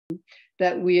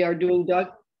that we are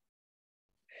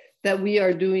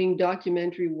doing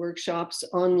documentary workshops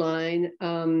online.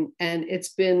 And it's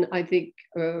been, I think,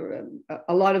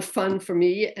 a lot of fun for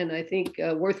me, and I think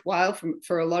worthwhile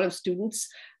for a lot of students.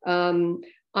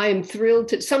 I am thrilled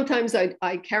to, sometimes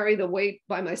I carry the weight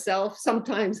by myself,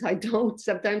 sometimes I don't,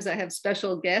 sometimes I have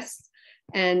special guests.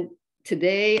 And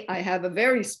today I have a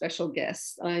very special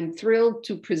guest. I'm thrilled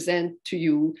to present to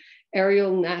you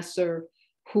Ariel Nasr,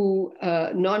 who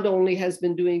not only has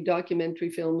been doing documentary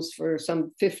films for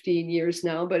some 15 years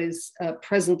now, but is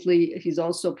he's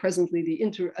also presently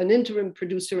an interim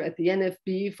producer at the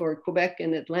NFB for Quebec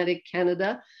and Atlantic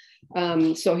Canada.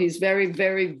 So he's very,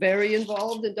 very, very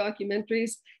involved in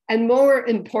documentaries. And more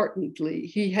importantly,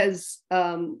 he has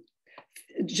done,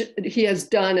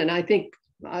 and I think,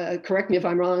 correct me if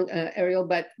I'm wrong, Ariel,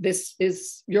 but this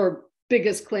is your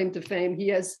biggest claim to fame. He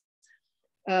has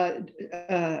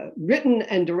written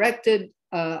and directed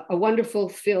a wonderful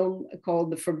film called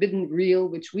The Forbidden Reel,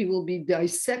 which we will be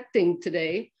dissecting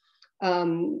today.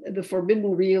 The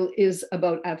Forbidden Reel is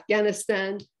about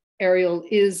Afghanistan. Ariel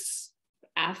is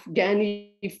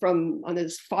Afghani on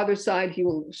his father's side. He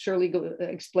will surely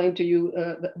explain to you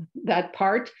that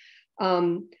part.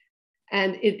 And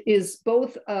it is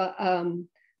both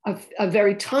a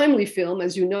very timely film.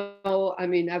 As you know, I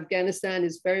mean, Afghanistan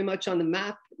is very much on the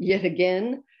map yet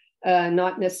again,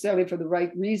 not necessarily for the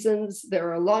right reasons. There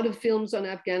are a lot of films on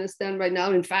Afghanistan right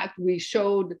now. In fact, we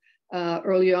showed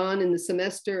early on in the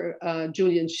semester,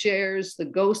 Julian Scher's The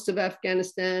Ghost of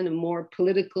Afghanistan, a more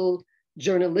political,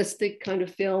 journalistic kind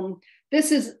of film.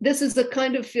 This is the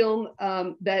kind of film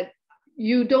that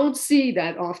you don't see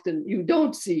that often. You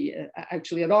don't see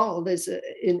actually at all this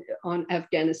on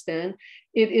Afghanistan.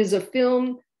 It is a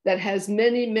film that has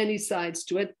many, many sides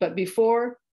to it. But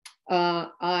before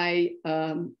I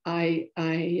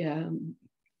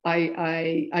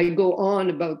go on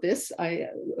about this,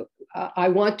 I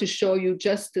want to show you,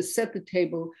 just to set the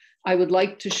table, I would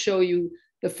like to show you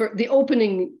the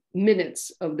opening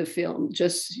minutes of the film,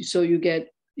 just so you get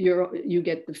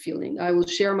the feeling. I will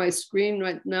share my screen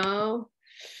right now.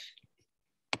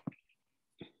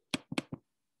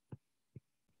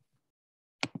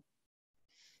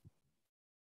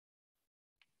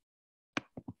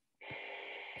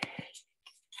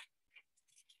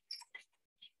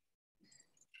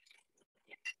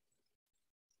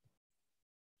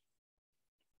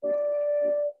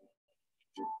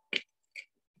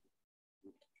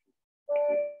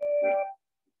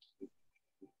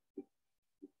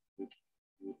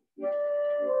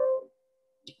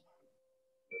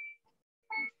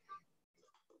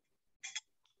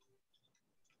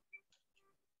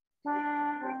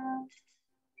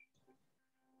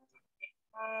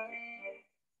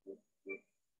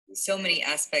 So many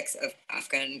aspects of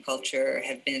Afghan culture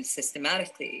have been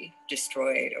systematically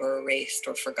destroyed or erased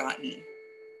or forgotten.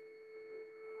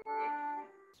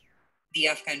 The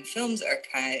Afghan Films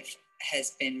Archive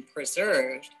has been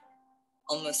preserved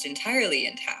almost entirely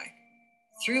intact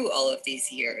through all of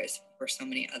these years where so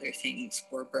many other things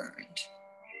were burned,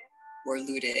 or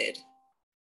looted,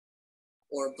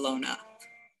 or blown up.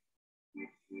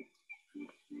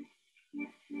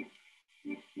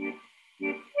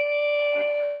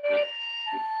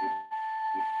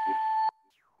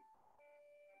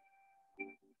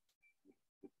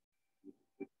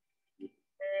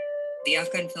 The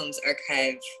Afghan Films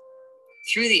Archive,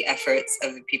 through the efforts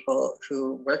of the people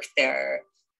who worked there,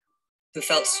 who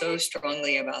felt so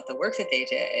strongly about the work that they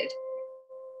did,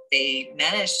 they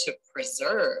managed to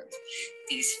preserve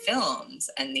these films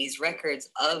and these records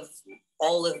of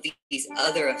all of these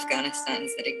other Afghanistans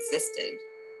that existed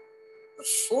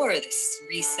before this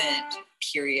recent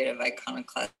period of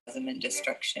iconoclasm and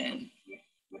destruction,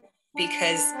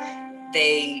 because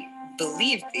they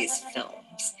believed these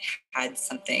films had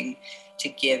something to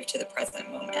give to the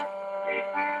present moment.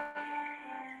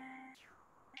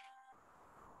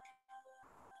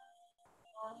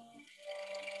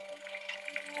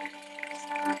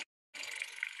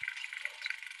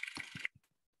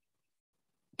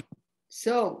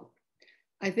 So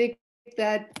I think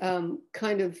that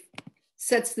kind of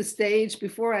sets the stage.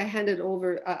 Before I hand it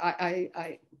over,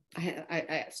 I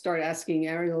start asking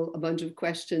Ariel a bunch of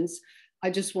questions. I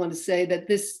just want to say that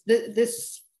this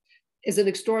is an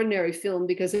extraordinary film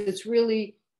because it's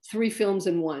really three films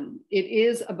in one. It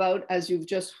is about, as you've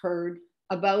just heard,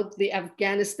 about the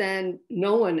Afghanistan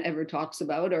no one ever talks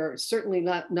about, or certainly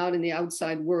not in the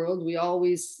outside world. We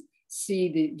always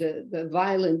see the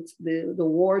violent, the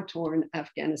war-torn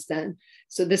Afghanistan.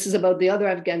 So this is about the other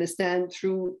Afghanistan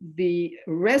through the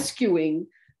rescuing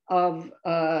of,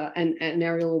 and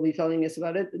Ariel will be telling us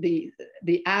about it,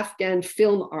 the Afghan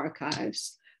film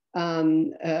archives,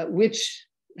 which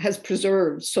has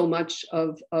preserved so much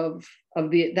of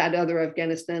that other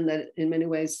Afghanistan that in many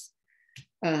ways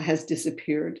has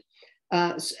disappeared.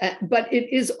 But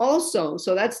it is also,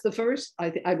 so that's the first,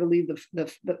 I believe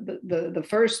the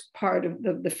first part of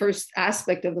the first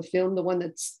aspect of the film, the one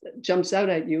that jumps out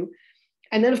at you.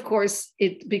 And then of course,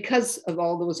 because of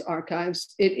all those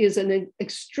archives, it is an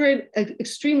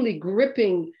extremely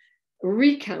gripping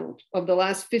recount of the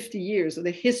last 50 years, of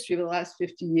the history of the last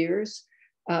 50 years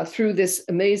through this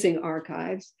amazing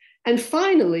archives. And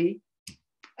finally,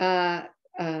 it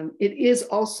is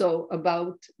also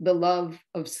about the love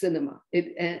of cinema.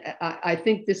 I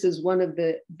think this is one of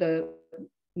the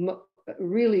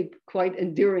really quite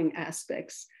endearing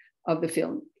aspects of the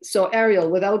film. So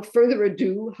Ariel, without further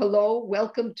ado, hello,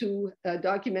 welcome to our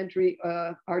documentary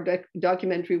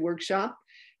workshop.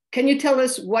 Can you tell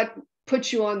us what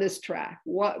put you on this track?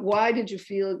 Why did you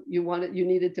feel you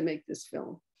needed to make this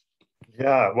film?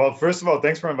 Yeah, well, first of all,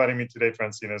 thanks for inviting me today,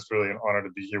 Francine. It's really an honor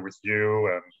to be here with you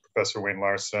and Professor Wayne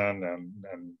Larson,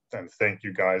 and thank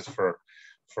you guys for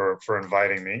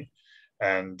inviting me.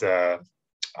 And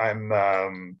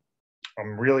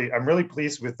I'm really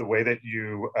pleased with the way that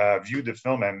you viewed the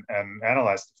film and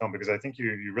analyzed the film, because I think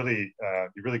you really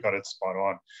got it spot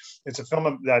on. It's a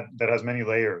film that has many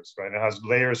layers, right? It has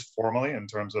layers formally in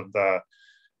terms of the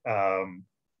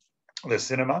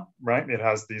cinema, right? It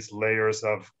has these layers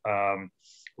of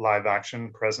live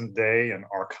action, present day, and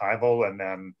archival, and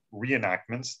then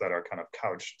reenactments that are kind of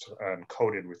couched and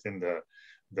coded within the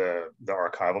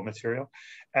archival material.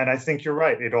 And I think you're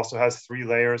right. It also has three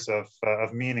layers of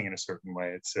meaning in a certain way.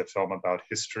 It's a film about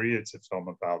history. It's a film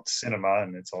about cinema,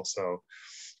 and it's also,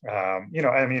 I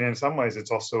mean, in some ways,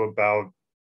 it's also about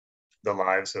the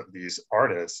lives of these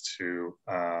artists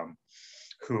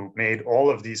who made all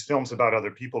of these films about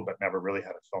other people, but never really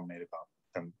had a film made about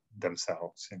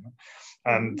themselves.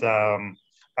 And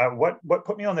what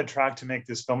put me on the track to make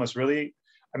this film is really,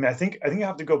 I mean, I think I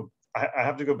have to go. I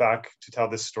have to go back to tell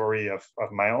this story of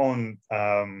my own,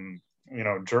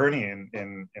 journey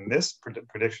in this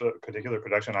particular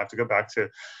production. I have to go back to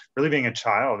really being a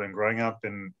child and growing up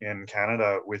in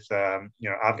Canada with,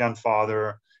 Afghan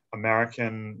father,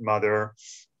 American mother,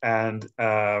 and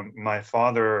my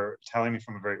father telling me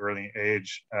from a very early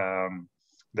age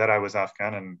that I was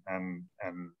Afghan, and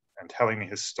telling me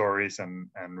his stories and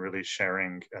really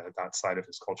sharing that side of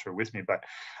his culture with me. But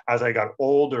as I got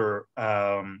older,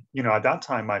 at that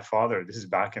time, my father, this is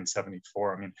back in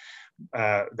 '74, I mean,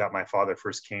 that my father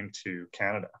first came to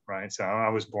Canada, right? So I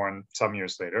was born some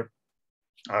years later.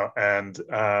 And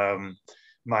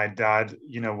my dad,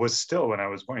 was still, when I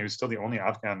was born, he was still the only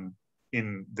Afghan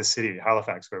in the city,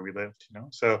 Halifax, where we lived,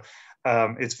 So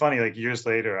it's funny, like years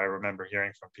later, I remember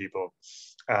hearing from people,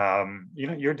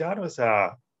 your dad was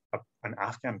an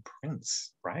Afghan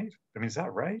prince, right? I mean, is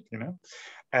that right?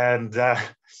 And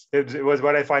it was,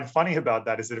 what I find funny about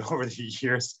that is that over the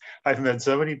years, I've met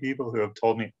so many people who have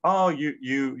told me, "Oh,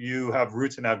 you have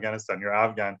roots in Afghanistan. You're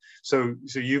Afghan. So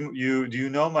you do you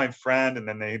know my friend?" And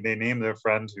then they name their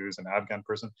friend who's an Afghan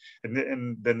person,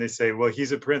 and then they say, "Well,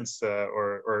 he's a prince,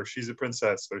 or she's a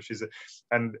princess, or she's a,"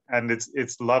 and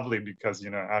it's lovely because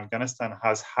Afghanistan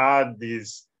has had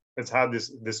these. It's had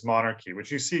this monarchy,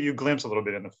 which you glimpse a little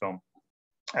bit in the film,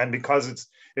 and because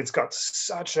it's got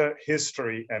such a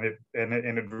history, and it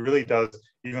really does.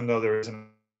 Even though there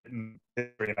isn't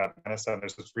history in Afghanistan,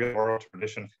 there's this real oral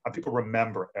tradition, and people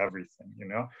remember everything.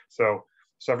 So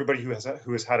everybody who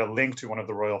has had a link to one of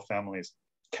the royal families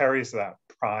carries that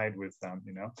pride with them.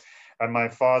 And my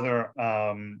father,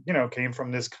 came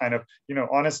from this kind of,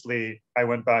 honestly, I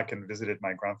went back and visited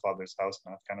my grandfather's house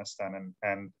in Afghanistan,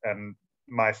 and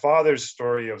my father's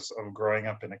story of growing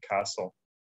up in a castle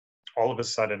all of a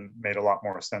sudden made a lot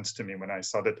more sense to me when I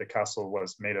saw that the castle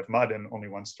was made of mud and only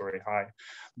one story high.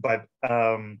 But,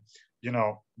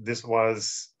 this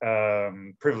was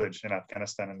privilege in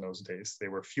Afghanistan in those days. They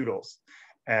were feudals.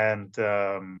 And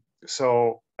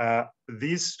so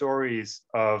these stories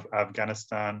of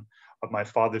Afghanistan, of my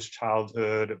father's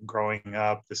childhood, of growing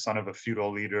up, the son of a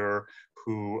feudal leader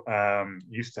who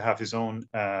used to have his own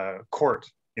court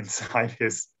inside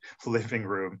his living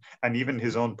room, and even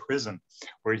his own prison,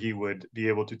 where he would be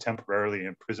able to temporarily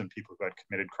imprison people who had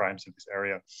committed crimes in this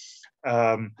area.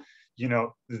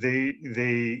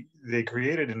 They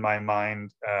created in my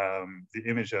mind the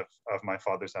image of my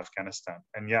father's Afghanistan.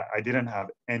 And yeah, I didn't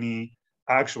have any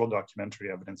actual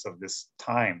documentary evidence of this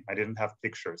time. I didn't have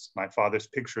pictures. My father's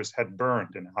pictures had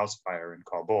burned in a house fire in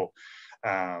Kabul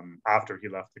after he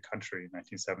left the country in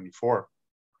 1974.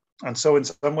 And so in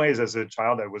some ways, as a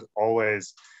child, I was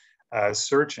always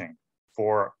searching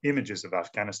for images of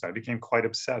Afghanistan. I became quite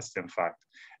obsessed, in fact,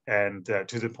 and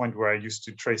to the point where I used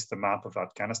to trace the map of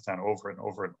Afghanistan over and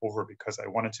over and over because I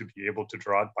wanted to be able to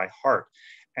draw it by heart.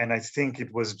 And I think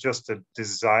it was just a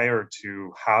desire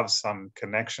to have some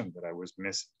connection that I was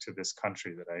missing to this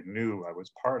country that I knew I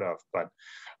was part of, but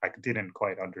I didn't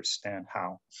quite understand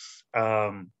how.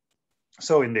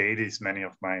 So in the 80s, many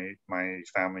of my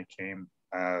family came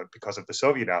because of the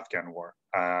Soviet-Afghan war,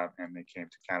 and they came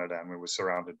to Canada, and we were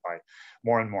surrounded by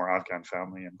more and more Afghan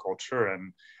family and culture,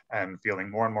 and feeling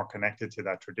more and more connected to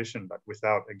that tradition, but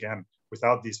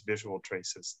without these visual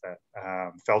traces that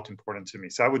felt important to me.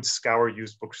 So I would scour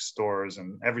used bookstores,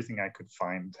 and everything I could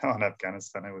find on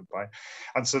Afghanistan I would buy.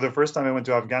 And so the first time I went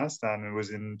to Afghanistan, it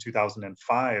was in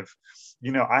 2005.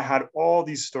 You know, I had all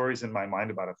these stories in my mind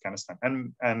about Afghanistan,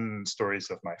 and stories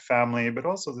of my family, but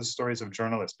also the stories of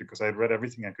journalists, because I had read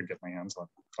everything I could get my hands on.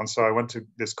 And so I went to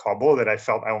this Kabul that I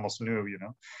felt I almost knew, you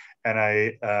know,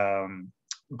 and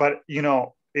but you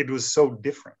know, it was so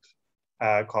different.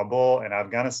 Kabul and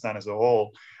Afghanistan as a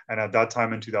whole. And at that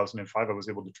time in 2005, I was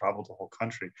able to travel the whole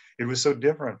country. It was so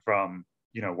different from,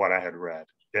 you know, what I had read.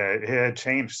 It had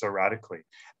changed so radically.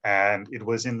 And it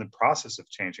was in the process of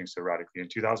changing so radically. In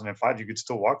 2005, you could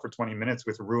still walk for 20 minutes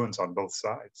with ruins on both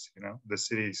sides. You know, the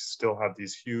city still had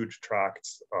these huge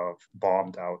tracts of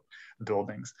bombed out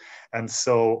buildings. And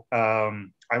so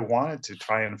I wanted to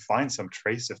try and find some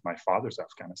trace of my father's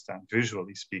Afghanistan,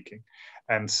 visually speaking.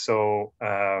 And so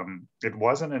it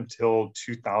wasn't until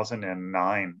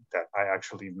 2009 that I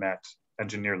actually met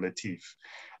engineer Latif.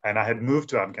 And I had moved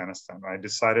to Afghanistan. I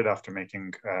decided after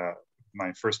making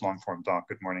my first long form doc,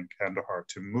 Good Morning Kandahar,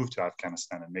 to move to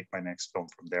Afghanistan and make my next film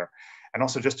from there. And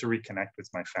also just to reconnect with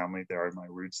my family there and my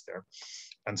roots there.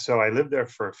 And so I lived there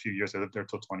for a few years. I lived there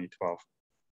till 2012.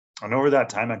 And over that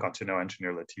time, I got to know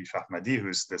engineer Latif Ahmadi,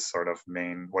 who's this sort of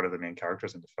one of the main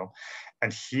characters in the film.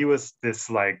 And he was this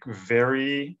like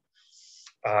very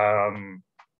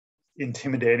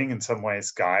intimidating in some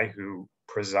ways guy who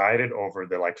presided over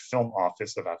the like film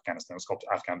office of Afghanistan. It was called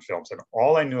Afghan Films. And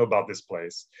all I knew about this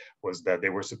place was that they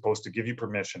were supposed to give you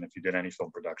permission if you did any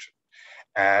film production.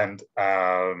 And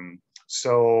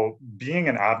so being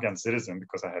an Afghan citizen,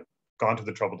 because I had gone to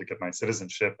the trouble to get my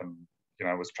citizenship, and you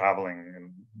know, I was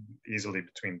traveling easily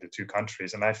between the two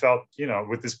countries. And I felt, you know,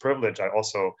 with this privilege, I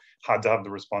also had to have the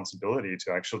responsibility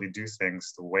to actually do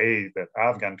things the way that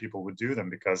Afghan people would do them,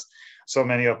 because so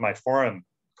many of my foreign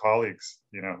colleagues,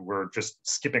 you know, were just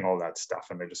skipping all that stuff,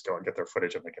 and they just go and get their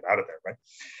footage and they get out of there, right?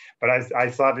 But I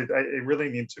thought I really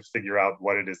need to figure out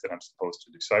what it is that I'm supposed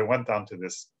to do. So I went down to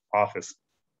this office,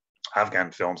 Afghan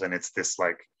Films, and it's this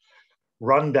like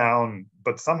rundown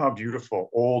but somehow beautiful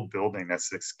old building that's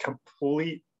this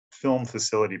complete film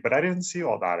facility. But I didn't see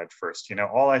all that at first. You know,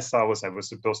 all I saw was I was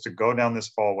supposed to go down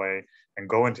this hallway and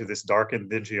go into this dark and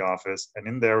dingy office, and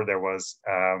in there was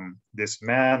this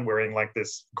man wearing like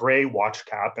this gray watch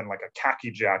cap and like a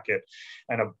khaki jacket,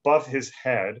 and above his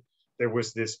head there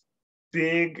was this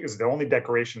big, is the only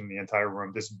decoration in the entire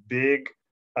room, this big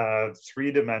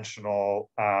three-dimensional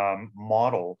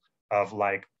model of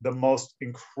like the most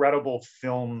incredible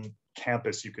film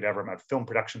campus you could ever imagine, film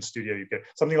production studio you could,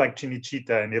 something like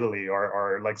Cinecittà in Italy,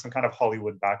 or like some kind of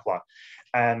Hollywood backlot.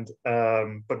 And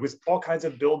but with all kinds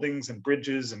of buildings and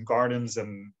bridges and gardens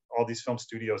and all these film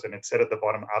studios, and it said at the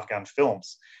bottom Afghan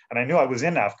Films. And I knew I was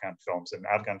in Afghan Films, and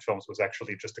Afghan Films was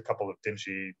actually just a couple of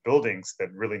dingy buildings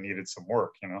that really needed some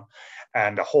work, you know,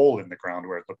 and a hole in the ground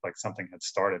where it looked like something had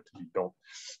started to be built.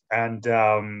 And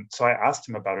so I asked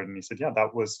him about it, and he said, yeah,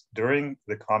 that was during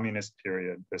the communist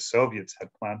period. The Soviets had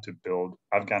planned to build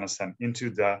Afghanistan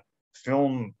into the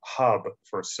film hub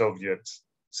for Soviet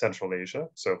Central Asia.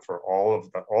 So for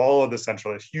all of the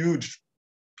Central, huge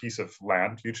piece of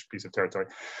land, huge piece of territory,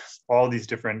 all these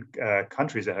different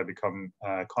countries that had become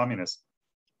communist.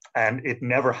 And it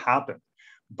never happened,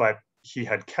 but he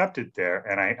had kept it there.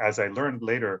 And as I learned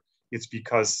later, it's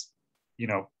because, you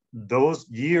know, those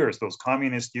years, those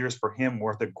communist years for him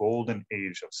were the golden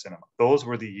age of cinema. Those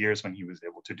were the years when he was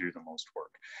able to do the most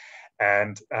work.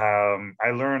 And I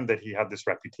learned that he had this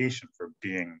reputation for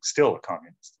being still a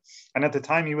communist. And at the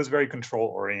time, he was very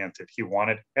control-oriented. He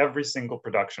wanted every single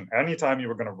production, anytime you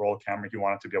were going to roll a camera, he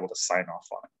wanted to be able to sign off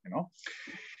on it, you know?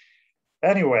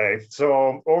 Anyway,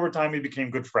 so over time, we became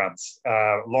good friends.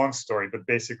 Long story, but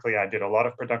basically, I did a lot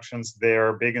of productions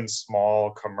there, big and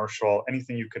small, commercial,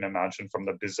 anything you can imagine, from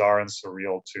the bizarre and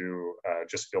surreal to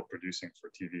just film producing for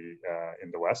TV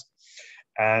in the West.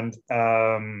 And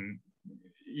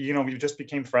you know, we just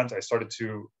became friends. I started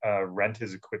to rent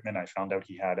his equipment. I found out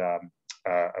he had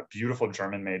a beautiful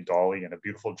German-made dolly and a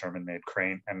beautiful German-made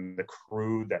crane, and the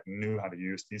crew that knew how to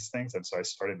use these things. And so I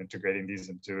started integrating these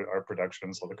into our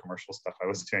productions, all the commercial stuff I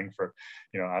was doing for,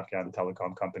 Afghan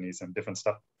telecom companies and different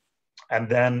stuff. And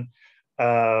then,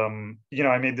 I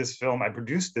made this film. I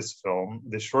produced this film.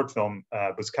 This short film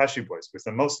was Kashi Boys, with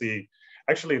the mostly.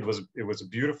 Actually, it was a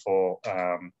beautiful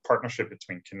partnership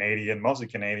between mostly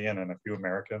Canadian, and a few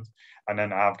Americans, and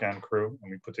then Afghan crew,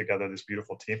 and we put together this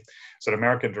beautiful team. So the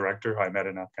American director who I met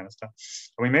in Afghanistan,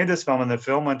 and we made this film, and the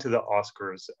film went to the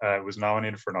Oscars. It was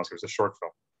nominated for an Oscar. It was a short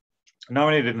film,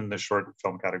 nominated in the short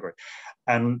film category,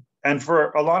 and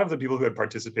for a lot of the people who had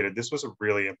participated, this was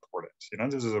really important.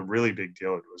 This was a really big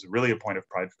deal. It was really a point of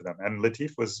pride for them, and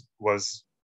Latif was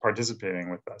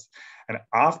participating with us. And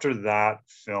after that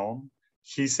film,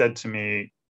 he said to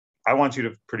me, I want you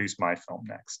to produce my film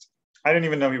next. I didn't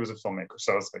even know he was a filmmaker.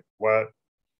 So I was like,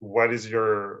 what is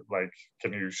your,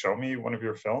 can you show me one of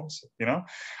your films?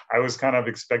 I was kind of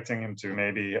expecting him to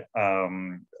maybe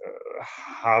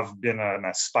have been an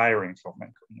aspiring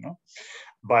filmmaker,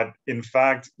 But in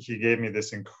fact, he gave me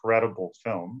this incredible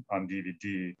film on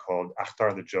DVD called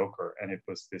Akhtar the Joker. And it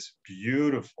was this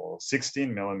beautiful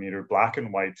 16 millimeter black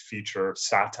and white feature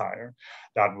satire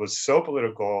that was so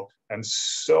political and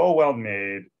so well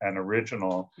made and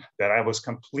original that I was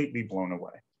completely blown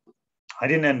away. I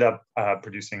didn't end up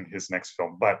producing his next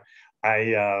film, but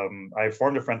I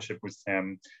formed a friendship with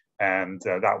him. And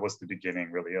that was the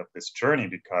beginning really of this journey,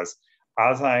 because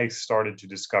as I started to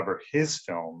discover his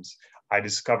films, I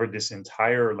discovered this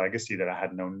entire legacy that I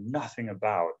had known nothing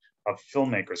about, of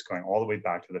filmmakers going all the way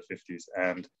back to the 50s.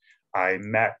 And I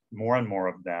met more and more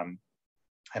of them.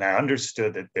 And I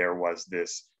understood that there was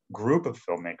this group of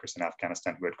filmmakers in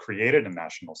Afghanistan who had created a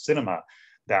national cinema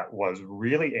that was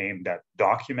really aimed at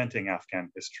documenting Afghan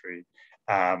history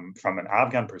from an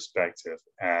Afghan perspective,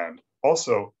 and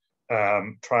also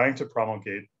trying to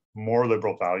promulgate more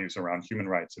liberal values around human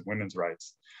rights and women's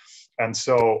rights. And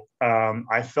so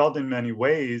I felt in many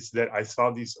ways that I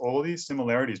saw all these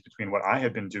similarities between what I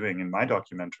had been doing in my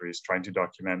documentaries, trying to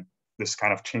document this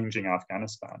kind of changing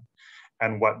Afghanistan,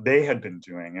 and what they had been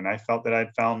doing. And I felt that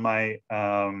I'd found my,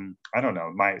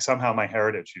 somehow my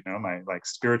heritage, my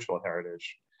spiritual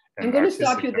heritage. I'm going to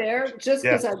stop you there just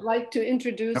because I'd like to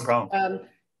introduce, no problem.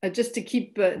 Just to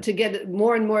keep, to get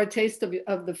more and more a taste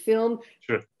of the film,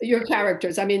 sure. Your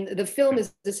characters. I mean, the film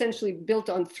is essentially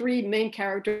built on three main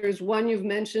characters. One you've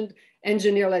mentioned,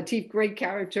 Engineer Latif, great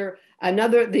character.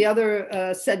 The other,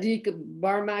 Sadiq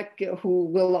Barmak, who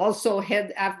will also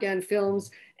head Afghan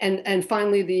films. And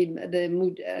finally, the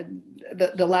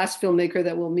last filmmaker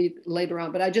that we'll meet later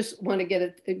on. But I just want to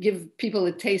give people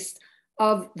a taste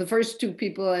of the first two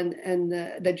people, and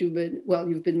that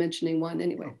you've been mentioning one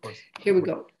anyway. Here we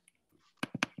go.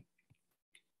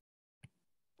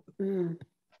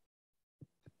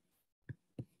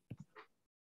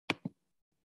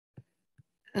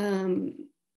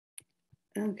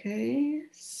 Okay,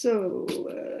 so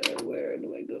where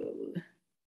do I go?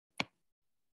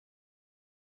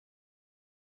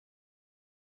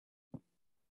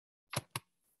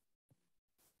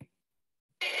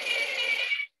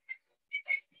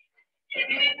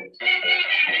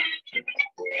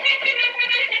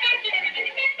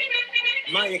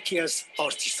 من یکی از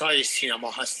آرتیست‌های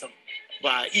سینما هستم و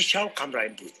این شوقم را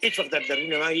این بود. هیچ وقت در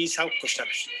درون من این شوق کشته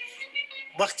نشد.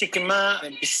 وقتی که من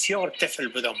بسیار طفل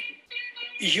بودم،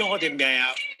 یادم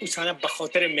میاد، اصلا به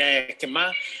خاطر میاد که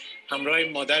من همراه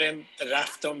مادرم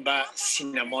رفتم به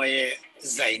سینمای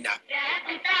زینب.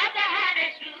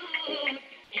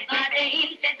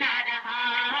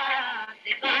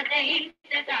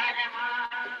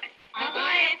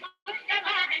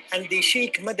 اندیشه‌ای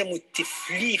که من در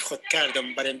طفلی خود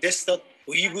کردم برام دست داد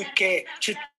و این بود که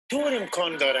چطور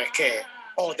امکان داره که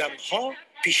آدم‌ها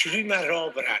پیش روی من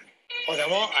راه برن،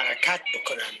 آدم‌ها حرکت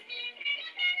بکنن.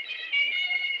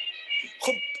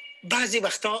 خب بعضی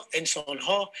وقتا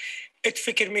انسان‌ها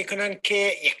فکر میکنن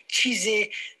که یک چیز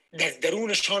در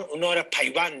درونشان اونا را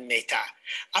پیوند میته،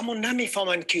 اما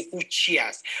نمیفهمن که او چی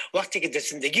است. وقتی که در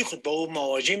زندگی خود با او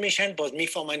مواجه میشن، باز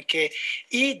میفهمن که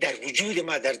این در وجود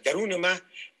ما، در درون ما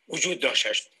وجود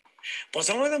داشت. باز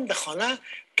آمدم در خانه،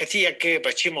 کتی یک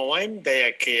بچه ماوایم در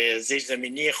یک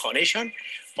زیرزمینی خانهشان،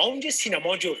 ما اونجا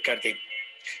سینما جور کردیم،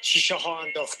 شیشه ها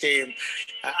انداختیم،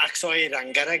 عکسای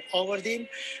رنگارنگ آوردیم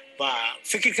و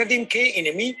فکر کردیم که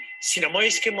اینمی سینمایی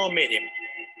است که ما میریم.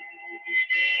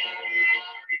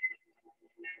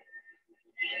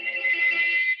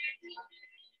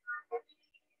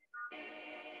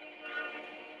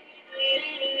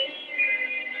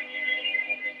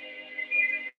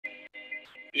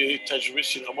 تجربه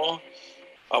سینما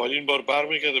اولین بار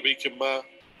برمیگرده به اینکه من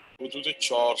حدود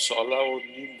 4 ساله و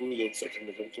نیم بودم فکر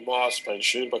میکنم که ما از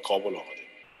پنجشیر به کابل آمدیم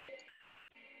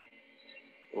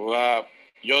و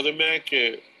یادمه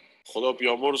که خدا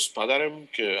بیامرز پدرم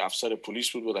که افسر پلیس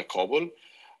بود در کابل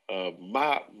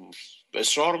من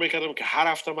اصرار میکردم که هر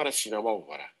هفته مرا سینما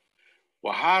ببره و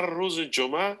هر روز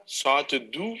جمعه ساعت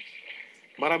 2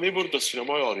 مرا میبرد در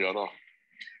سینمای آریانا.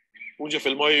 اونجا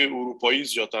فیلم های اروپایی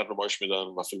زیادتر نمایش میدن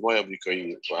و فیلم های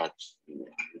امریکایی و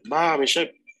من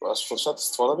همیشه از فرصت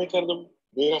استفاده میکردم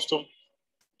میرفتم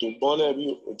دنبال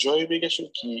جایی میگشتم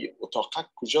که اتاقک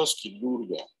کجاست که نور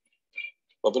بیاد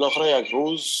و بالاخره یک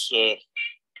روز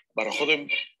برای خودم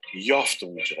یافتم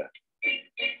اونجا.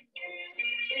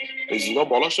 از اینا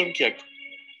بالا شدم که یک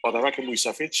آدمک موی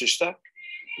سفید ششته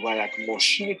و یک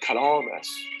ماشین کلان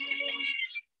است.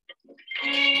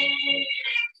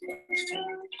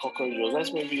 کاکا اجازه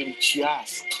است من بگم چی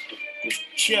است؟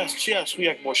 چی است؟ خو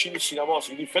یک ماشین سینما است.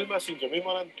 این فیلم است اینجا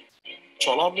میمانند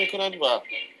چالان میکنند و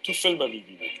تو فیلم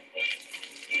میبینید.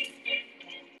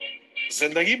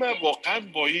 زندگی من واقعا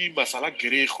با این مسئله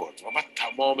گره خورد و من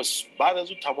بعد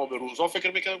از اون تمام روزا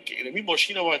فکر میکردم که این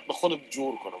ماشین رو باید به خودم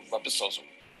جور کنم و بسازم.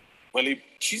 ولی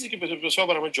چیزی که بسیار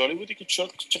برای من جالب بودی که چه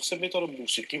قسم میتونه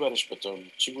موسیقی برش بتونم،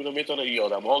 چگونه میتونه این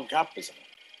آدم ها گپ بزنن.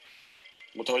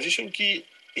 متوجه شدم که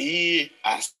این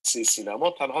اصل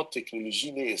سینما تنها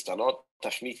تکنولوژی نیست، تنها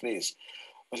تکنیک نیست،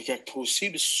 بلکه یک پروسه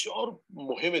بسیار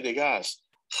مهم دیگه است.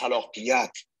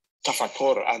 خلاقیت،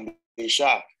 تفکر،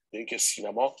 اندیشه، اینکه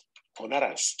سینما هنر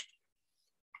است.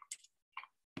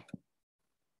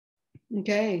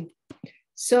 Okay,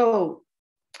 so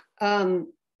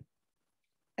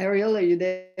Ariel, are you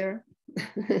there?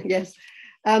 Yes.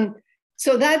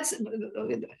 So that's,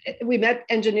 we met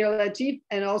Engineer Latif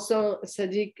and also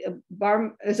Sadiq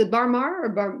is it Barmar or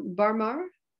Barmar?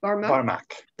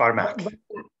 Barmak.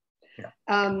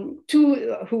 Two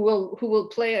who will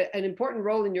play an important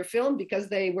role in your film because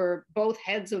they were both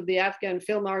heads of the Afghan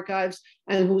Film Archives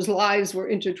and whose lives were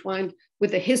intertwined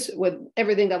with with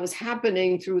everything that was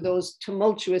happening through those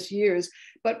tumultuous years.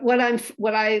 But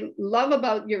what I love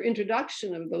about your introduction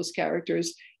of those characters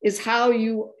is how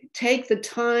you take the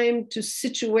time to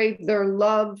situate their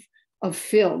love of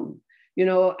film. You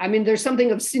know, I mean, there's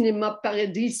something of cinema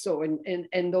paradiso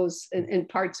in those in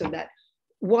parts of that.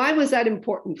 Why was that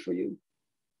important for you?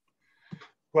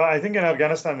 Well, I think in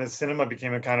Afghanistan, the cinema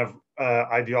became a kind of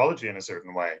ideology in a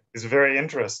certain way. It's very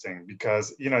interesting because,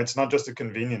 you know, it's not just a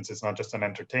convenience. It's not just an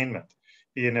entertainment.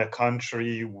 In a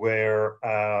country where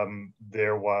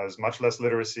there was much less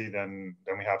literacy than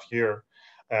we have here,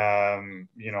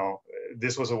 you know,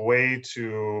 this was a way to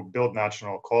build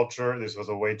national culture. This was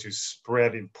a way to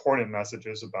spread important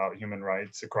messages about human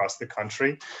rights across the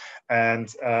country. And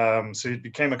so it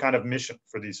became a kind of mission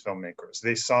for these filmmakers.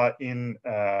 They saw in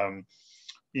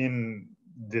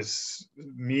this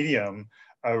medium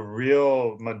a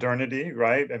real modernity,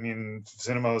 right? I mean,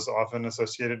 cinema is often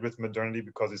associated with modernity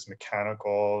because it's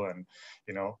mechanical and,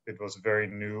 you know, it was very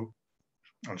new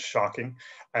and shocking.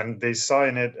 And they saw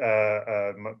in it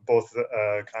both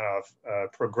kind of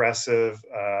progressive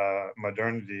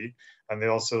modernity, and they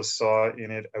also saw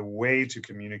in it a way to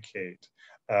communicate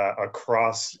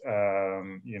across,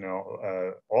 you know,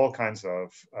 all kinds of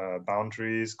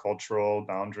boundaries, cultural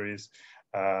boundaries,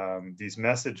 these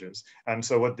messages. And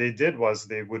so what they did was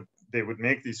they would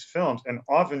make these films, and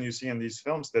often you see in these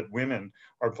films that women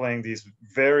are playing these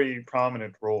very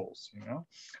prominent roles, you know.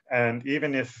 And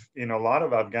even if in a lot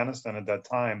of Afghanistan at that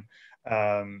time,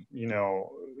 you know,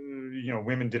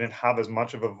 women didn't have as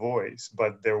much of a voice,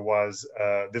 but there was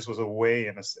this was a way,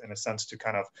 in a sense, to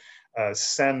kind of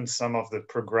send some of the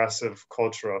progressive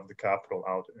culture of the capital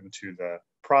out into the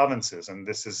provinces. And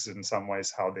this is in some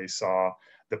ways how they saw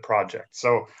the project.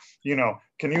 So, you know,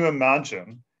 can you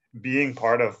imagine being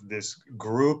part of this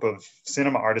group of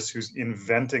cinema artists who's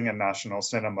inventing a national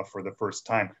cinema for the first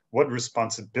time? What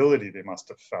responsibility they must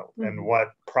have felt, mm-hmm. and what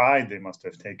pride they must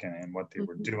have taken in what they mm-hmm.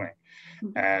 were doing.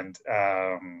 Mm-hmm. And,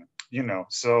 you know,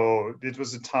 so it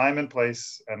was a time and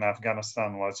place, and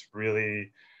Afghanistan was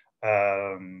really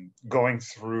going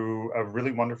through a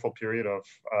really wonderful period of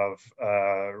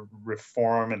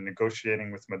reform and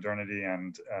negotiating with modernity.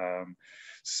 And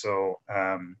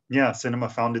yeah, cinema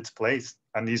found its place.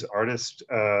 And these artists,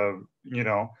 you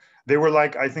know, they were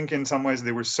like, I think in some ways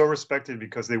they were so respected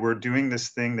because they were doing this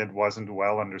thing that wasn't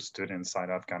well understood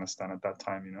inside Afghanistan at that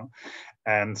time, you know.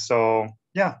 And so,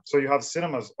 yeah, so you have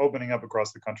cinemas opening up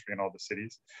across the country in all the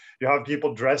cities. You have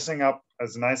people dressing up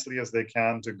as nicely as they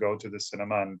can to go to the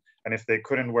cinema. And if they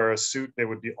couldn't wear a suit, they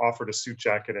would be offered a suit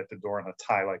jacket at the door and a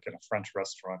tie, like in a French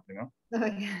restaurant, you know. Oh,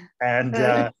 yeah. And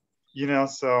you know,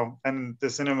 so, and the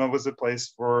cinema was a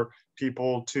place for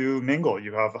people to mingle.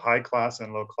 You have high class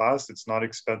and low class. It's not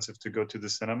expensive to go to the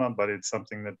cinema, but it's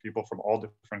something that people from all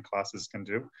different classes can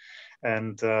do.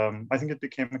 And I think it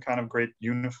became a kind of great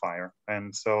unifier.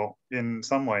 And so in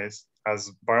some ways,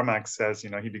 as Barmak says, you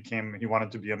know, he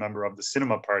wanted to be a member of the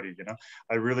cinema party, you know.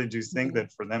 I really do think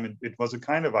that for them, it was a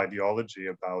kind of ideology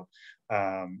about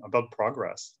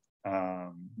progress,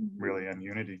 really, and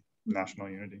unity, national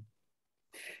unity.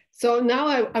 So now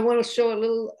I want to show a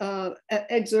little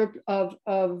excerpt of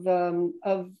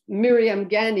Miriam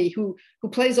Ghani, who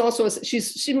plays also as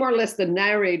she's more or less the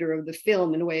narrator of the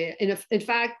film in a way. And in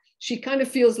fact, she kind of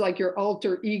feels like your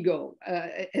alter ego.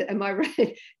 Am I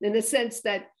right? In the sense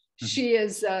that she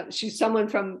is she's someone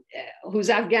from who's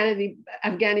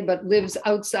Afghani but lives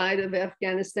outside of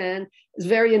Afghanistan. Is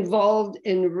very involved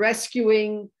in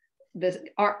rescuing the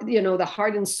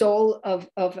heart and soul of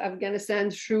Afghanistan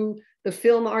through the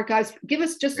film archives. Give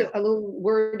us just a little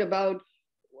word about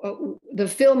the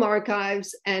film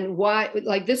archives and why,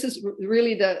 like, this is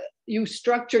really you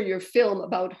structure your film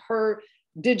about her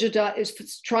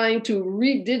is trying to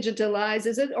re-digitalize,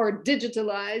 is it, or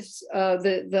digitalize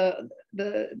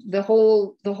the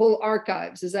whole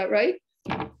archives, is that right?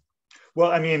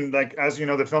 Well, I mean, like, as you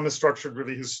know, the film is structured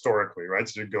really historically, right?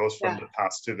 So it goes from the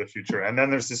past to the future. And then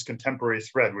there's this contemporary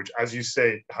thread, which, as you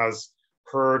say, has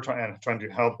her trying to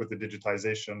help with the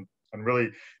digitization. And really,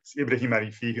 Ibrahim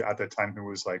Arifi at the time, who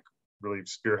was like really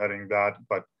spearheading that,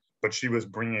 but she was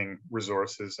bringing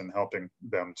resources and helping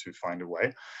them to find a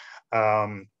way.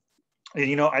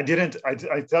 You know, I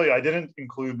tell you, I didn't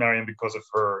include Mariam because of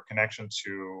her connection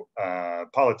to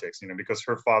politics, you know, because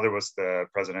her father was the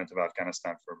president of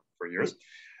Afghanistan for years.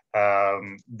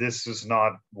 This is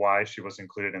not why she was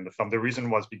included in the film. The reason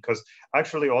was because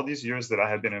actually all these years that I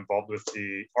had been involved with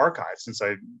the archive, since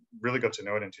I really got to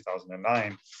know it in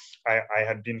 2009, I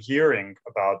had been hearing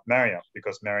about Mariam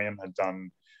because Mariam had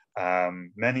done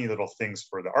many little things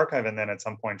for the archive. And then at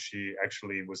some point she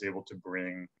actually was able to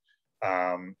bring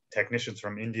technicians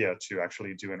from India to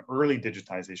actually do an early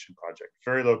digitization project,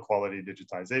 very low quality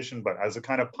digitization, but as a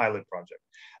kind of pilot project.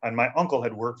 And my uncle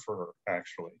had worked for her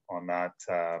actually on that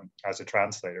as a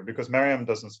translator, because Mariam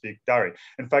doesn't speak Dari.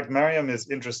 In fact, Mariam is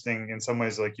interesting in some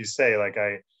ways, like you say, like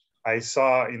I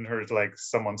saw in her like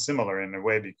someone similar in a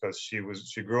way, because she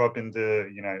grew up in the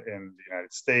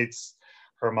United States.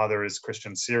 Her mother is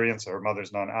Christian Syrian, so her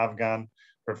mother's non-Afghan.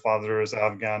 Her father is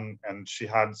Afghan, and she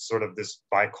had sort of this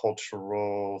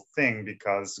bicultural thing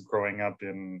because growing up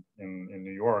in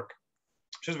New York,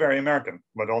 she's very American,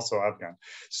 but also Afghan.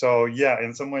 So yeah,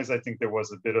 in some ways, I think there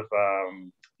was a bit of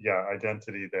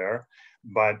identity there.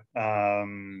 But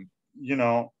you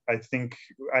know, I think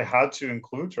I had to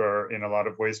include her in a lot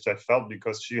of ways, I felt,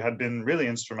 because she had been really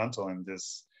instrumental in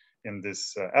this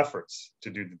efforts to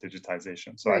do the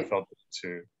digitization. So I felt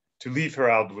to leave her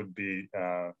out would be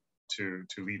to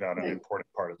leave out an important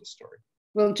part of the story.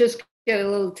 We'll just get a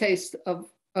little taste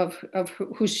of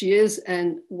who she is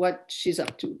and what she's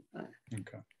up to.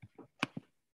 Okay.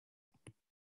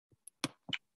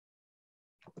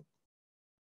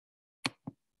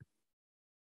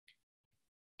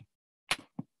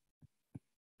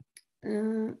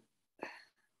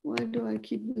 Why do I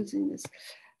keep losing this?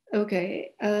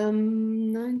 Okay,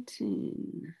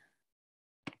 19.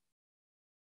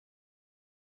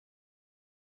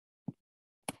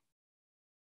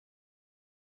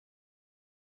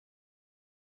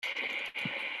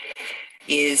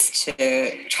 Is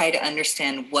to try to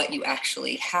understand what you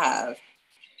actually have.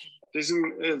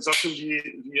 Diesen Sachen, die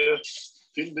wir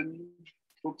finden,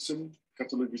 nutzen,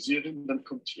 katalogisieren, dann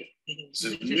kommt hier. Das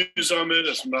ist mühsame,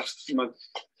 das macht man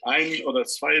 1 oder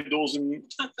 2 Dosen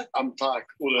am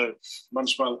Tag oder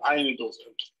manchmal eine Dose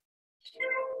am Tag.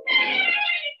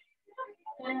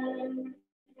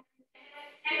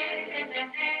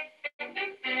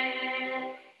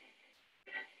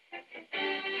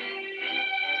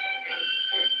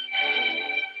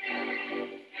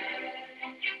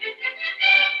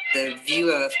 The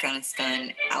view of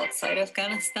Afghanistan outside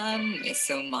Afghanistan is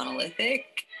so monolithic.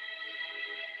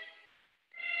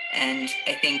 And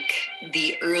I think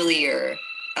the earlier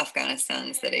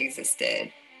Afghanistans that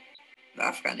existed,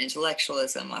 Afghan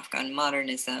intellectualism, Afghan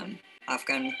modernism,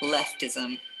 Afghan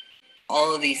leftism,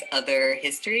 all of these other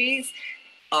histories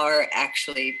are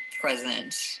actually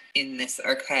present in this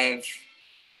archive.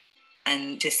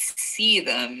 And to see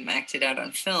them acted out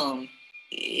on film,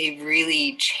 it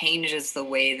really changes the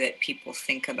way that people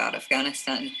think about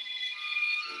Afghanistan.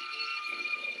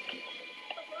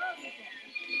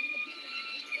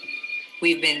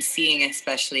 We've been seeing,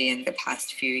 especially in the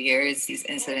past few years, these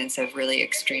incidents of really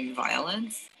extreme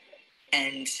violence.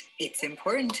 And it's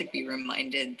important to be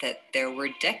reminded that there were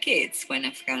decades when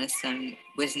Afghanistan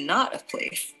was not a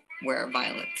place where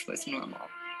violence was normal.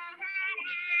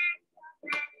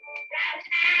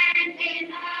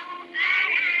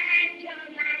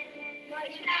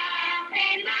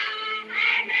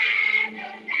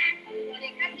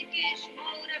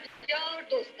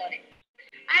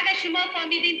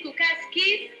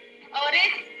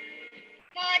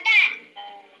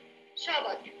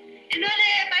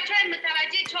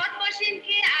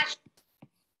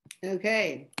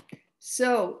 Okay,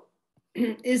 so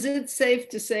is it safe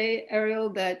to say, Ariel,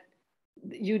 that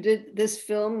you did this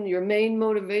film, your main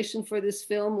motivation for this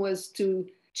film was to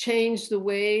change the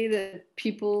way that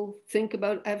people think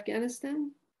about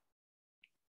Afghanistan?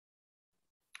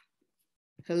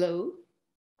 Hello?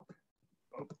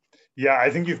 Yeah, I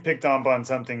think you've picked up on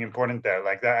something important there.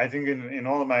 Like that, I think in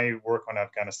all of my work on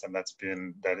Afghanistan,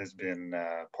 that has been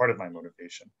part of my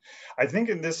motivation. I think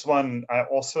in this one, I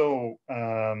also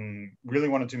really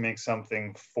wanted to make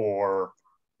something for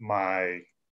my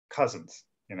cousins.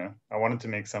 You know, I wanted to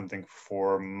make something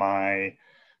for my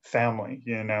family.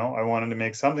 You know, I wanted to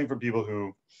make something for people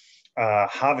who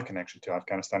have a connection to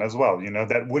Afghanistan as well. You know,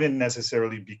 that wouldn't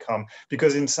necessarily become,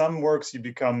 because in some works you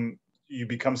become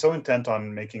so intent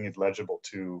on making it legible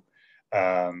to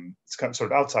sort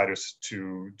of outsiders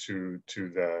to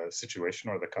the situation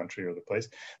or the country or the place,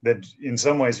 that in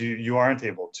some ways you aren't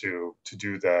able to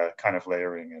do the kind of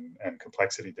layering and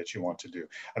complexity that you want to do.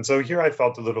 And so here I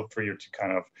felt a little freer to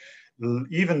kind of,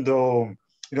 even though,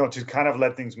 you know, to kind of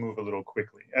let things move a little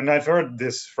quickly. And I've heard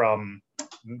this from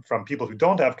people who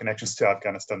don't have connections to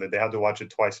Afghanistan, that they had to watch it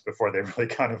twice before they really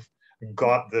kind of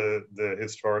got the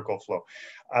historical flow.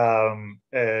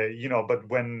 You know, but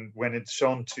when it's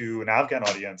shown to an Afghan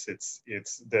audience, it's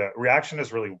the reaction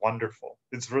is really wonderful.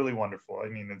 It's really wonderful. I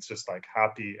mean, it's just like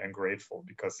happy and grateful,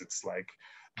 because it's like,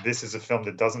 this is a film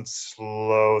that doesn't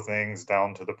slow things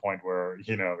down to the point where,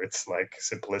 you know, it's like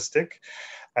simplistic,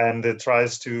 and it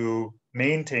tries to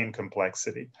maintain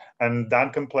complexity. And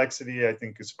that complexity, I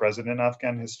think, is present in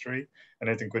Afghan history. And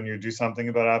I think when you do something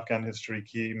about Afghan history,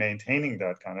 maintaining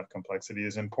that kind of complexity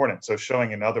is important. So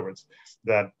showing, in other words,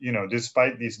 that, you know,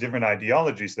 despite these different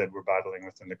ideologies that we're battling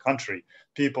within the country,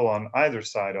 people on either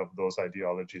side of those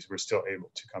ideologies were still able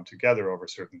to come together over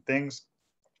certain things.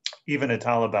 Even a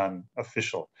Taliban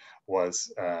official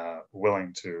was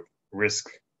willing to risk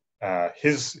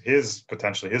his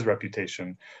potentially his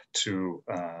reputation to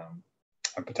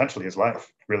and potentially his life,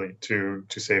 really, to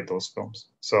save those films.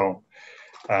 So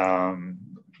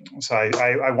so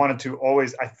I wanted to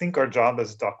always, I think our job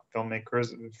as doc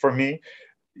filmmakers, for me,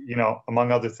 you know,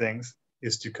 among other things,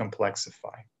 is to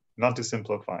complexify, not to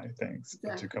simplify things,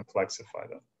 but to complexify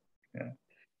them. Yeah.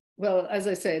 Well, as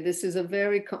I say, this is a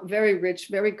very, very rich,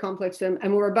 very complex film,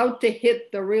 and we're about to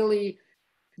hit the really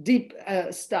deep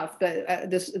stuff,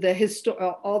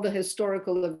 all the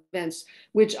historical events,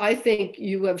 which I think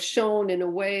you have shown in a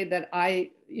way that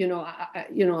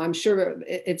I'm sure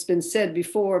it's been said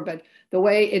before, but the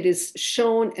way it is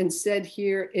shown and said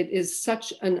here, it is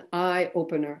such an eye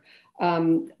opener.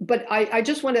 But I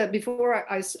just want to, before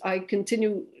I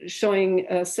continue showing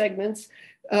segments,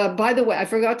 by the way, I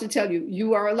forgot to tell you,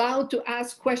 you are allowed to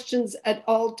ask questions at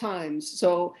all times.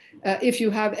 So if you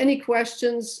have any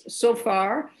questions so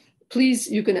far,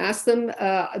 please, you can ask them.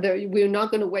 We're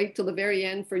not going to wait till the very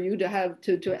end for you to have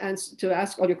to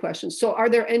ask all your questions. So are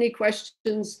there any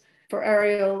questions for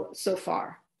Ariel so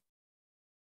far?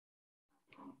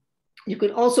 You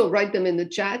can also write them in the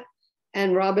chat,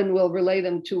 and Robin will relay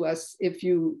them to us if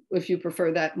you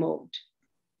prefer that mode.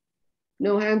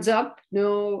 No hands up?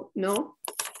 No?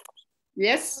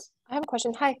 Yes? I have a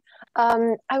question. Hi.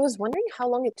 I was wondering how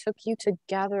long it took you to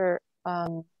gather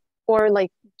or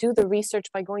like do the research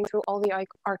by going through all the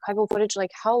archival footage.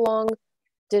 Like, how long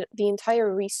did the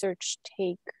entire research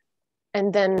take?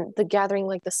 And then the gathering,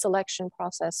 like the selection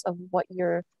process of what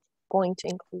you're going to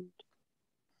include.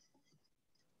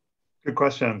 Good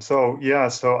question. So yeah,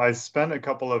 so I spent a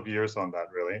couple of years on that,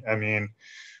 really. I mean,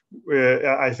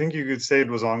 I think you could say it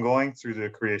was ongoing through the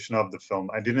creation of the film.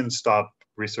 I didn't stop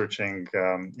researching.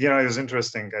 You know, it was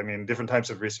interesting. I mean, different types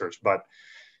of research, but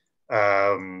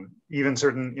even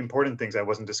certain important things I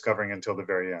wasn't discovering until the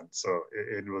very end. So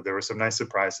there were some nice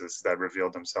surprises that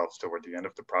revealed themselves toward the end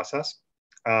of the process.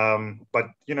 But,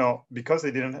 you know, because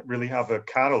they didn't really have a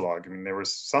catalog, I mean, there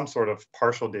was some sort of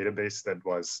partial database that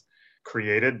was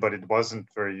created, but it wasn't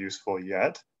very useful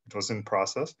yet. It was in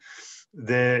process.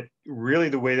 The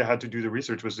way they had to do the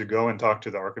research was to go and talk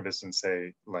to the archivists and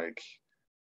say, like,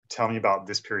 tell me about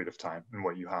this period of time and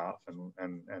what you have,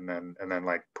 and then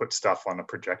like put stuff on a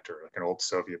projector, like an old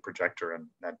Soviet projector,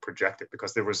 and project it,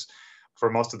 because there was, for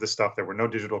most of the stuff, there were no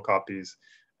digital copies,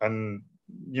 and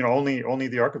you know, only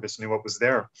the archivist knew what was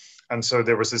there, and so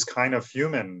there was this kind of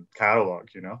human catalog,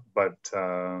 you know,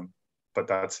 but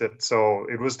that's it. So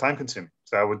it was time consuming.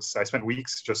 So I spent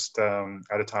weeks just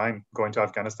at a time going to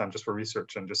Afghanistan just for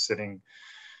research, and just sitting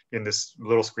in this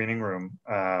little screening room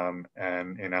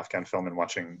and in Afghan film, and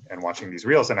watching these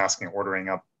reels, and ordering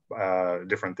up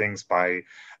different things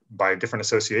by different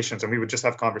associations, and we would just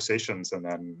have conversations, and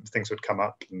then things would come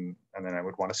up, and then I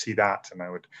would want to see that, and I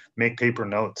would make paper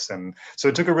notes, and so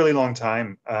it took a really long time.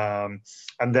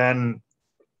 And then,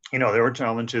 you know, there were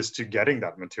challenges to getting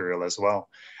that material as well.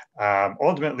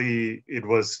 Ultimately, it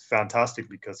was fantastic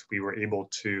because we were able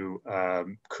to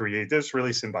create this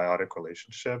really symbiotic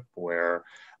relationship where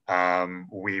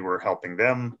we were helping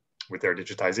them with their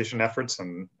digitization efforts,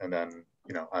 and then,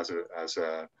 you know,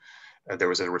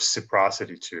 there was a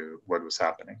reciprocity to what was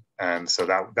happening, and so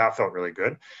that felt really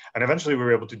good. And eventually, we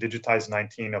were able to digitize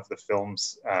 19 of the films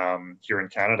here in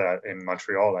Canada, in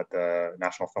Montreal, at the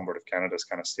National Film Board of Canada's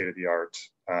kind of state-of-the-art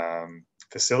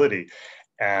facility.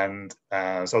 And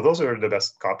so those are the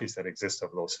best copies that exist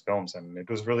of those films, and it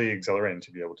was really exhilarating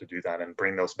to be able to do that and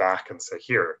bring those back and say,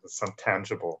 here, it's some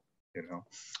tangible, you know,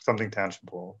 something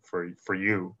tangible for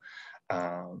you.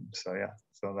 So yeah,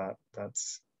 so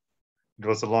it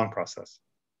was a long process.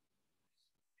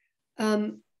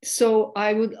 So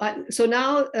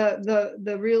now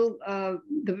the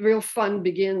real fun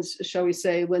begins, shall we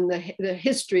say, when the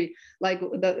history, like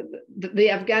the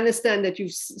Afghanistan that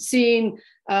you've seen,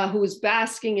 who is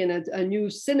basking in a new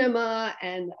cinema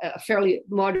and a fairly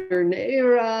modern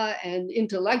era and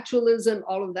intellectualism,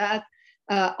 all of that.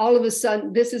 All of a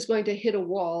sudden, this is going to hit a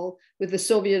wall with the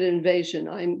Soviet invasion.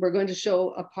 We're going to show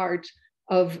a part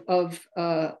of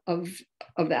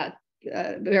that.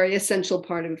 Very essential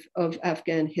part of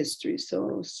Afghan history.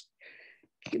 So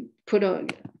put on,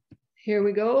 here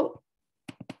we go.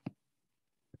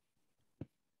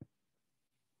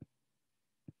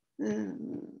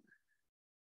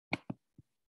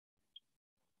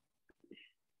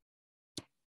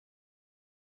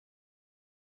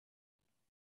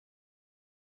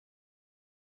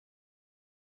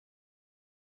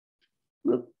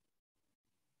 Look.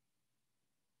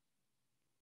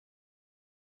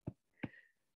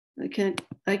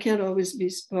 I can't always be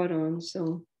spot on,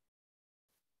 so.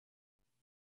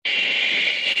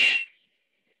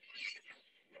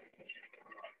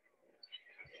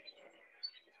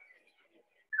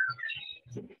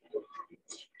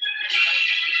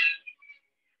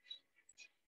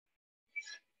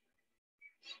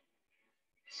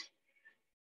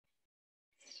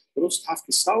 درست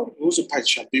 7 سال روز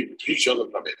پنجشنبه بود، هیچ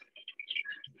یادم نمیاد.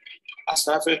 از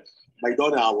طرف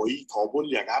میدان هوایی کابل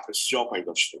یک ابر سیاه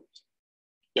پیدا شده بود.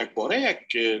 یک باره یک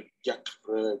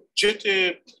جت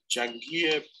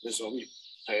جنگی نظامی،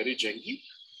 طیاره جنگی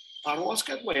پرواز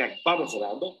کرد و یک بم خود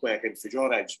انداخت و یک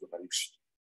انفجار عجیب و غریب شد.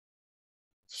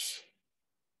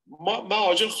 من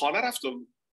عاجل خانه رفتم.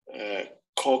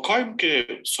 کاکایم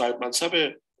که صاحب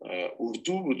منصب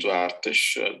اردو بود و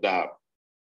ارتش در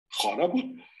خانه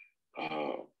بود،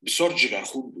 بسیار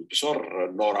جگرخون بود، بسیار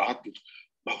ناراحت بود.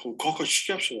 من خون کاکا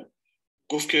چی شده؟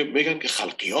 گفت که میگن که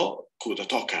خلقی ها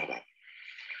کودتا کردن.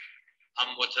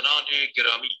 هموطنان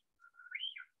گرامی،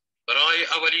 برای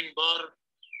اولین بار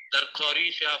در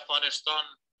تاریخ افغانستان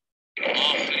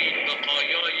آخرین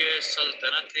بقایای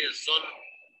سلطنت ظلم،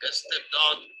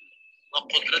 استبداد و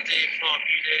قدرت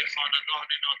فامیل خاندان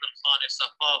نادرخان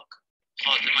صفاک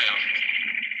خاتمه یافت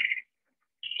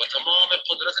و تمام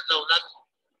قدرت دولت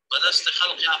به دست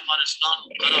خلق افغانستان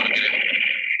قرار گرفت.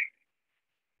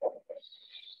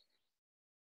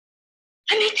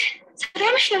 حمید،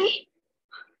 صدا میشنوی؟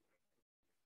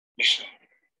 میشنم.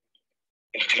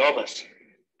 انقلاب است.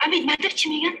 حمید، مردم چی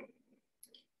میگن؟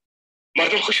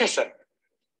 مردم خوش هستن.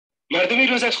 مردم این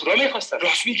روز از خدا میخواستن.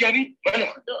 راست میگی حمید؟ بله.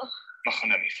 خدا. من خدا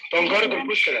نمیفهم. دانگار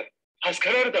گلپوش شدن.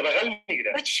 عسکرا رو در بغل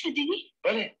میگیرن. بچه‌ش بدینی؟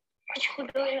 بله.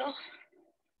 خدایا.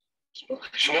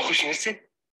 شما خوش نیستین؟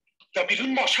 در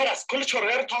بیرون ماشر است. کل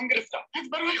چهارراه رو تام گرفتن. از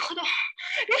برای خدا.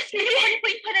 راست میگی خانی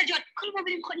پایین پدر جان. کل ما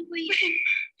بریم خانی پایین.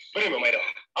 بریم امیرا.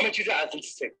 همه چیز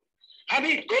اساسی.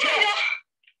 حمید گل.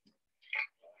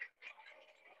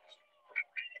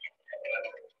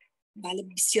 بله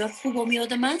بسیار خوب و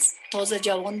یادم است. تازه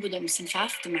جوان بودم، صنف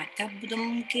 7 مکتب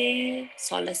بودم که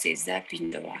سال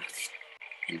 1357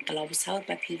 انقلاب ثور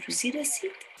به پیروزی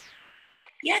رسید.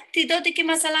 یک تعدادی که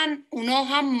مثلا اونا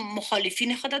هم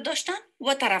مخالفین خود داشتن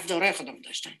و طرفدارای خودم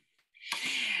داشتن.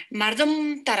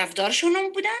 مردم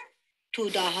طرفدارشون بودن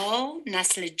توده ها،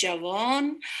 نسل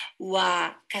جوان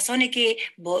و کسانی که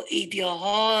با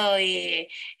ایدئاهای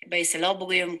به اصطلاح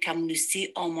بگویم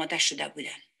کمونیستی آماده شده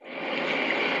بودند.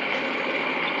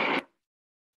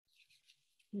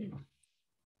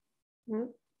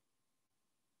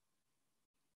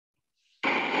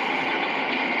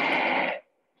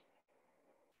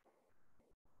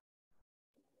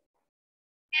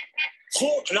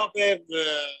 خب انقلاب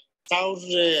طور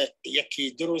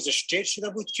یکی دو روزش دیر شده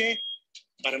بود که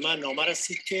برای من نامه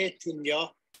رسید که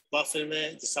تونیا با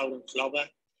فیلم ثور انقلاب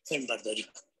فیلم برداری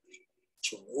کن.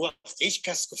 چون او وقت هیچ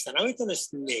کس گفته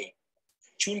نمیتونست نه،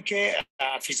 چون که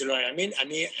حفیظ الله امین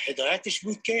امی هدایتش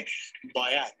بود که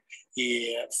باید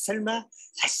فیلم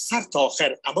از سر تا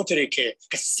آخر همونطوری که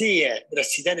قصه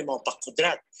رسیدن ما به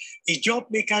قدرت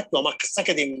ایجاب میکرد و ما قصه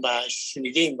کردیم و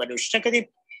شنیدیم و نوشته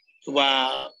کردیم و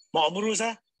ما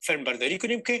امروزه فیلم برداری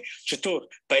کنیم که چطور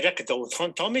بیرق داود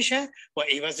خان تا میشه و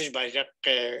ایوازش بیرق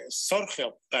سرخ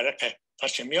یا بیرق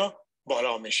پرچمیا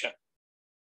بالا میشه.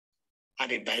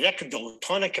 اگه بیرق داود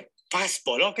خانه که پس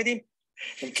بالا کردیم،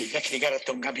 اینکه یک دیگر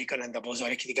تنگه میکنند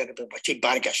بازار، که دیگر به بچه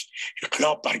برگشت،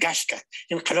 انقلاب برگشت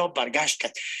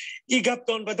کرد. این گپ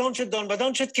دان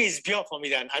بدان شد که حزبیا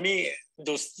فهمیدن. همین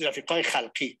دوست رفیقای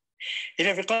خلقی، این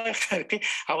رفیقای خلقی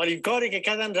اولین کاری که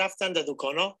کردن رفتن در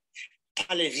دکانا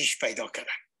پل ریش پیدا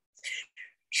کردن،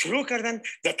 شروع کردن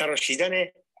در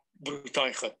تراشیدن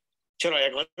بروتای خود. چرا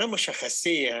یگانه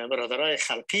مشخصی برادرای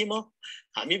خلقی ما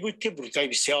همین بود که بروتای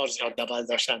بسیار زیاد دبل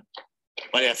داشتن،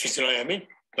 ولی حفیظ الله امین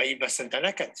و این بسنده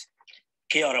نکرد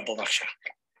که یارا ببخشه.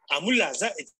 همون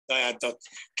لحظه هدایت داد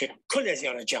که کل از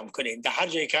یارا جمع کنیم، در هر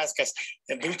جایی که هست کس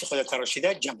بروت خود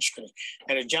تراشیده جمعش کنیم.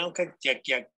 یعنی جمع کرد،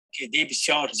 یک ایده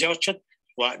بسیار زیاد شد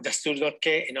و دستور داد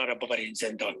که اینا را ببرین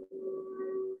زندان.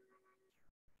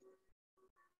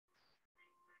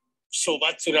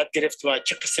 صحبت صورت گرفت و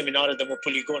چه قسم اینا را دمو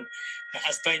پولیگون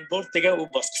از بین برد دیگه. او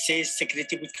باز قصه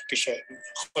سکریتی بود که پیش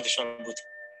خودشان بود.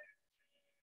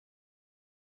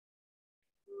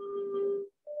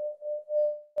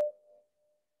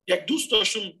 یک دوست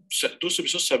داشتم، دوست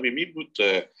بسیار صمیمی بود،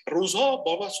 روزها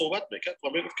با من صحبت میکرد و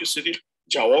میگفت که صدیق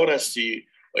جوان هستی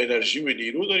و انرژی و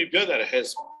نیرو داری، بیا در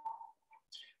حزب.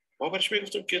 ما برش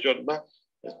میگفتم که جان من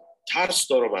ترس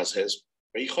دارم از حزب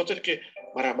و این خاطر که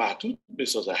مرا محدود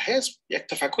بسازه. حزب یک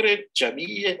تفکر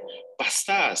جمعی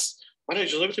بسته است. من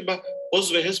اجازه بدید من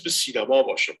عضو حزب سینما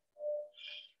باشم.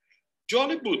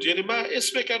 جالب بود. یعنی من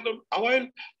اسم کردم،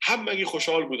 اوایل همگی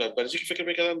خوشحال بودن، برای اینکه فکر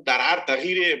میکردن در هر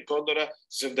تغییر امکان داره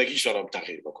زندگیشان هم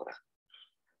تغییر بکنن.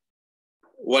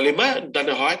 ولی من در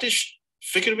نهایتش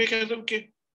فکر میکردم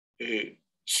که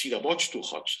سینما چطور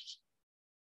خواهد شد.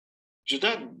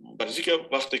 جدا برای اینکه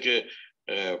وقتی که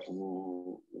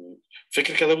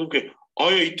فکر کردم که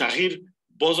آیا این تغییر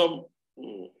بازم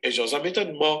اجازه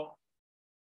میدن ما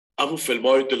همون فیلم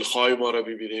های دلخواه ما را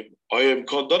ببینیم؟ آیا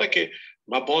امکان داره که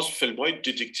ما باز فیلم های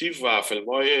دیتکتیو و فیلم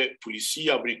های پلیسی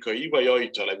امریکایی و یا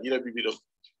ایتالوی را ببینیم؟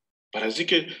 برای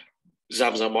اینکه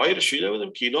زمزمه‌ای را شنیده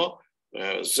بودم که اینا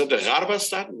ضد غرب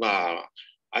هستن و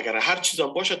اگر هر چیز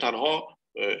هم باشه تنها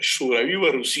شوروی و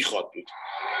روسی خواد بود.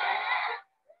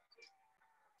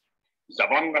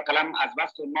 زبان و قلم از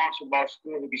بس مارش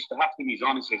باشکوه 27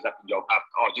 میزان 1357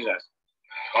 عاجز است.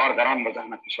 کارگران و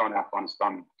زحمتکشان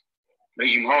افغانستان،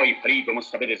 رژیم‌های فریب و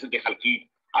مستبد ضد خلقی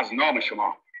از نام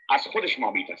شما، از خود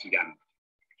شما می‌ترسیدند،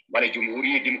 ولی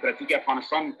جمهوری دموکراتیک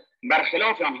افغانستان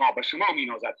برخلاف آنها به شما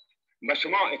می‌نازد، به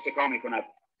شما اتکا می‌کند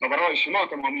و برای شما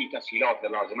تمامی تسهیلات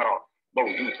لازمه را به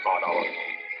وجود خواهد آورد.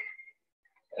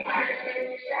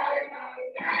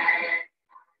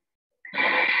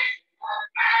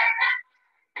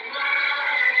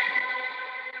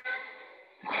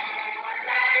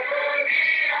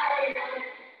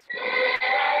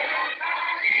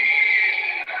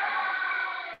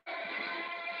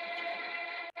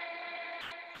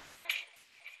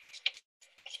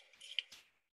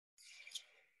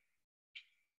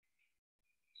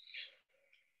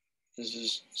 This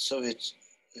is Soviet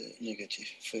negative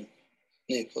film.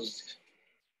 No, positive.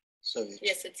 Soviet.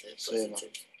 Yes, it's a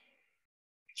positive.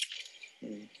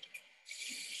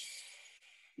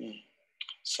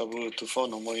 صبور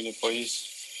طوفان و ماین پاییز.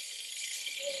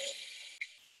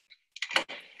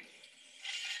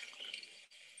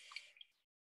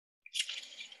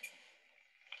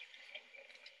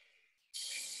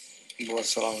 با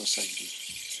سلام سنگی.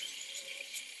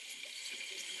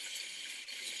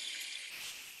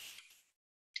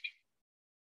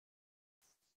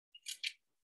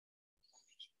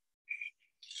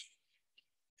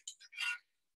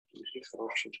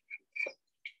 خراب شد.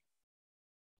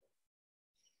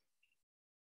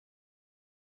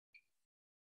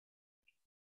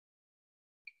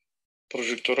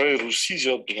 پروژکتورهای روسی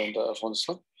زیاد بودن در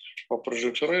افغانستان و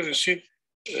پروژکتورهای روسی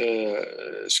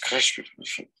اسکرچ میکنه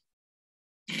فیلم.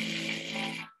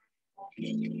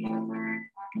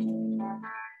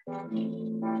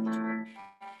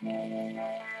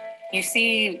 You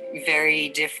see very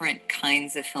different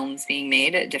kinds of films being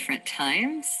made at different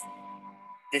times.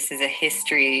 This is a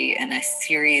history and a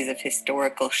series of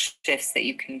historical shifts that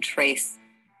you can trace.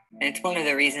 And it's one of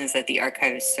the reasons that the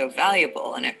archive is so valuable,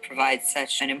 and it provides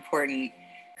such an important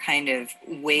kind of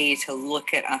way to look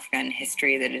at Afghan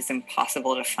history that is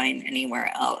impossible to find anywhere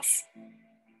else.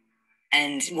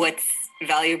 And what's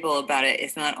valuable about it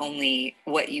is not only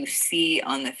what you see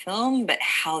on the film, but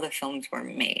how the films were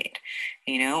made.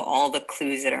 You know, all the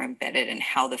clues that are embedded in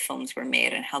how the films were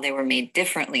made and how they were made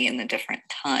differently in the different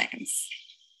times.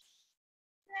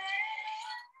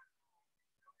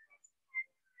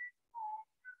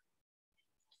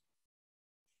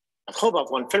 خب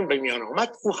افغان فیلم به میان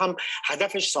آمد، او هم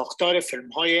هدفش ساختار فیلم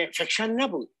های فکشن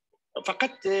نبود،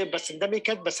 فقط بسنده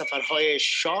میکرد به سفرهای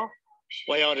شاه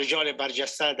و یا رجال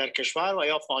برجسته در کشور و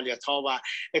یا فعالیت ها و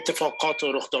اتفاقات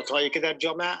و رخدادهایی که در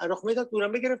جامعه رخ میداد او را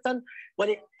میگرفتن.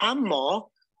 ولی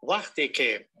اما وقتی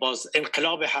که باز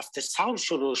انقلاب 7 سال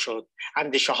شروع شد،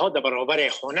 اندیشه ها در برابر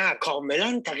هنر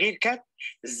کاملا تغییر کرد،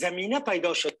 زمینه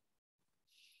پیدا شد.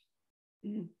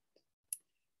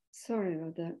 Sorry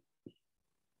about that.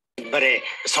 برای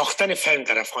ساختن فیلم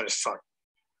در افغانستان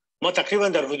ما تقریبا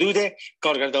در حدود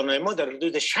کارگردانای ما در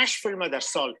حدود 6 فیلم در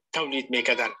سال تولید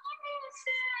میکردن.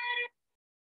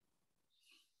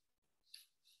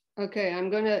 Okay, I'm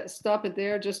going to stop it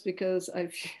there just because I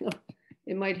feel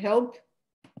it might help.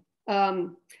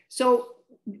 So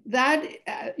that,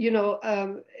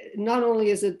 not only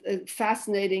is it a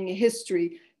fascinating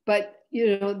history, but,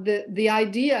 the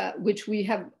idea which we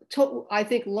have, I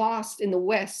think, lost in the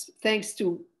West, thanks to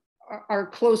our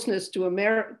closeness to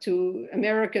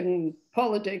American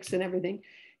politics and everything,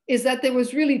 is that there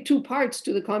was really two parts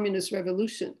to the communist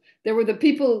revolution. There were the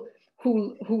people who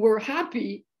were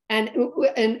happy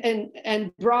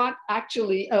and brought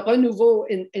actually a renouveau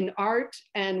in art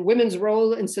and women's role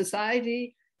in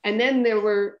society. And then there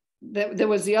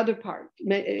was the other part.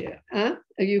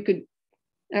 You could,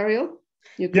 Ariel?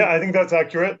 Yeah, I think that's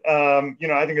accurate.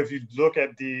 I think if you look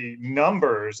at the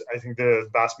numbers, I think the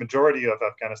vast majority of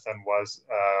Afghanistan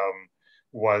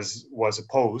was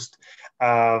opposed.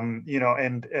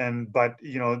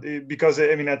 Because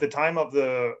at the time of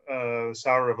the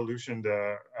Sour Revolution,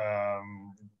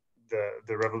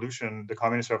 the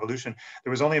communist revolution,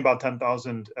 there was only about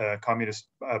 10,000 Communist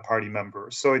Party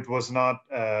members. So it was not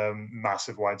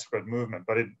massive widespread movement,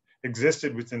 but it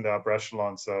existed within the upper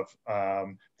echelons of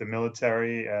the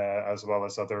military as well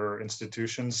as other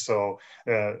institutions. So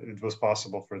it was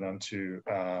possible for them to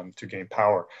gain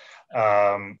power.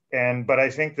 But I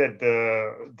think that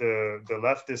the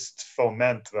leftist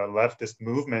foment, the leftist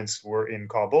movements were in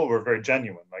Kabul were very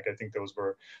genuine. Like I think those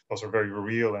were very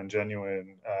real and genuine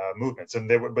movements, and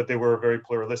they were very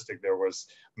pluralistic. There was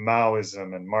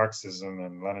Maoism and Marxism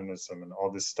and Leninism and all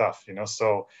this stuff,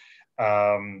 So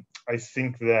I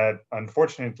think that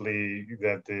unfortunately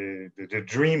that the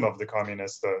dream of the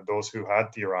communists, those who had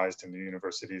theorized in the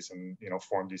universities and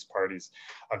formed these parties,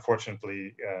 unfortunately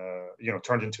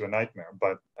turned into a nightmare.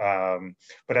 But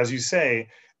as you say,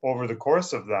 over the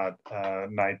course of that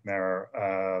nightmare,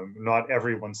 not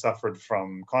everyone suffered from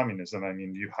communism. I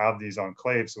mean, you have these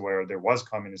enclaves where there was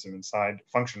communism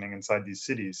functioning inside these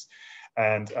cities.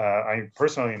 And I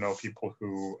personally know people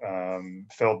who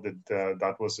felt that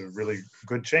that was a really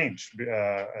good change.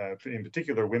 In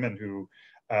particular, women who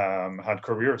had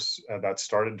careers that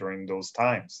started during those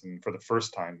times. And for the first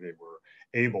time, they were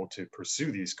able to pursue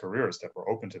these careers that were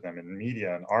open to them in media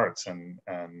and arts and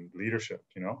leadership,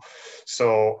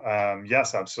 So yes,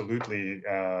 absolutely.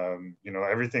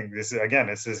 Everything. This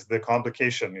is the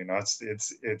complication.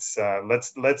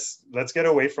 Let's get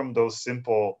away from those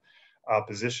simple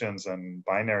oppositions and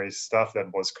binary stuff that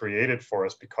was created for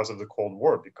us because of the Cold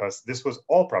War, because this was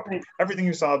all propaganda. Right. Everything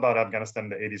you saw about Afghanistan in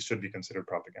the 80s should be considered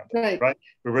propaganda, right?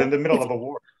 We were in the middle of a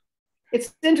war. It's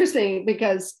interesting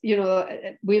because,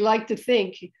 we like to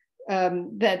think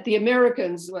that the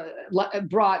Americans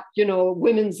brought,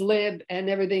 women's lib and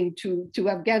everything to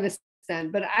Afghanistan,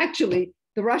 but actually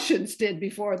the Russians did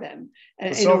before them.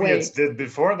 The Soviets did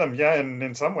before them, yeah, and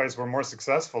in some ways were more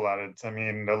successful at it. I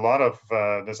mean,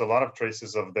 there's a lot of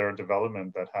traces of their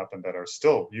development that happened that are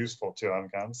still useful to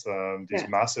Afghans. These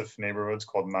massive neighborhoods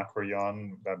called Makroyan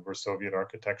that were Soviet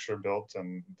architecture built, and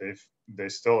they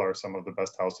still are some of the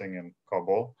best housing in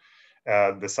Kabul.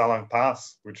 The Salang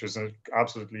Pass, which is an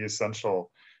absolutely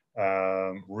essential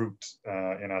route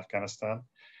in Afghanistan.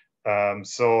 And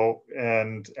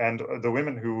the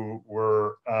women who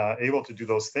were able to do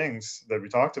those things that we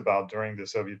talked about during the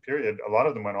Soviet period, a lot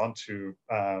of them went on to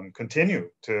continue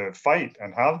to fight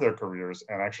and have their careers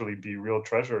and actually be real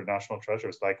national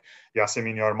treasures. Like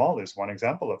Yasemin Yarmal is one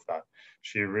example of that.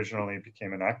 She originally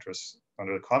became an actress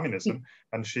under communism,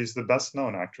 and she's the best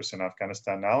known actress in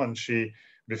Afghanistan now. And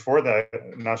before that,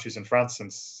 now she's in France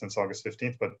since August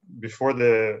 15th, but before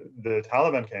the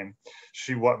Taliban came,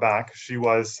 she went back. She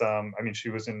was,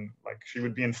 she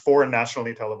would be in 4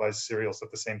 nationally televised serials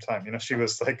at the same time. You know, she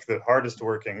was like the hardest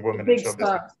working woman in show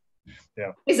business.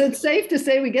 Yeah. Is it safe to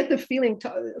say, we get the feeling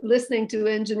listening to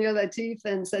Engineer Latif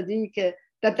and Sadiq,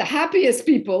 that the happiest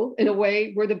people, in a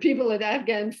way, were the people at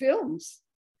Afghan films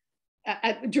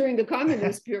during the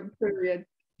communist period?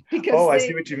 Because I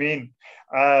see what you mean.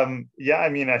 Yeah, I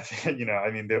mean,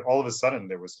 all of a sudden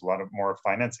there was a lot of more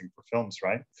financing for films,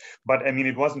 right? But I mean,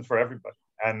 it wasn't for everybody.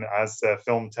 And as the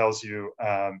film tells you,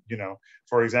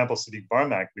 for example, Sadiq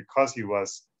Barmak, because he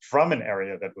was from an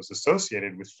area that was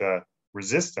associated with the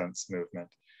resistance movement,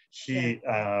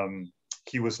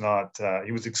 he was not,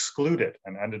 he was excluded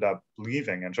and ended up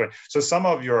leaving and joining. So some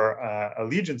of your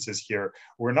allegiances here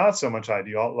were not so much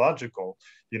ideological.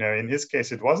 You know, in his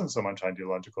case, it wasn't so much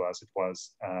ideological as it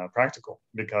was practical,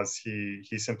 because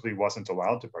he simply wasn't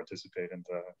allowed to participate in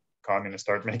the communist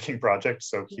art making project.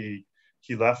 So he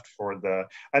left for the,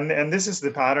 and this is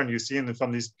the pattern you see in the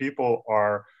film. These people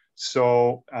are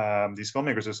so, these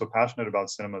filmmakers are so passionate about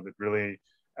cinema that really,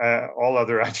 all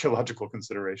other ideological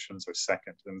considerations are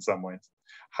second in some ways.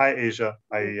 Hi, Asia.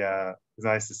 It's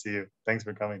nice to see you. Thanks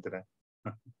for coming today.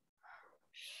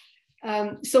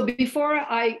 So before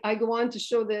I go on to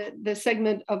show the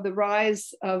segment of the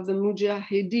rise of the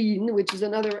Mujahideen, which is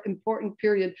another important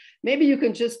period, maybe you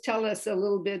can just tell us a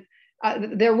little bit.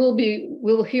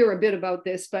 We'll hear a bit about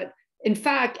this, but in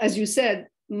fact, as you said,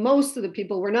 most of the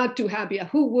people were not too happy.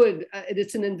 Who would?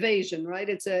 It's an invasion, right?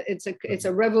 It's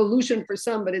a revolution for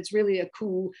some, but it's really a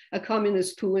coup, a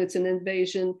communist coup. It's an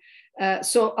invasion.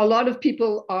 So a lot of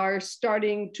people are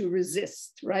starting to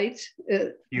resist, right?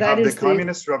 You have the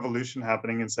communist revolution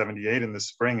happening in '78 in the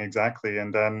spring, exactly.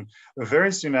 And then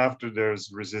very soon after,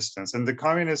 there's resistance. And the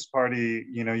Communist Party,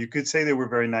 you know, you could say they were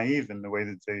very naive in the way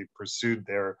that they pursued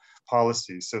their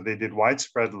policies. So they did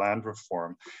widespread land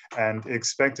reform and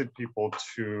expected people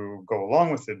to go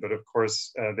along with it. But of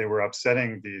course, they were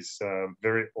upsetting these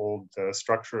very old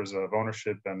structures of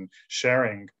ownership and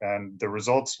sharing. And the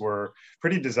results were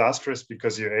pretty disastrous,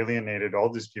 because you alienated all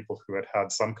these people who had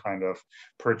had some kind of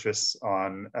purchase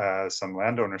on some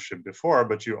land ownership before,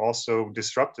 but you also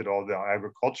disrupted all the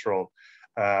agricultural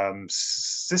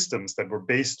systems that were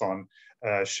based on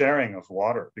sharing of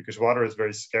water, because water is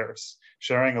very scarce.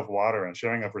 Sharing of water and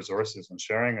sharing of resources and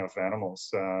sharing of animals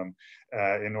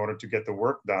in order to get the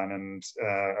work done. And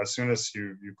as soon as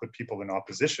you put people in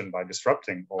opposition by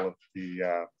disrupting all of the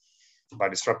by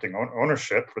disrupting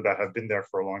ownership that have been there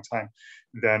for a long time,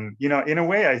 then, you know, in a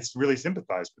way, I really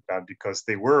sympathize with that, because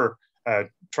they were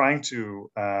trying to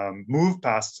move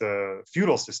past a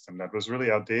feudal system that was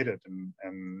really outdated.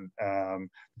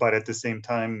 But at the same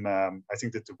time, I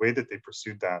think that the way that they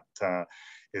pursued that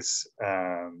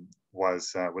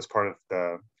was part of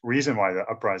the reason why the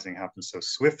uprising happened so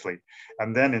swiftly.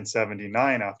 And then in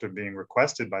 '79, after being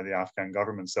requested by the Afghan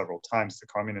government several times, the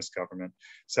communist government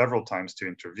several times, to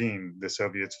intervene, the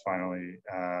Soviets finally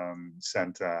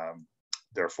sent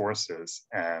their forces,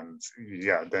 and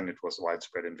yeah, then it was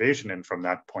widespread invasion. And from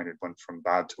that point, it went from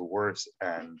bad to worse,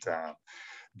 and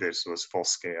this was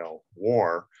full-scale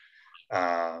war.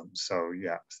 So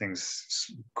yeah, things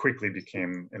quickly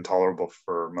became intolerable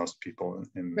for most people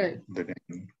in living.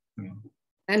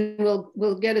 And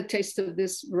we'll get a taste of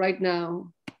this right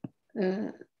now.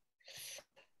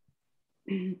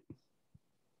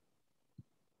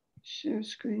 Share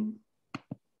screen.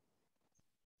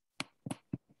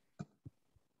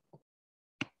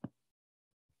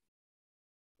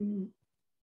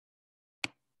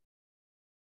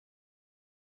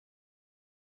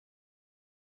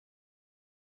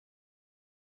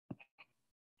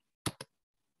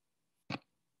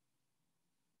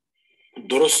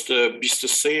 درست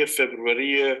 23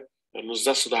 فبروری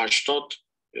 1980،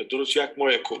 درست یک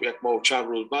ماه و چند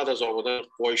روز بعد از آمدن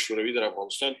قوای شوروی در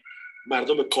افغانستان،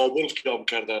 مردم کابل قیام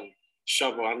کردن.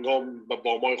 شب و هنگام به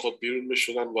بامای خود بیرون می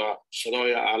شدن و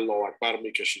صدای الله اکبر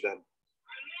می کشیدن.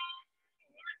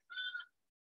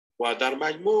 و در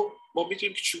مجموع ما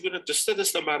می‌دونیم که چگونه دسته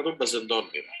دسته مردم به زندان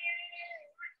میرن.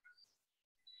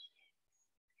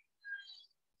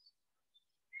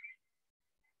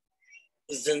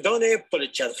 زندان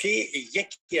پلچرخی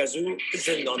یکی از اون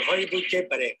زندانهایی بود که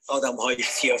برای آدمهای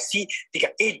سیاسی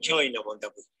دیگه هیچ جایی نمانده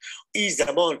بود. این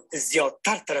زمان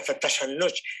زیادتر طرف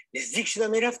تشنج نزدیک شده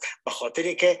میرفت، به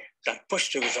خاطری که در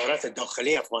پشت وزارت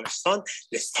داخلی افغانستان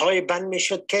لیست‌های بند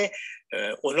میشد که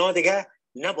اونا دیگه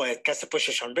نباید کس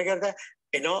پشتشان بگرده.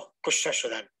 اینا کشته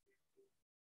شدن.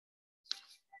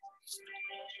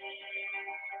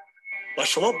 و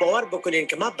شما باور بکنین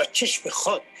که من به چشم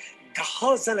خود ده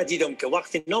ها زن دیدم که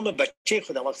وقتی نام بچه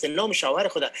خودم، وقتی نام شوهر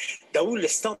خودم در اون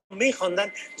لستا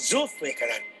میخواندن، زوف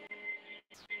میکردن.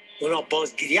 اونا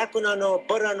باز گریه کنن و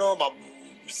برن و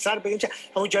سر بگیم چه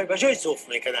همون جای بجای زوف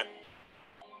میکردن.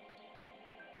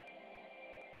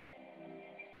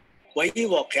 و این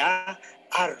واقعه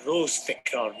هر روز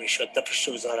تکرار میشد در پشت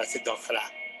وزارت داخله.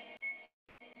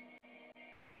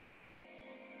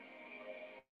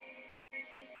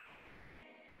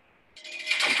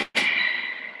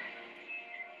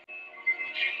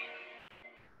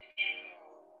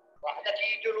 وحدت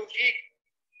ایدئولوژیک،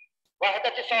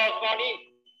 وحدت سازمانی،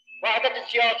 وحدت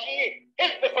سیاسی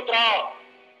حزب خود را،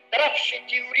 درفش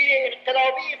تیوری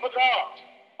انقلابی خود را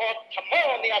با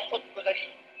تمامی از خود گذری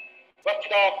و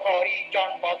فداکاری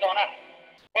جانبازانه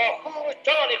با خون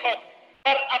جان خود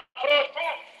بر افراد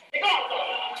نگاه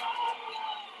دارد.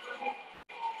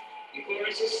 The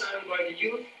choruses sung by the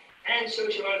youth and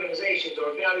social organizations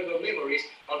are valuable memories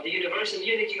of the universal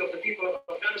unity of the people of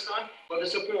Afghanistan for the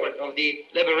support of the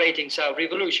liberating South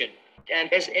Revolution and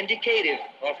is indicative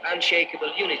of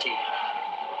unshakable unity.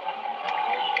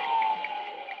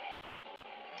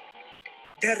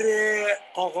 در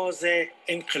آغاز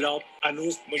انقلاب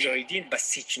هنوز مجاهدین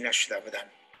بسیج نشده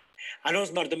بودن.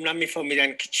 هنوز مردم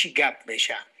نمیفهمیدن که چی گپ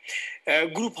میشه.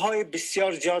 گروپ های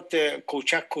بسیار زیاد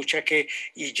کوچک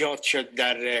ایجاد شد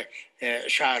در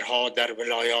شهرها، در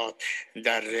ولایات،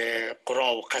 در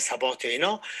قرا و قصبات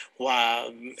اینا، و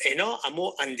اینا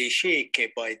اما اندیشه که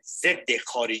باید ضد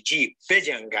خارجی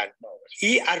بجنگن،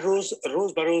 این روز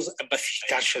به روز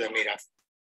بسیجتر شده میرفت.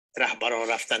 رهبران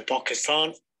رفتن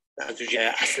پاکستان، از اونجا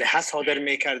اسلحه صادر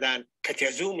میکردن، کتی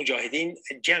از اون مجاهدین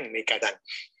جنگ میکردن.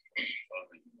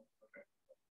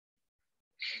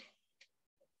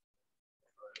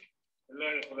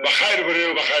 بخیر بری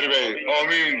و بخیر بی.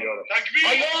 آمین.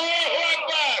 الله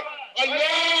اکبر،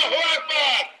 الله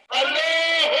اکبر،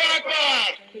 الله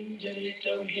اکبر. خنجر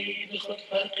توحید خود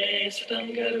فرق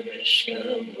ستمگر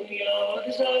بشکنم،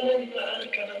 بنیاد ظالم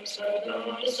برکنم،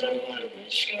 سردار سرور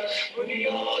بشکنم،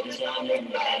 بنیاد ظالم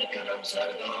برکنم،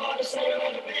 سردار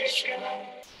سرور بشکنم.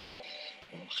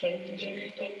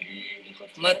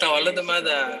 ما تولد ما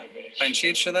در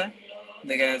پنجشیر شده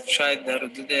دیگه، شاید در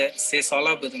حدود 3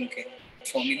 ساله بودم که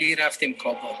فامیلی رفتیم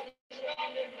کابل.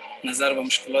 نظر به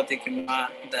مشکلاتی که ما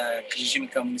در رژیم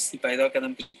کمونیستی پیدا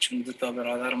کردم که چون 2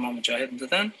 برادر ما مجاهد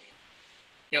بودن،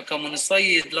 یا کمونیست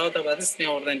های اطلاعات به دست می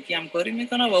آوردن که همکاری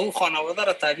میکنن و او خانواده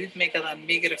را تهدید میکردن،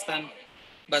 میگرفتن،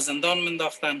 به زندان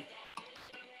منداختن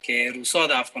که روسا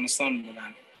در افغانستان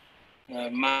بودن.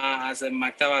 ما از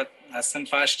مکتب از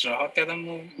صنف 8 رها کردم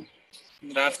و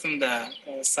رفتم در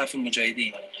صف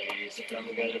مجاهدین.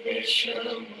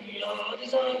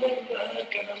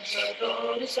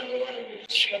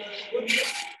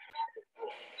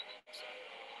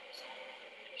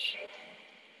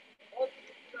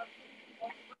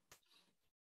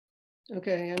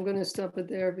 Okay, I'm going to stop it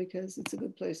there because it's a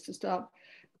good place to stop.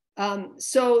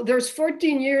 So there's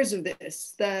 14 years of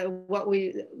this,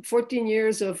 14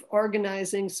 years of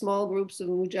organizing small groups of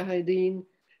mujahideen.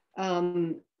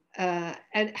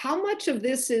 And how much of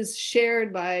this is shared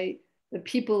by the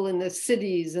people in the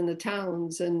cities and the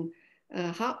towns, and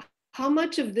how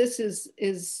much of this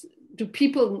do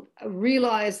people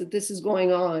realize that this is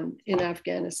going on in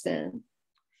Afghanistan?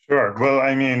 Sure. Well,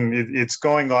 I mean, it's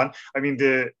going on. I mean,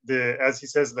 as he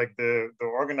says, like the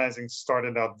organizing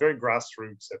started out very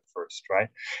grassroots at first, right?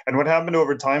 And what happened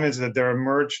over time is that there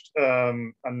emerged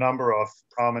a number of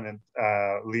prominent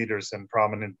leaders and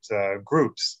prominent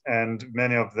groups, and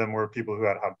many of them were people who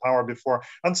had had power before,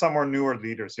 and some were newer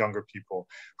leaders, younger people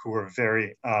who were very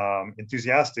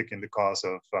enthusiastic in the cause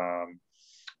of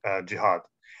jihad.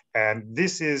 And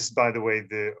this is, by the way,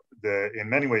 in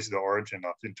many ways the origin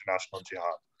of international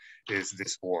jihad. Is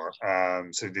this war.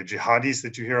 So the jihadis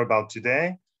that you hear about today,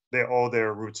 they owe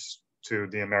their roots to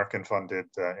the American-funded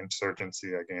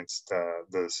insurgency against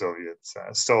the Soviets.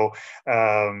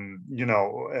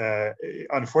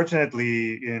 Unfortunately,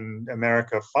 in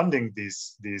America funding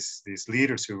these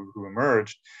leaders who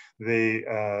emerged, they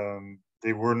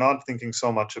were not thinking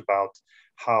so much about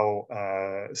how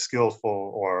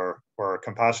skillful or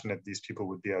compassionate these people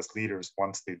would be as leaders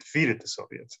once they defeated the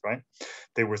Soviets, right?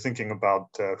 They were thinking about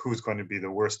who's going to be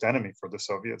the worst enemy for the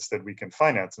Soviets that we can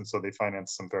finance. And so they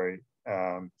financed some very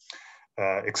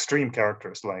extreme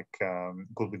characters like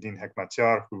Gulbuddin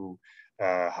Hekmatyar, who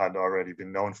had already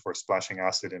been known for splashing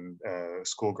acid in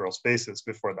schoolgirls' faces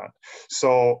before that.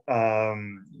 So,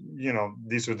 you know,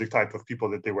 these are the type of people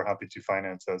that they were happy to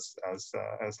finance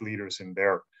as leaders in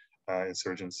their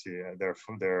insurgency, their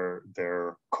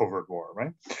covert war,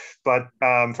 right? But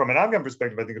from an Afghan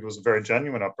perspective, I think it was a very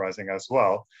genuine uprising as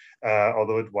well,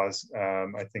 although it was,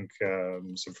 I think,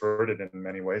 subverted in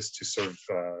many ways to serve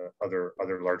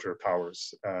other larger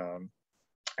powers.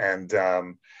 And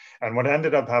what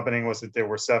ended up happening was that there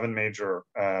were 7 major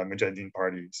Mujahideen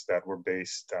parties that were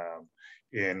based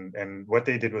and what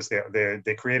they did was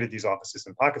they created these offices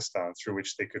in Pakistan through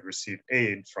which they could receive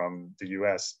aid from the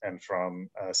US and from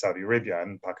Saudi Arabia,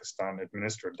 and Pakistan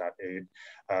administered that aid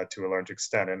to a large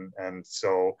extent. And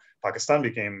so Pakistan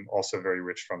became also very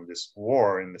rich from this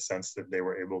war in the sense that they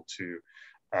were able to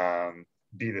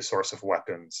be the source of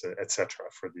weapons, etc.,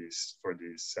 for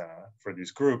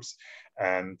these groups.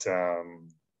 And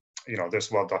you know,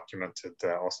 there's well documented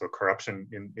also corruption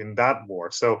in that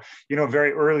war. So, you know,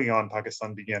 very early on,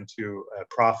 Pakistan began to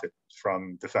profit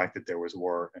from the fact that there was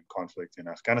war and conflict in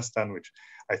Afghanistan, which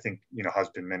I think, you know, has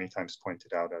been many times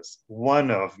pointed out as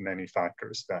one of many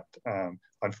factors that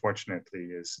unfortunately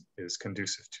is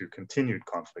conducive to continued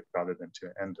conflict rather than to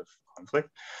an end of conflict.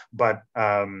 But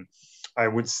I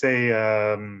would say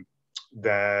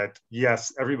that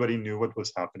yes, everybody knew what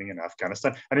was happening in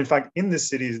Afghanistan. And in fact, in the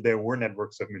cities, there were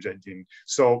networks of Mujahideen.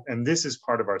 So, and this is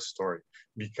part of our story,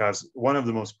 because one of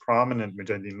the most prominent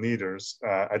Mujahideen leaders,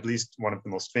 at least one of the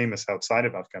most famous outside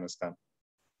of Afghanistan,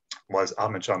 was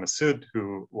Ahmad Shah Massoud,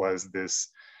 who was this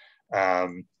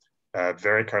very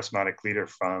charismatic leader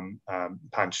from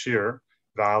Panjshir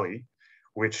Valley,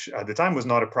 which at the time was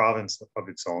not a province of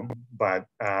its own, but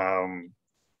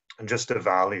just a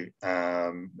valley,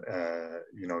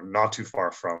 you know, not too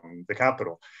far from the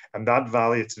capital. And that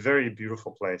valley, it's a very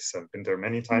beautiful place. I've been there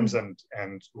many times, and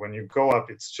when you go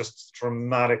up, it's just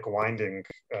dramatic winding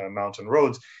mountain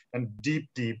roads and deep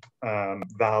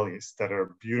valleys that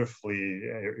are beautifully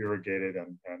irrigated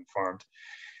and farmed.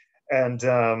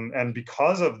 And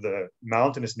because of the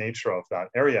mountainous nature of that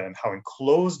area and how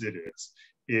enclosed it is,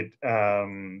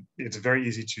 it's very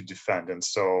easy to defend. And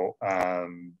so,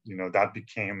 you know, that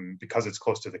became, because it's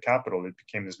close to the capital, it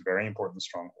became this very important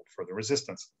stronghold for the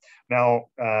resistance. Now,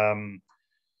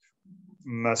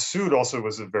 Massoud also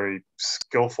was a very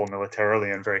skillful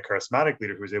militarily and very charismatic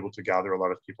leader who was able to gather a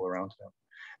lot of people around him.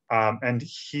 And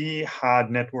he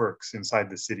had networks inside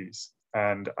the cities,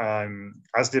 and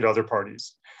as did other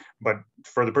parties. But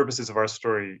for the purposes of our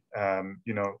story,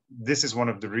 you know, this is one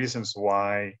of the reasons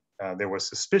why there was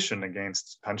suspicion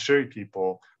against Panjshiri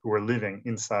people who were living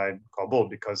inside Kabul,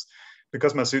 because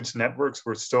Massoud's networks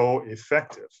were so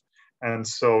effective. And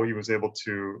so he was able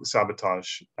to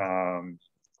sabotage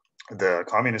the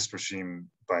communist regime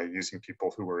by using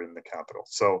people who were in the capital.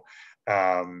 So,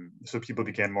 so people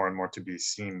began more and more to be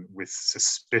seen with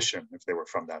suspicion if they were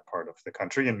from that part of the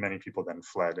country. And many people then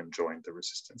fled and joined the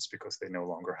resistance because they no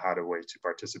longer had a way to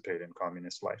participate in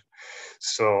communist life.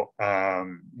 So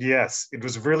yes, it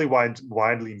was really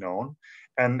widely known.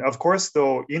 And of course,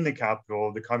 though, in the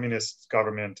capital, the communist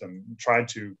government tried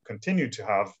to continue to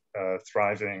have a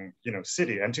thriving, you know,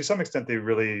 city. And to some extent, they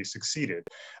really succeeded.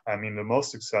 I mean, the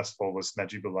most successful was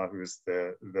Najibullah, who was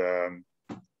the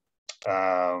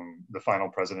final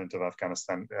president of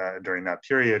Afghanistan during that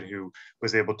period, who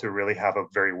was able to really have a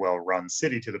very well-run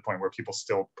city to the point where people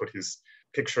still put his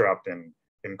picture up in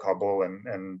Kabul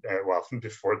and well,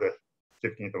 before the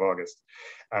 15th of August,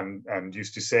 and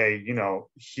used to say, you know,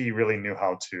 he really knew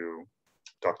how to,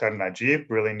 Dr. Najib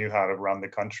really knew how to run the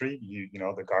country. You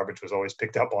know, the garbage was always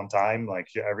picked up on time, like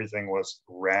everything was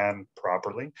ran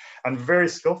properly, and very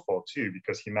skillful too,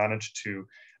 because he managed to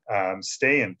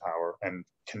stay in power and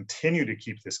continue to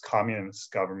keep this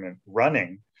communist government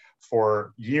running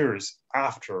for years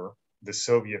after the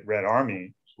Soviet Red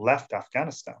Army left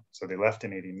Afghanistan. So they left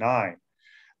in '89.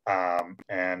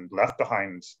 And left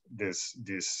behind this,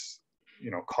 you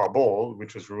know, Kabul,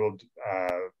 which was ruled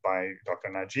by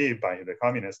Dr. Najib, by the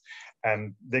communists,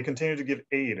 and they continued to give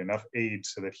enough aid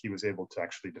so that he was able to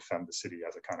actually defend the city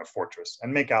as a kind of fortress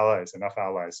and make enough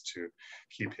allies to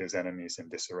keep his enemies in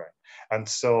disarray. And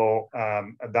so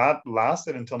that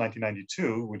lasted until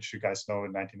 1992, which you guys know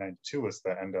in 1992 was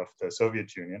the end of the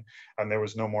Soviet Union, and there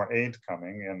was no more aid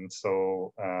coming. And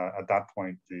so at that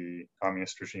point, the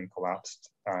communist regime collapsed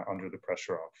under the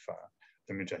pressure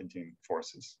the Mujahideen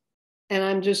forces. And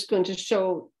I'm just going to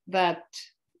show that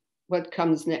what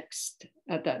comes next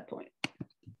at that point.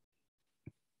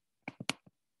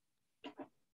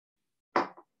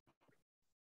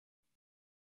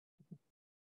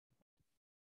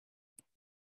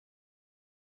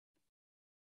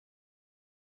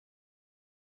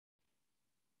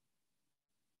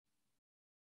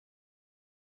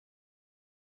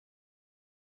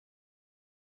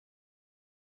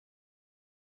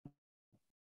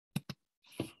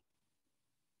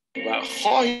 و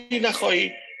خواهی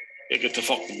نخواهی یک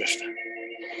اتفاق میفته.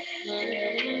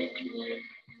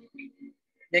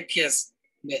 یکی از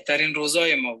بهترین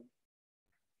روزای ما بود.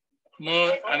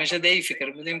 ما همیشه دی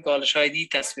فکر بودیم که حالا شاید این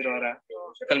تصویرها را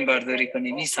فیلم برداری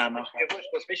کنیم، این صحنه.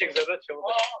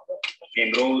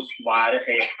 امروز معرخ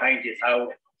 5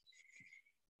 سو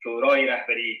شورای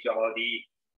رهبری جهادی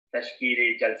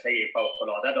تشکیل جلسه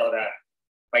فوق‌العاده داده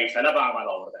فیصله به عمل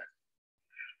آورده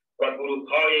و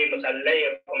گروه‌های مسلح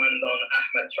قماندان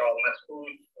احمد شاه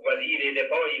مسعود وزیر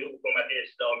دفاع حکومت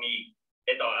اسلامی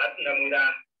اطاعت نموده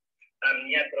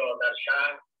امنیت را در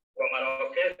شهر و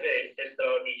مراکز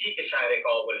استراتژیک شهر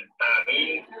کابل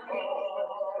تامین.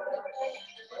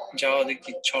 جهادی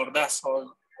که 14 سال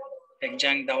یک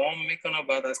جنگ دوام میکنه،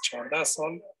 بعد از 14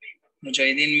 سال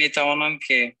مجاهدین میتوانند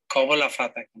که کابل را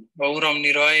فتح کنند و او را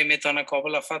نیروهای میتونه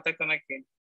کابل را فتح کنه که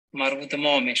مربوط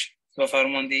ما میشه و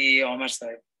فرماندهی عامر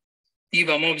صاحب. این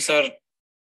به ما بسیار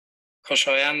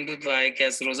خوشایند بود و یکی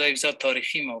از روزهای بسیار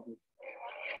تاریخی ما بود.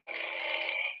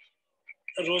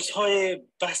 روزهای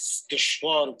بس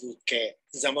دشوار بود که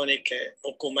زمانی که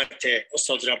حکومت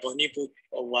استاد ربانی بود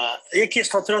و یکی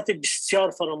از خاطرات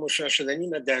بسیار فراموش نشدنی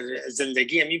من در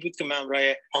زندگی می بود که من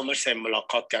امرای عامر صاحب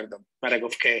ملاقات کردم. مرا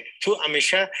گفت که تو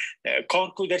همیشه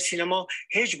کار کو در سینما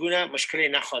هیچ گونه مشکلی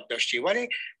نخواهد داشتی، ولی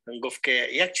گفت که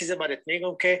یک چیز برات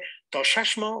میگم که تا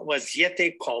 6 ماه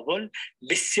وضعیت کابل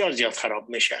بسیار زیاد خراب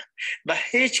میشه و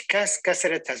هیچ کس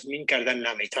را تضمین کردن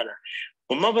نمیتونه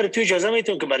و ما برای تو اجازه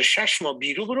میتونم که برای 6 ماه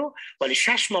بیرون برو، ولی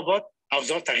 6 ماه بعد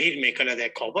اوضاع تغییر میکنه در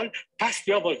کابل، پس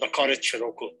بیا باید به کارت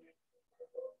شروع کن.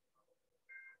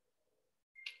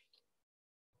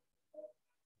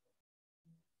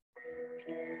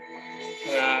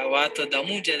 و حتی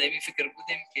دمو جدمی فکر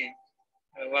بودیم که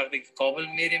وقتی که کابل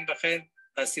میریم بخیر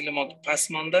تحصیل ما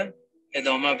پس مانده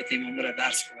ادامه بدیم اون را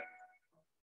درس بخیر،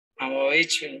 اما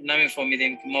هیچ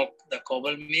نمیفهمیدیم که ما در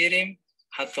کابل میریم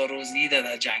حتی روزی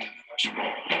در جنگ میباشیم.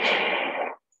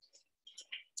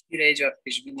 این هیچ وقت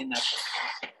پیش بینی نکنیم.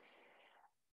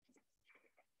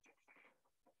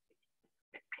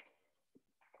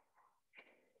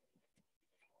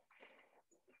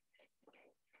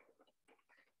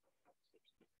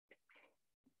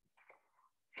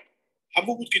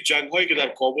 همون بود که جنگ هایی که در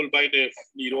کابل بین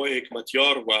نیروهای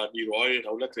حکمتیار و نیروهای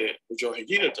دولت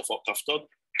مجاهدین اتفاق افتاد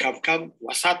کم کم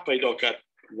وسط پیدا کرد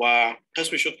و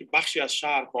قسمی شد که بخشی از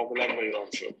شهر کاملا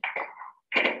ویران شد.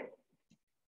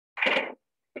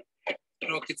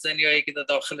 راکت زنی هایی که در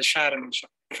داخل شهر میشه،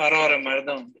 فرار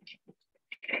مردم،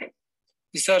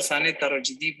 بسیار صحنه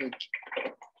تراژدی بود.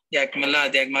 یک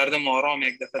ملت، یک مردم آرام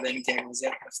یک دفعه در یک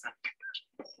وضعیت هستند.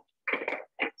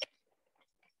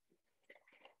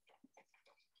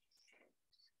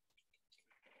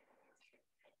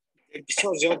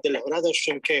 بسیار زیاد دلهره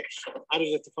داشتیم که هر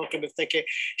روز اتفاقی بیفته که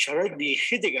شرایط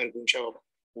بیخی دگرگون شد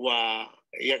و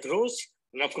یک روز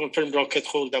نفکن فیلم راکت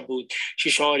خورده بود،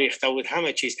 شیشه ها ریخته بود،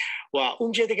 همه چیز و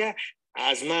اونجا دیگه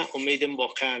از من امیدم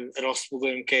واقعا راست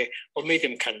بگویم که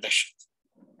امیدم کنده شد.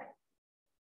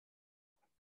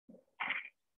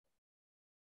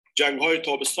 جنگ های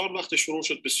تابستان وقت شروع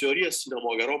شد بسیاری از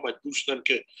سینماگران مجبور شدن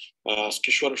که از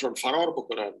کشورشان فرار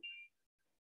بکنن.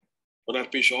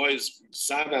 هنرپیشه های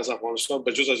زن از افغانستان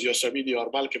به جز از یاسمین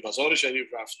یارمل که مزار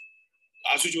شریف رفت،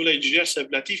 از اون جمله انجینیر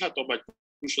سیب لطیف حتی مجبور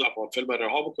شد افغان فیلم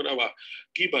رها بکنه و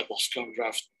گیبت مسکو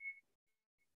رفت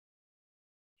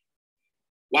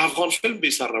و افغان فیلم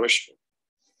بی سرنوشت شد.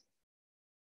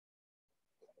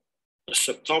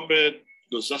 سپتامبر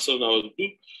 1992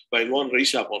 به عنوان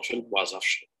رئیس افغان فیلم موظف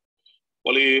شد،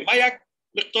 ولی من یک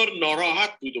مقدار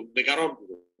ناراحت بودم، نگران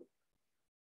بودم.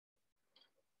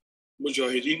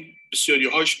 مجاهدین بسیاری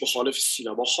هایش مخالف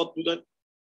سینما خواد بودن،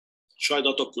 شاید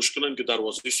حتی کوشش کنن که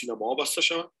دروازه سینما ها بسته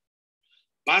شود.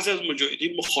 بعضی از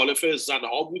مجاهدین مخالف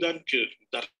زنها بودن که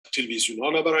در تلویزیون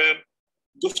ها نبراین.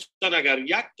 گفتن اگر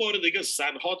یک بار دیگه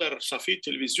زنها در صفحه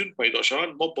تلویزیون پیدا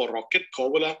شوند ما با راکت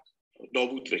کابل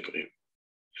نابود میکنیم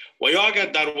و یا اگر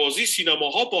دروازه سینما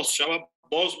ها باز شود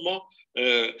باز ما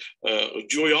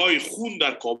جویه های خون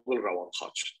در کابل روان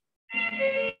خواهد شد.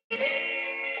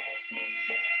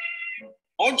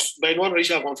 آنچه به عنوان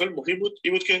رئیس افغان فیلم مهم بود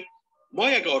این بود که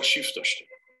ما یک آرشیو داشتیم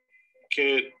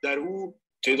که در او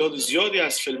تعداد زیادی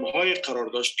از فیلم‌های قرار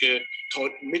داشت که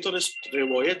میتونست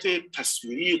روایت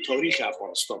تصویری تاریخ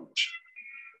افغانستان باشه.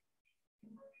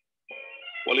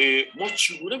 ولی ما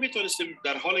چگونه میتونستیم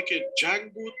در حالی که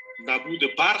جنگ بود، نبود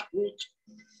برق بود،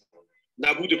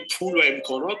 نبود پول و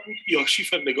امکانات بود، یا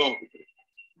شیف نگاه بکنیم؟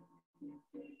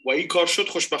 و این کار شد.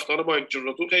 خوشبختانه ما یک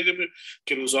جنراتور خریدیم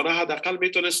که روزانه حداقل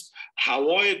میتونست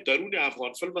هوای درون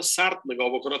افغان فیلم سرد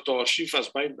نگاه بکنه تا آرشیف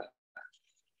از بین بره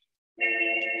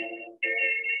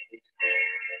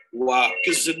و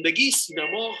که زندگی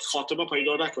سینما خاتمه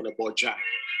پیدا نکنه با جنگ.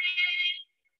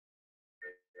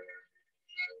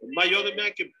 من یادم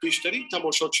میاد که بیشترین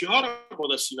تماشاچی ها رو ما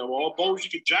در سینما با وجودی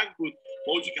که جنگ بود،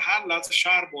 با وجودی که هر لحظه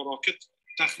شهر با راکت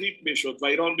تخریب میشد و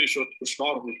ایران میشد،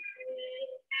 کشتار بود.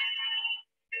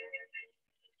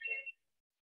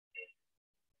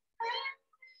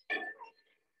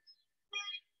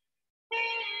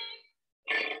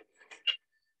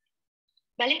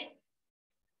 بله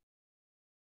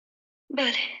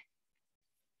بله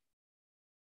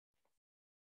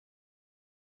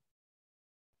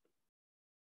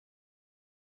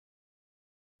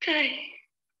کی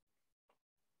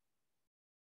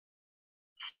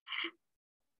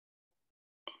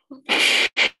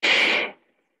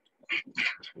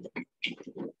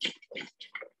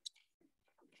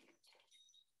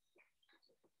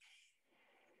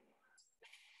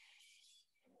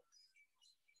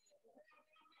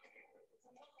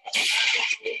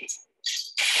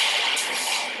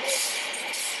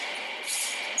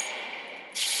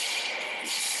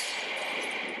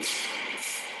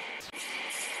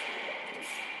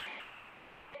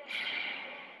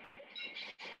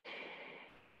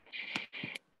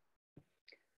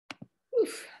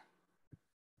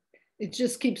It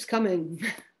just keeps coming.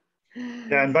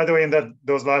 Yeah, and by the way, in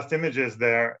those last images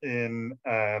there, in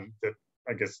the,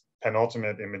 I guess,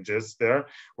 penultimate images there,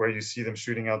 where you see them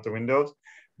shooting out the windows,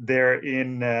 they're in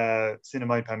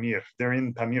Cinema Pamir. They're in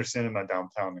Pamir Cinema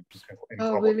downtown in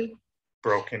Kabul. Really?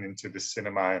 Broken into the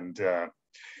cinema, and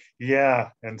yeah,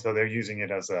 and so they're using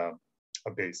it as a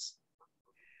base.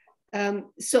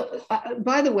 So,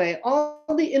 by the way,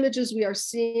 all the images we are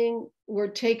seeing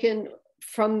were taken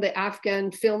from the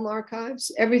Afghan film archives.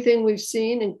 Everything we've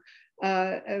seen, and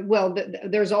well,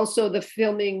 there's also the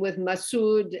filming with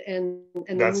Masood and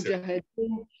the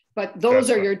Mujahideen. But those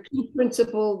are your two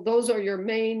principal. Those are your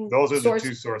main. Those are the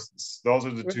two sources. Those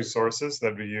are the two sources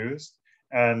that we used.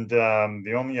 And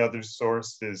the only other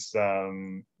source is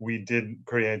we did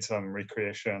create some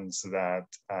recreations that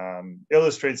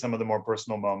illustrate some of the more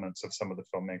personal moments of some of the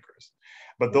filmmakers.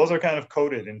 But those are kind of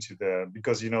coded into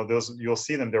because, you know, those, you'll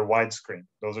see them, they're widescreen.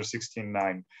 Those are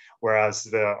 16:9, whereas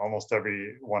almost every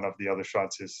one of the other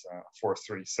shots is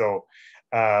 4:3. So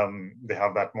they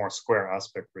have that more square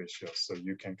aspect ratio. So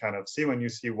you can kind of see when you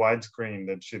see widescreen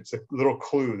that it's a little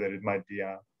clue that it might be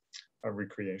a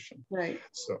recreation. Right.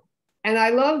 So. And I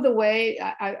love the way,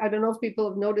 I don't know if people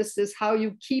have noticed this, how you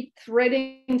keep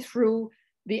threading through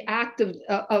the act of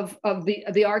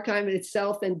the archive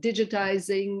itself and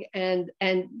digitizing and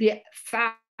the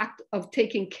fact of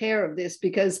taking care of this,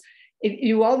 because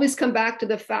you always come back to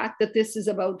the fact that this is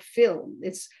about film.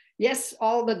 It's, yes,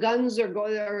 all the guns are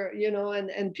going there, you know,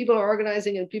 and people are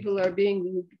organizing and people are being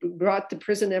brought to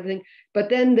prison and everything. But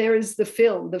then there is the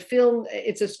film. The film,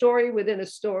 it's a story within a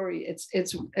story.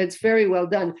 It's very well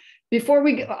done. Before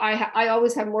we, I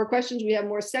always have more questions. We have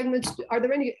more segments. Are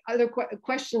there any other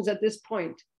questions at this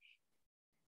point?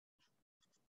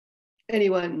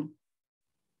 Anyone?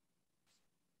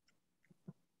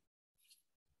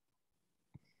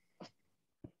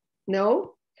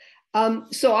 No?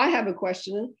 So I have a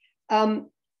question.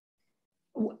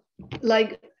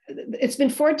 Like, it's been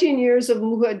 14 years of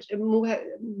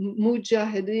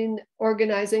Mujahideen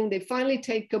organizing. They finally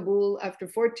take Kabul after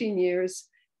 14 years.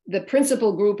 The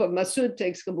principal group of Masood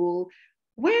takes Kabul.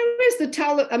 Where is the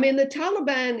Taliban? I mean, the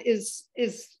Taliban is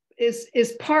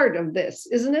part of this,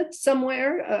 isn't it?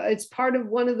 Somewhere, it's part of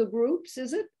one of the groups,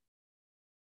 is it?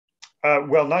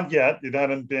 Well, not yet. It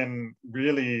hadn't been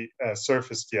really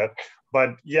surfaced yet.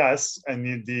 But yes, I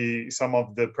mean, some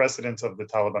of the presidents of the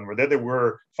Taliban were there. There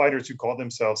were fighters who called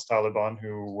themselves Taliban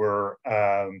who were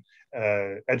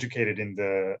educated in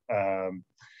the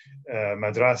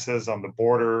madrasas on the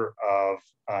border of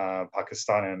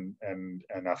Pakistan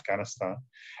and Afghanistan.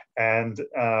 And,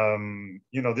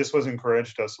 you know, this was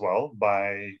encouraged as well by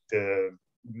the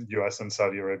US and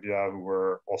Saudi Arabia, who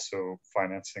were also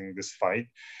financing this fight.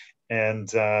 And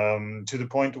to the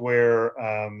point where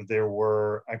there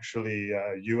were actually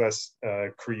US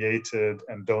created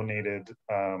and donated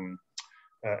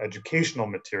educational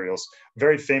materials.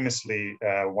 Very famously,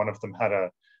 one of them had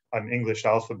an English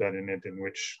alphabet in it, in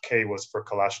which K was for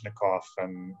Kalashnikov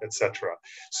and etc.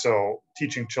 So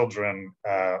teaching children,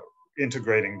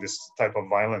 integrating this type of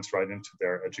violence right into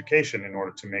their education in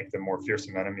order to make them more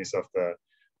fearsome enemies of the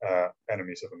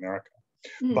enemies of America.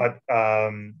 But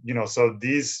so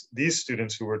these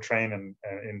students who were trained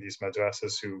in these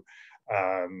madrasas, who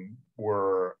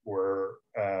were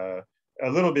a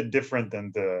little bit different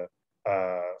than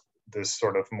this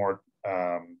sort of more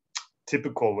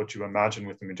typical what you imagine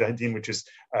with the Mujahideen, which is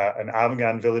an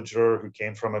Afghan villager who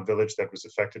came from a village that was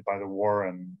affected by the war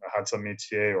and had some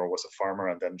métier or was a farmer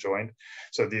and then joined.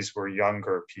 So these were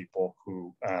younger people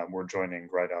who were joining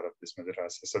right out of this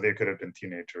madrasa. So they could have been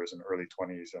teenagers in early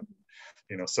 20s. And,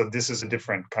 so this is a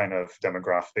different kind of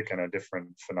demographic and a different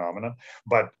phenomena.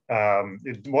 But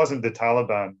it wasn't the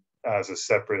Taliban as a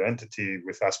separate entity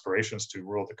with aspirations to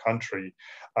rule the country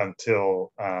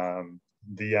until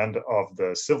the end of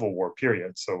the Civil War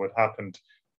period. So what happened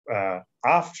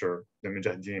after the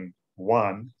Mujahideen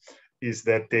won is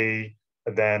that they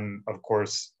then, of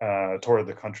course, tore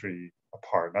the country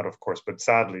apart. Not of course, but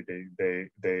sadly,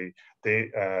 they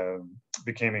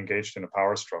became engaged in a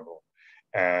power struggle,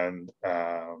 and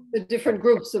the different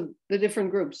groups.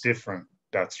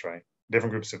 That's right.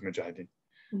 Different groups of Mujahideen.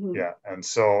 Yeah, and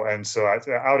so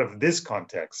out of this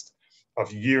context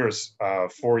of years,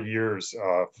 4 years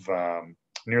of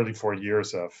nearly 4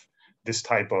 years of this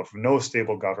type of no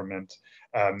stable government,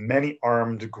 many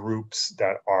armed groups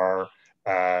that are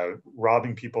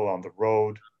robbing people on the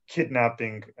road,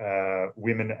 kidnapping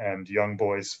women and young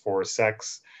boys for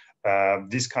sex,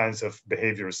 these kinds of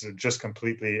behaviors are just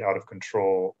completely out of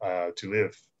control to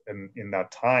live. And in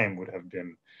that time would have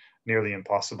been nearly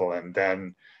impossible. And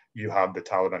then you have the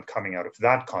Taliban coming out of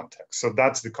that context. So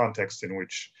that's the context in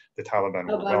which the Taliban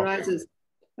rises.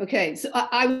 Okay, so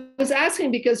I was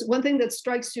asking because one thing that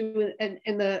strikes you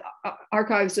in the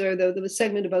archives or the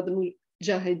segment about the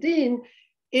Mujahideen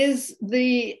is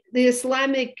the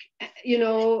Islamic,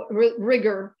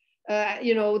 rigor.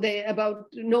 They about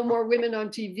no more women on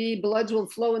TV, bloods will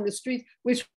flow in the streets,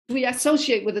 which we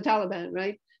associate with the Taliban,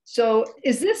 right? So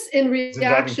is this in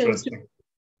reaction to?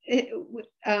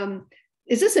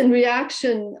 Is this in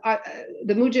reaction?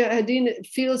 The Mujahideen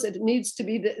feels it needs to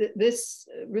be this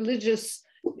religious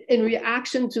in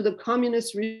reaction to the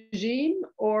communist regime,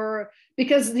 or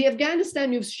because the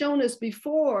Afghanistan you've shown us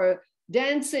before,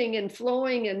 dancing and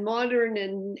flowing and modern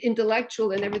and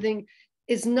intellectual and everything,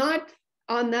 is not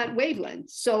on that wavelength.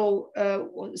 So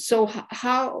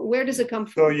where does it come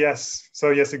from? So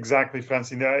yes, exactly,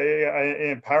 Francine.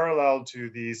 In parallel to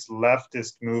these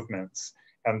leftist movements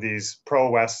and these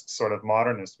pro-West sort of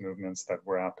modernist movements that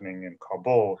were happening in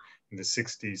Kabul in the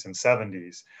 60s and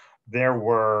 70s, there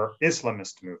were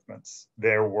Islamist movements.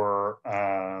 There were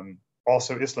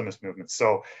also Islamist movements.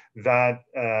 So that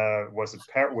was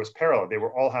parallel. They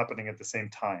were all happening at the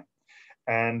same time.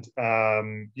 And,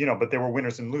 but there were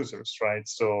winners and losers, right?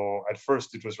 So at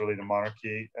first it was really the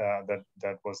monarchy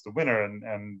that was the winner.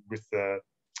 And with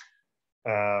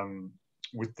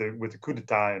the coup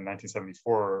d'etat in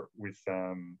 1974 with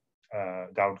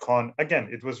Daoud Khan, again,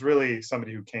 it was really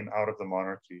somebody who came out of the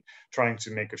monarchy trying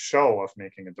to make a show of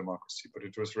making a democracy, but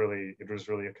it was really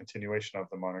a continuation of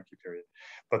the monarchy period.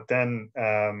 But then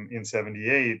in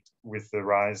 78, with the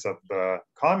rise of the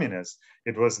communists,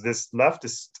 it was this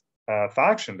leftist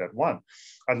faction that won,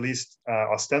 at least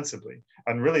ostensibly.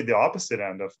 And really the opposite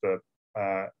end of the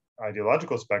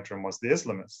ideological spectrum was the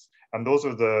Islamists. And those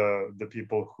are the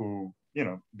people who,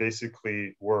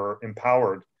 basically were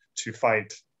empowered to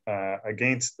fight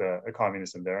against the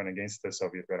communism there and against the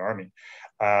Soviet Red Army.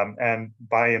 And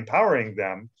by empowering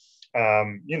them, a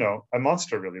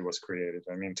monster really was created.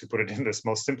 I mean, to put it in this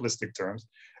most simplistic terms,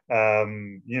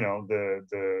 the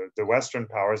Western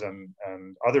powers and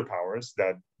other powers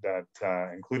that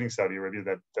including Saudi Arabia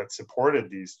that supported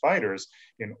these fighters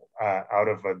out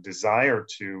of a desire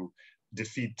to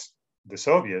defeat the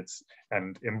Soviets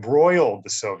and embroil the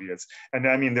Soviets. And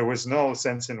I mean, there was no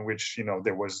sense in which,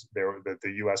 that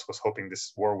the US was hoping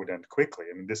this war would end quickly.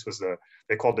 I mean, this was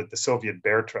they called it the Soviet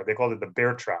bear trap. They called it the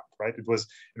bear trap, right? It was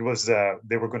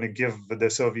they were going to give the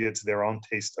Soviets their own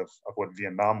taste of what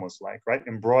Vietnam was like, right?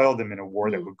 Embroil them in a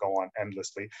war that would go on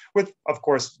endlessly with, of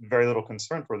course, very little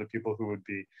concern for the people who would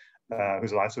be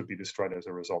whose lives would be destroyed as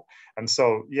a result. And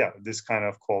so, yeah, this kind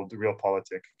of called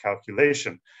realpolitik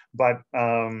calculation. But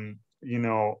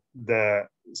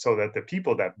so that the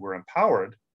people that were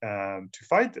empowered to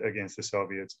fight against the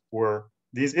Soviets were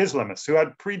these Islamists who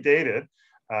had predated,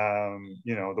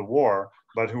 the war,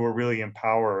 but who were really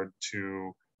empowered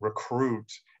to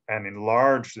recruit and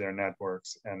enlarge their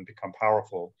networks and become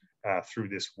powerful through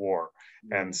this war.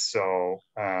 And so,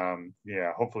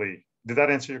 yeah, hopefully, did that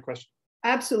answer your question?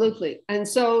 Absolutely. And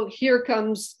so here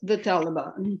comes the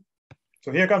Taliban.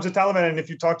 So here comes the Taliban. And if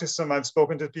you talk to some, I've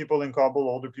spoken to people in Kabul,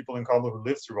 older people in Kabul who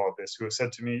lived through all this, who have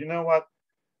said to me, you know what,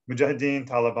 Mujahideen,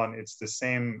 Taliban, it's the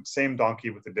same donkey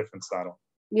with a different saddle.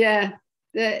 Yeah,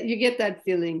 you get that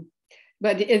feeling.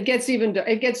 But it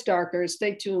gets darker.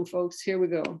 Stay tuned, folks. Here we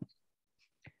go.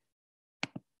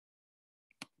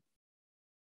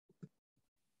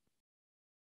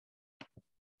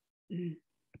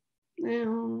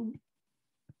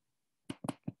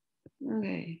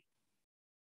 Okay.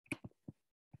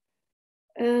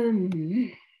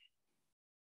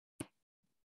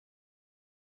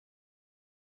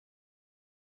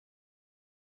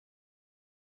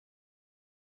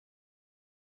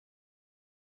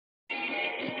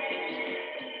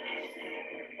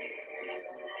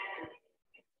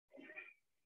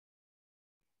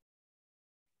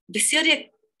 بسیار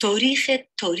یک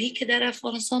تاریک در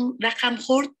افغانستان رقم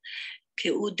خورد که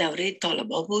او دوره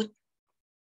طالبان بود.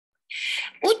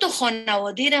 او دو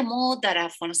خانواده را ما در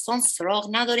افغانستان سراغ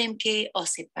نداریم که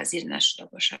آسیب پذیر نشده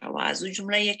باشه و از اون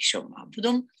جمله یک شما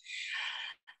بودم.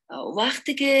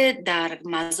 وقتی که در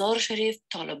مزار شریف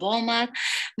طالبان آمد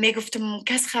میگفتم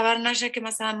کس خبر نشه که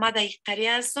مثلا من در یک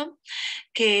قریه هستم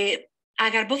که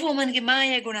اگر بفهمن که من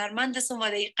یک هنرمند هستم و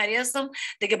در یک قریه هستم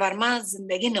دیگه بر من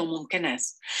زندگی ناممکن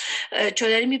است.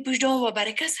 چادری میپوشیدم و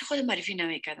برای کسی خود معرفی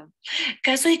نمیکردم.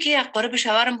 کسایی که اقارب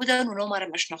شوهرم بودن اونا ما را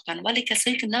مشناختن، ولی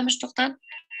کسایی که نمیشناختن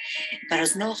بر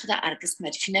از نام خود هرگز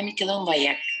معرفی نمیکردم و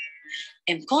یک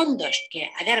امکان داشت که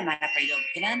اگر من را پیدا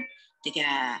بکنن دیگه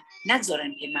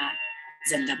نگذارن که من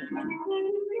زنده بمانم.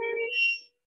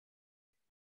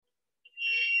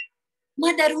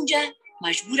 ما در اونجا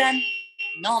مجبورم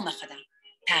نام خودم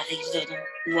تغییر دادم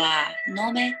و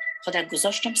نام خودم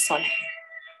گذاشتم صالحه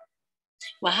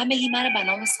و همگی من به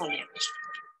نام صالحه گذاشتم.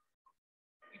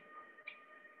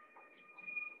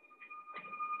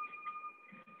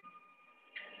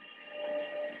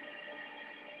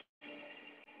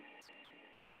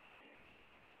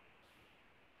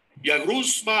 یک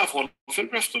روز من افغان فیلم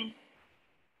رفتم،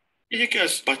 یکی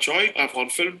از بچه‌های افغان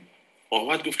فیلم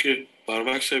آمد گفت که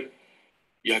برمکس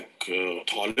یک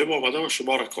طالب آمده و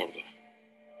شما را کار داره.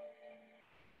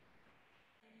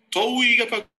 تا او این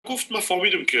گپ گفت من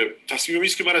فهمیدم که تصمیم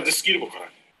است که مرا دستگیر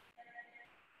بکنن.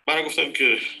 من گفتم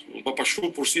که با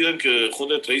پشتو پرسیدن که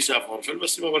خودت رئیس افغان فیلم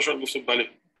هستی؟ من برشان گفتم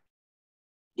بله.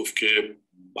 گفت که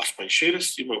از پنجشیر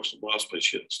هستی؟ من گفتم ما از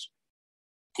پنجشیر هستم.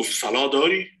 گفت سلا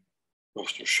داری؟ من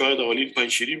گفتم شاید اولین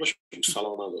پنجشیری باشه.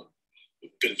 سلا ندارم.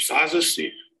 فیلم ساز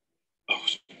هستی؟ من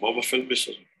گفتم ما با فیلم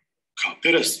بسازم.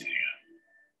 کاپر هستی دیگه.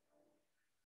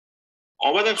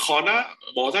 آمدن خانه،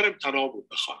 مادرم تنها بود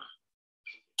به خانه.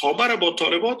 تا مرا با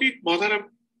طالبان دید،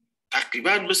 مادرم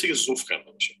تقریبا مثل که ظروف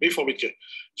کرده باشه. میفهمید که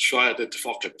شاید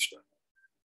اتفاق میفته.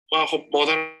 من خب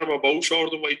مادرم با او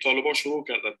شاردم و این طالبان شروع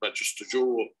کردن به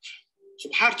جستجو. خب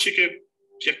هر چی که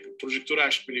یک پروژکتور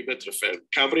 8 میلیمتر فیلم،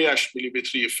 کامری 8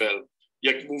 میلیمتری فیلم،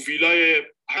 یک موویلای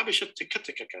همیشه تکه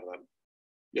تکه کردن.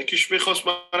 یکیش میخواست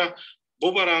مرا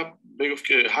ببرم، میگفت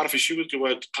که حرفشی بود که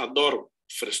باید قندار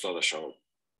فرستاده شوم.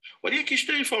 ولی یکیش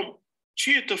نمیفهم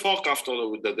چی اتفاق افتاده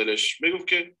بود در دلش. میگفت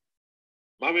که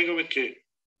من میگم که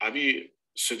ابی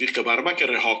صدیق برمک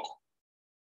رها کن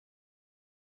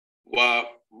و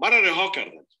مرا رها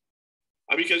کردن.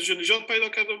 ابی که ازش نجات پیدا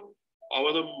کردم،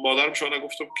 آمدم مادرم شانه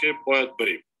گفتم که باید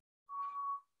بریم.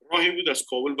 راهی بود از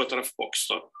کابل به طرف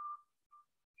پاکستان.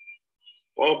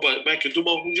 من که 2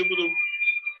 ماه اونجا بودم.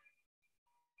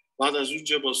 بعد از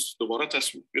اونجا باز دوباره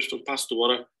تصمیم گرفتم پس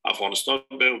دوباره افغانستان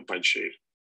برم پنجشیر.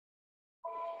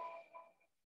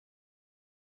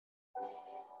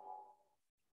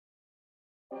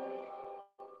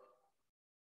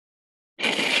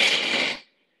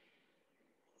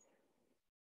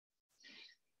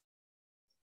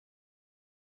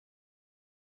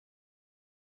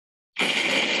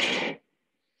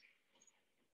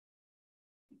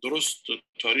 درست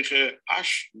تاریخ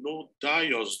 8 9 10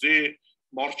 11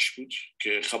 مارچ بود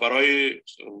که خبرهای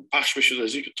پخش بشد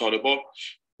از اینکه طالبان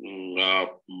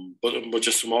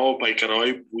مجسمه ها و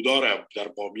پیکرهای بودا را در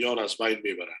بامیان از بین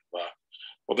میبرند و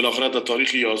بالاخره در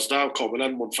تاریخ 11 کاملا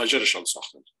منفجرشان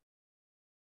ساختند.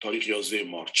 تاریخ 11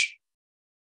 مارچ.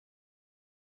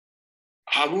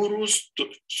 همون روز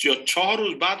یا 4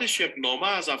 روز بعدش یک نامه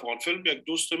از افغان فیلم یک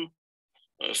دوستم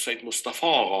سید مصطفی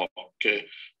آقا که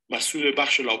مسئول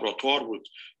بخش لابراتوار بود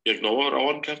یک نامه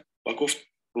روان کرد و گفت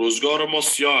روزگار ما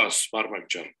سیاه است برمک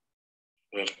جان.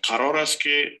 قرار است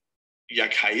که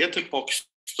یک هیئت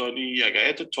پاکستانی، یک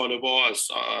هیئت طالبان از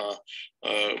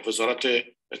وزارت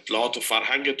اطلاعات و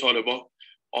فرهنگ طالبان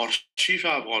آرشیف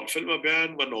افغان فیلم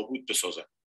بیان و نابود بسازن.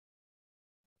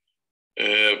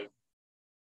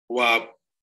 و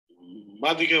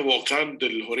من دیگه واقعا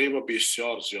دلهوره ما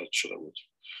بسیار زیاد شده بود.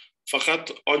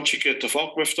 فقط آنچه که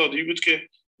اتفاق افتاد بود که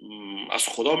از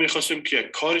خدا میخواستیم که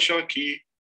یک کاری شود که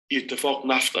اتفاق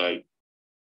نیفتاد.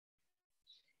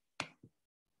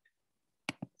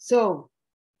 So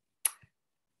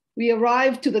we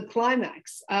arrived to the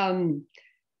climax,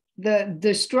 the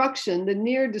destruction, the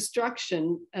near destruction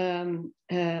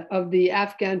of the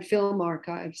Afghan film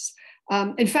archives.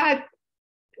 In fact,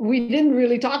 we didn't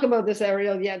really talk about this,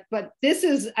 Ariel, yet, but this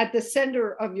is at the center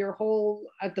of your whole,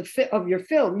 of your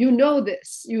film. You know this.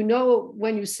 You know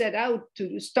when you set out to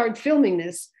start filming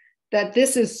this, that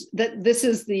this is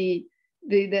the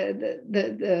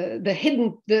hidden,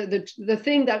 the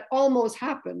thing that almost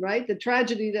happened, right? The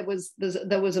tragedy that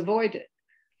was avoided.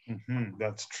 Mm-hmm.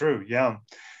 That's true. Yeah.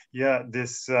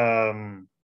 This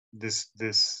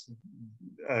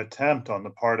attempt on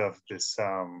the part of this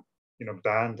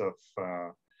band of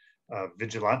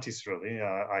vigilantes, really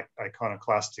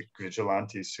iconoclastic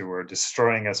vigilantes, who were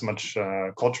destroying as much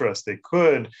culture as they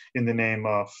could in the name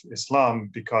of Islam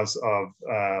because of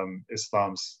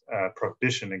Islam's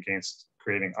prohibition against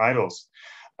creating idols.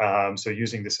 So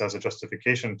using this as a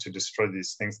justification to destroy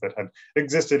these things that had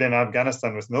existed in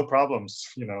Afghanistan with no problems,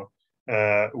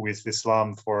 with Islam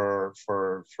for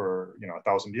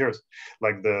 1,000 years,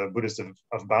 like the Buddhists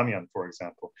of Bamiyan, for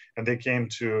example. And they came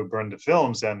to burn the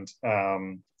films, and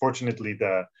fortunately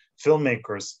the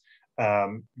filmmakers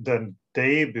the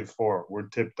day before were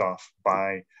tipped off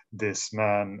by this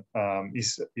man,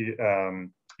 Isaac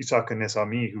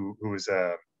Nizami, who is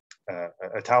a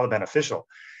Taliban official.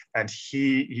 And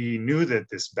he knew that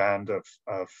this band of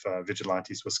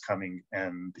vigilantes was coming,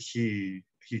 and he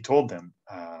told them,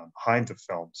 hide the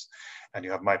films, and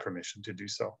you have my permission to do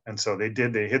so. And so they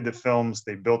did. They hid the films.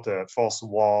 They built a false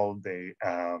wall. They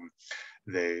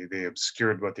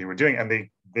obscured what they were doing, and they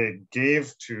gave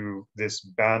to this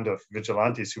band of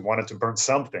vigilantes who wanted to burn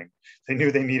something. They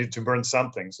knew they needed to burn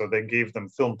something, so they gave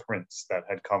them film prints that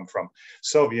had come from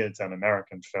Soviet and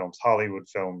American films, Hollywood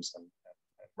films, and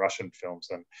Russian films,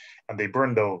 and they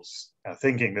burned those,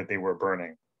 thinking that they were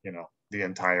burning, the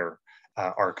entire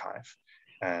archive.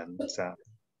 And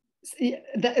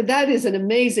that is an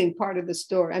amazing part of the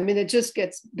story. I mean, it just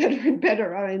gets better and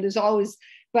better. I mean, there's always,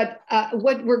 but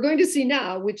what we're going to see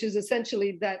now, which is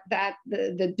essentially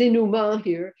the denouement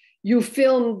here, you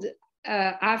filmed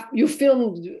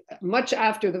much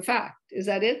after the fact. Is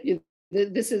that it?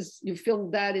 You filmed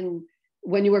that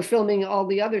when you were filming all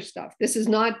the other stuff. This is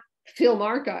not film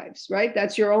archives, right?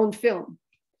 That's your own film.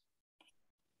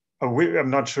 I'm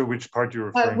not sure which part you're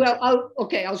referring to.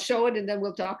 I'll show it and then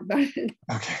we'll talk about it.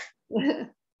 Okay.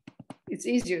 It's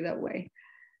easier that way.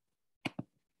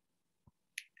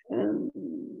 129.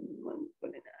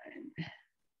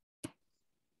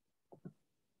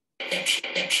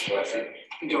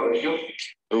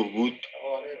 بود.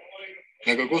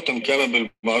 نگاه گفتم که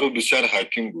بالمعروف بسیار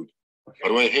حاکم بود.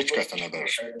 پروای هیچ کس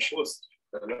نداشت.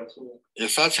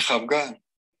 احساس خفگان،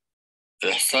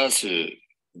 احساس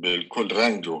بالکل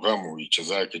رنج و غم و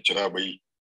چیزایی که چرا بایی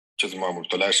چیز ما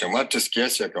مبتلا شما تسکیه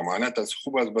یک امانت از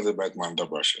خوب از بده باید مانده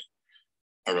باشه.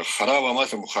 اگر خراب هم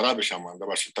هست خرابش هم مانده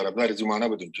باشه طرفدار زمانه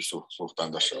بدیم که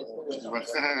سوختنده شد.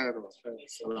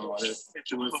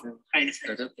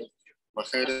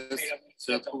 بخیر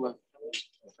صحت خوبه.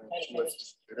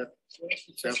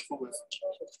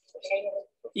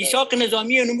 ایساق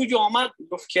نظامی اونموج آمد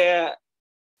گفت که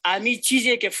امی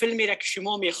چیزی که فیلمی را که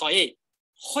شما میخواهید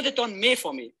خودتان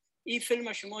میفهمید این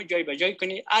فیلم شما جای به جای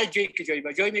کنی، هر جایی که جای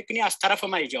به جای میکنی از طرف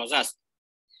ما اجازه است.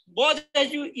 بعد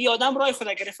از این آدم رای خود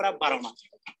گرفت را برآمد.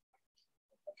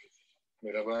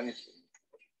 مهربانی.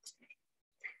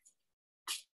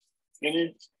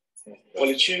 یعنی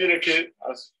ولی چیزی که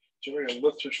از چه بگم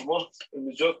لطف شما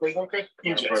نجات پیدا کرد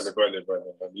اینجاست. بله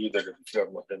این دیگه بسیار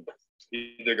مهم است.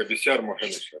 این دیگه بسیار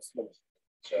مهمش است.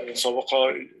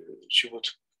 سابقه چی بود؟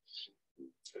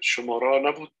 شماره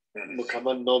نبود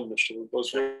مکمل نام نشته بود.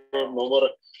 باز نامه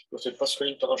را گفتید پس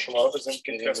کنیم تا شماره بزنیم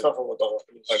که کس نفهمد آقا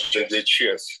چی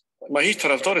است؟ من هیچ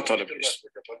طرفدار طالب نیست،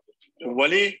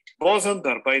 ولی بازم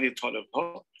در بین طالب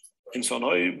ها انسان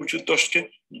هایی وجود داشت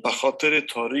که به خاطر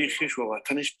تاریخش و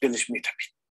وطنش دلش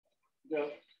میتپید.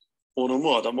 اونمو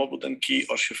آدم ها بودن که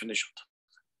آرشیف نشد،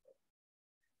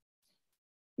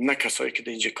 نه کسایی که در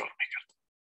اینجا کار میکرد.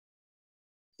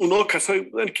 اونا کسایی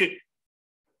بودن که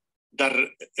در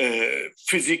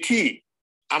فیزیکی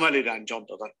عملی را انجام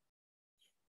دادن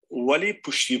ولی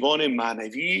پشتیبان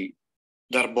معنوی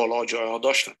در بالا جای ها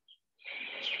داشتن.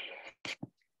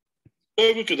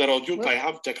 بود که در رادیو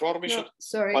پیام تکرار میشد.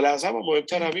 ولی از همه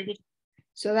مهمتر همین بود.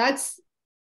 So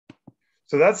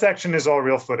that section is all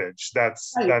real footage.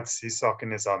 That's Isak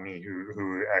Nizami,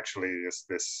 who actually is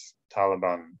this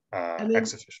Taliban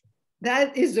ex-official. That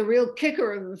is the real kicker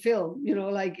of the film. You know,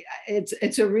 like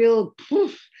it's a real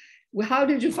poof. How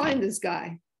did you find this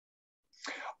guy?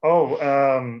 Oh,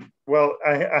 well,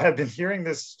 I had been hearing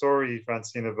this story,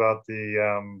 Francine, about the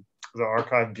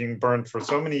archive being burned for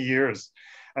so many years.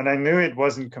 And I knew it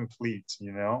wasn't complete,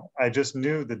 you know. I just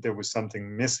knew that there was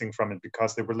something missing from it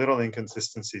because there were little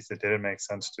inconsistencies that didn't make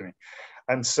sense to me.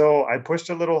 And so I pushed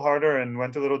a little harder and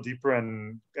went a little deeper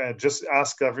and just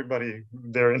asked everybody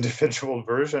their individual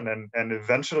version. And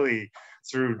eventually,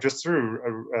 through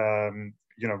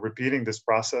you know, repeating this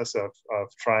process of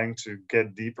trying to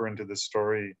get deeper into the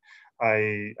story,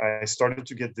 I started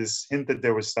to get this hint that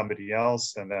there was somebody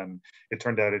else, and then it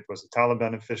turned out it was a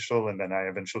Taliban official, and then I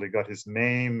eventually got his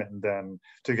name, and then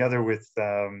together with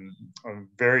a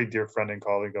very dear friend and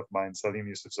colleague of mine, Salim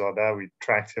Yousafzadeh, we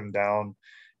tracked him down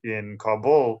in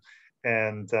Kabul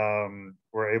and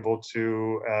were able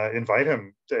to invite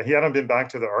him. He hadn't been back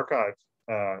to the archive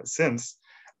since.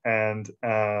 And,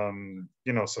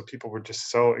 you know, so people were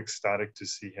just so ecstatic to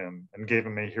see him and gave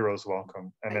him a hero's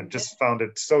welcome. And I just found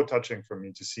it so touching for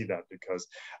me to see that because,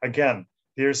 again,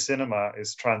 here cinema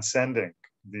is transcending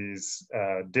these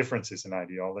differences in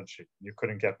ideology. You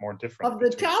couldn't get more different. Of the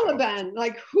Taliban,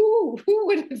 like who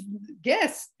would have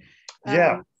guessed?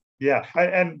 Yeah.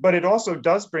 But it also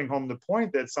does bring home the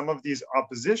point that some of these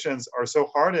oppositions are so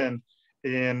hardened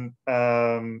in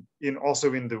also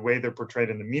in the way they're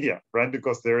portrayed in the media, right?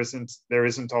 Because there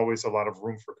isn't always a lot of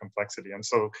room for complexity, and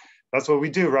so that's what we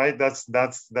do, right? That's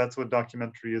what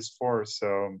documentary is for.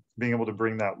 So being able to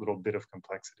bring that little bit of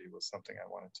complexity was something I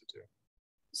wanted to do.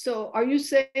 So are you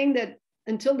saying that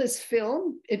until this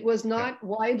film, it was not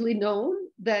widely known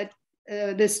that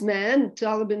this man,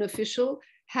 Taliban official,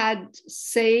 had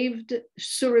saved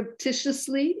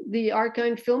surreptitiously the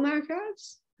Archive Film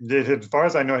Archives? As far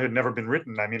as I know, it had never been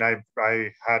written. I mean, I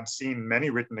had seen many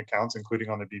written accounts,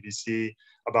 including on the BBC,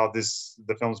 about the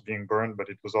films being burned, but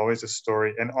it was always a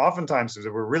story. And oftentimes they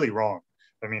were really wrong.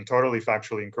 I mean, totally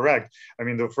factually incorrect. I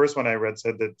mean, the first one I read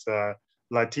said that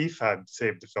Latif had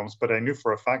saved the films, but I knew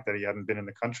for a fact that he hadn't been in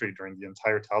the country during the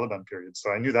entire Taliban period. So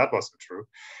I knew that wasn't true.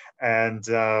 And,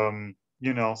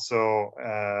 you know, so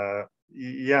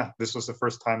yeah, this was the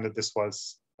first time that this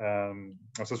was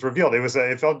revealed.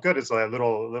 It felt good. It's like a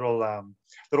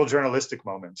little journalistic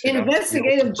moment.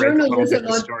 Investigative journalism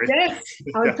on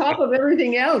top of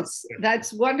everything else.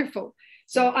 That's wonderful.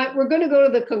 So we're going to go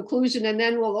to the conclusion, and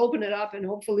then we'll open it up and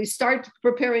hopefully start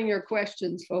preparing your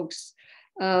questions, folks.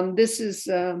 This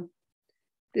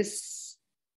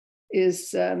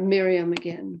is Miriam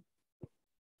again.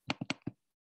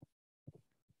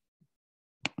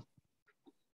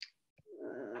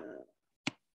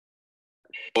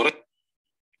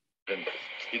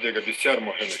 ایده بسیار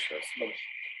مهمش هست.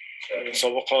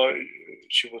 سابقا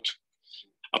چی بود؟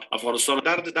 افغانستان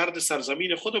درد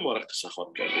سرزمین خود ما را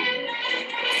سخن کرده.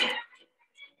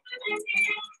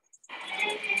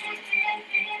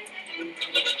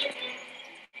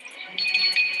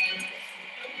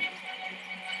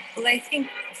 Well, I think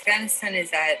Afghanistan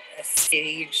is at a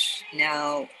stage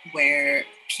now where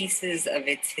pieces of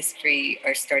its history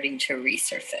are starting to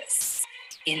resurface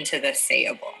into the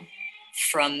sayable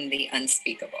from the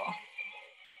unspeakable.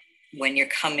 When you're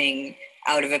coming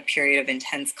out of a period of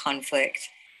intense conflict,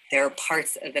 there are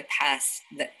parts of the past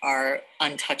that are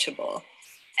untouchable.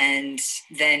 And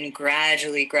then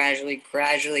gradually,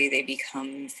 they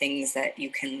become things that you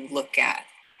can look at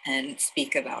and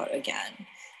speak about again.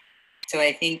 So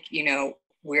I think, you know,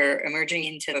 we're emerging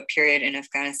into a period in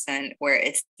Afghanistan where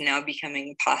it's now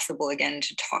becoming possible again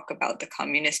to talk about the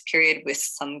communist period with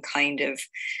some kind of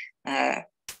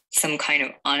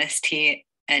honesty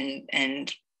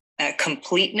and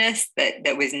completeness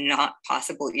that was not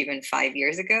possible even 5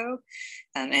 years ago,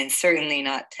 and certainly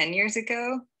not 10 years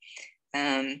ago.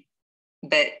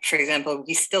 But for example,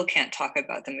 we still can't talk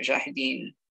about the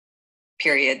Mujahideen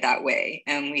period that way,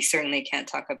 and we certainly can't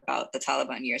talk about the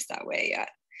Taliban years that way yet.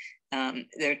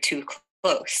 They're too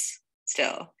close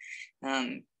still.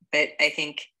 But I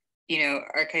think, you know,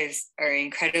 archives are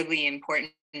incredibly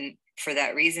important for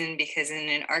that reason, because in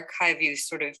an archive, you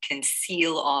sort of can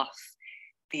seal off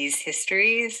these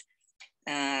histories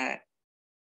and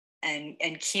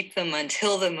keep them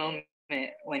until the moment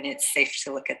when it's safe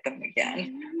to look at them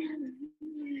again.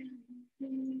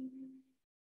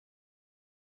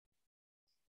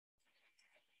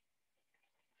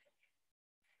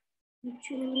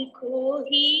 چون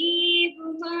کوهی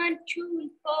بومن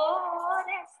چون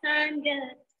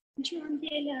پارسندت جان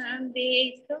دلم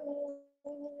به تو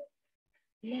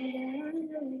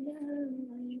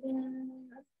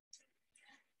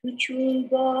تو چون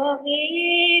باغ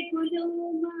گل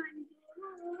و من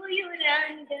روی و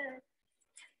رنگت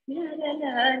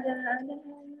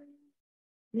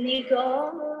نگارم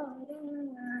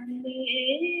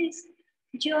نیست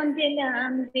جان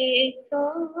دلم به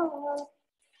تو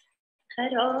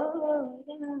قرارم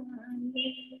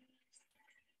نیست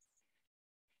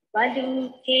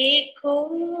بلوط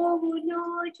کون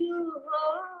و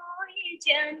جوهای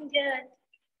جنگل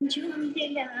جان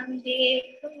دلم به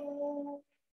تو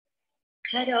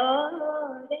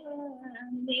قرارم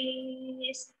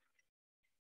نیست.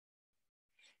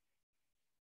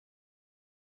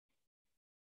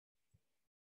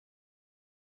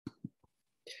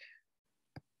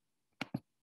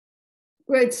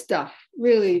 Great stuff,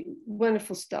 really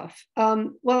wonderful stuff.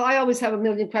 Well, I always have a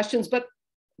million questions, but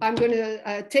I'm going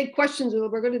to take questions.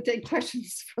 We're going to take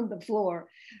questions from the floor.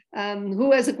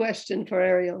 Who has a question for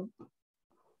Ariel?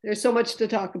 There's so much to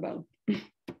talk about.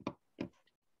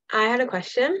 I had a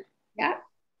question. Yeah.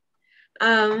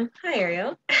 Hi,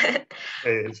 Ariel.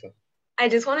 Hey, Lisa. I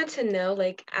just wanted to know,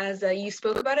 like, as you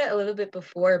spoke about it a little bit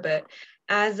before, but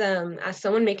as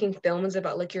someone making films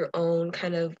about like your own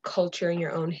kind of culture and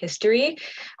your own history,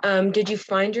 did you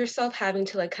find yourself having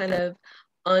to like kind of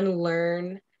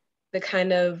unlearn the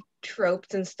kind of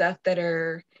tropes and stuff that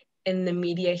are in the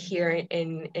media here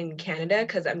in Canada?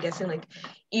 Because I'm guessing like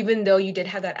even though you did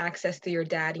have that access to your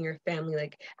dad and your family,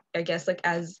 like I guess like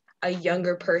as a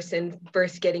younger person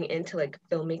first getting into like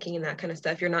filmmaking and that kind of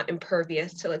stuff, you're not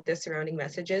impervious to like the surrounding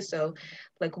messages. So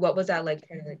like what was that like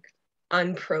trying to like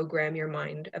unprogram your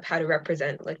mind of how to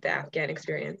represent like the Afghan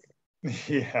experience?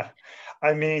 Yeah,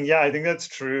 I mean, yeah, I think that's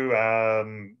true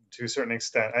to a certain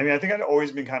extent. I mean, I think I'd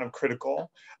always been kind of critical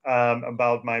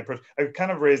about my approach. I was kind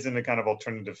of raised in a kind of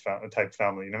alternative type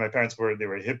family. You know, my parents were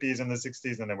hippies in the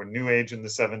 60s, and they were New Age in the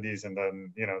 70s, and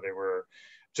then, you know, they were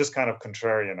just kind of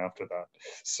contrarian after that.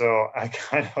 So I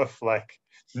kind of like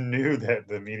knew that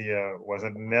the media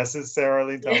wasn't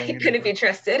necessarily telling me. Couldn't be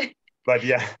trusted. But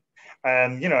yeah.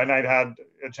 And, you know, and I'd had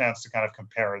a chance to kind of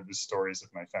compare the stories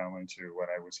of my family to what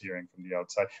I was hearing from the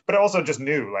outside. But I also just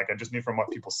knew, like, I just knew from what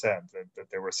people said that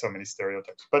there were so many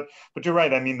stereotypes. But you're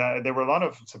right. I mean, there were a lot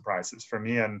of surprises for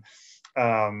me. And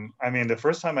I mean, the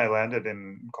first time I landed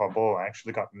in Kabul, I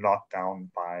actually got knocked down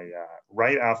by,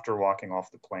 right after walking off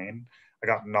the plane, I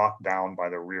got knocked down by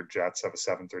the rear jets of a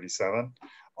 737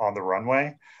 on the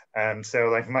runway. And so,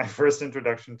 like, my first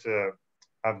introduction to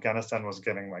Afghanistan was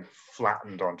getting like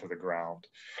flattened onto the ground.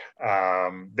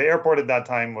 The airport at that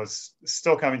time was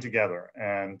still coming together,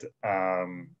 and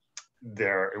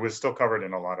it was still covered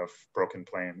in a lot of broken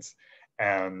planes.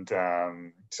 And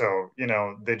so, you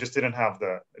know, they just didn't have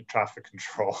the traffic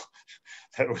control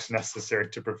that was necessary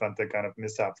to prevent that kind of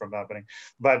mishap from happening.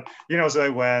 But, you know, so I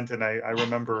went, and I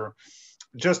remember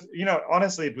just, you know,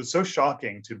 honestly, it was so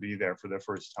shocking to be there for the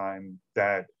first time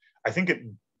that I think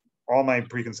all my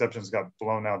preconceptions got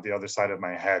blown out the other side of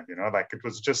my head, you know, like it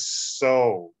was just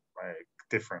so like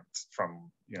different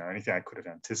from, you know, anything I could have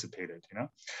anticipated, you know.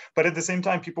 But at the same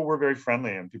time, people were very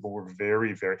friendly, and people were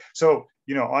very, very, so,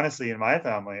 you know, honestly, in my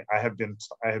family, I have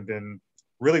been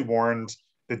really warned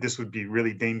that this would be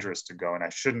really dangerous to go and I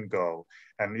shouldn't go.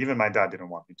 And even my dad didn't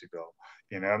want me to go,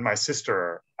 you know. And my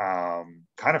sister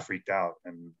kind of freaked out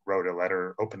and wrote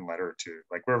open letter to,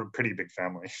 like, we're a pretty big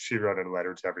family. She wrote a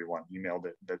letter to everyone, emailed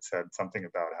it, that said something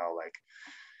about how, like,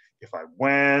 if I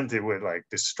went, it would like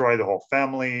destroy the whole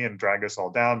family and drag us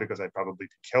all down because I'd probably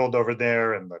be killed over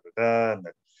there, and and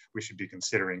that we should be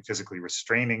considering physically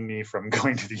restraining me from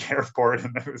going to the airport.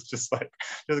 And it was just like,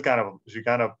 she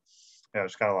kind of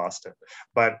lost it.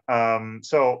 But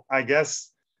so I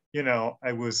guess, you know,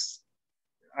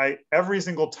 every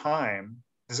single time,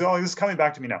 this is coming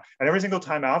back to me now, and every single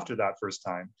time after that first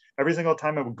time, every single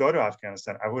time I would go to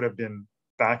Afghanistan, I would have been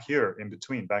back here in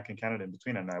between, back in Canada in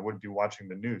between, and I would be watching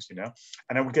the news, you know,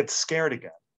 and I would get scared again,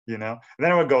 you know, and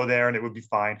then I would go there and it would be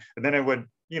fine. And then I would,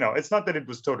 you know, it's not that it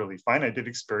was totally fine. I did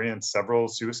experience several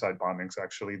suicide bombings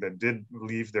actually that did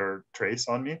leave their trace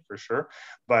on me for sure.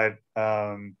 But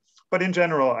in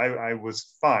general, I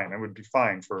was fine. I would be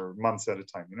fine for months at a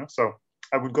time, you know. So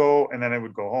I would go, and then I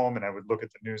would go home, and I would look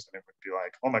at the news, and it would be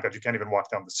like, oh my God, you can't even walk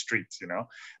down the streets, you know.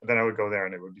 And then I would go there,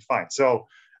 and it would be fine. So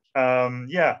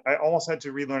yeah, I almost had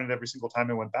to relearn it every single time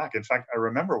I went back. In fact, I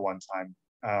remember one time,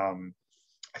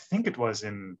 I think it was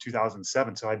in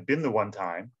 2007. So I'd been the one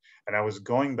time, and I was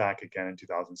going back again in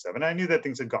 2007. I knew that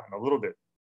things had gotten a little bit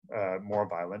more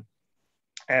violent.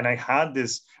 And I had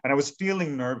this, and I was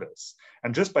feeling nervous.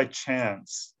 And just by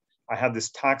chance, I had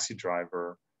this taxi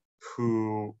driver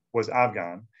who was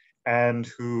Afghan and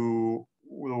who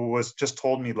was just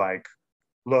told me like,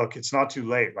 look, it's not too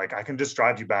late. Like, I can just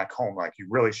drive you back home. Like, you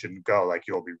really shouldn't go. Like,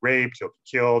 you'll be raped, you'll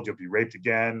be killed, you'll be raped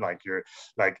again. Like, you're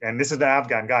like, and this is the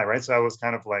Afghan guy, right? So I was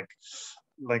kind of like,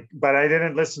 but I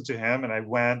didn't listen to him, and I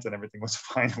went, and everything was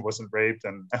fine. I wasn't raped,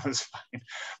 and I was fine.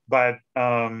 But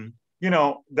you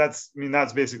know, that's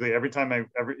basically every time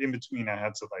in between, I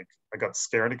had to like, I got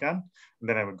scared again, and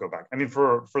then I would go back. I mean,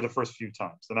 for the first few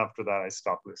times, and after that, I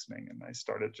stopped listening, and I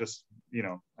started just, you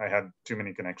know, I had too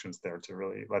many connections there to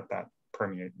really let that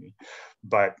permeate me.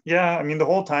 But yeah, I mean, the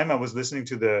whole time I was listening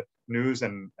to the news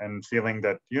and feeling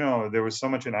that, you know, there was so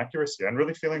much inaccuracy and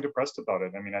really feeling depressed about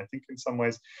it. I mean, I think in some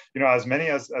ways, you know, as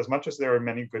much as there are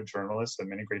many good journalists and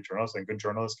many great journalists, and good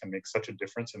journalists can make such a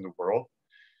difference in the world,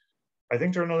 I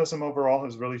think journalism overall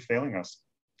is really failing us.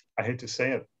 I hate to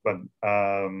say it, but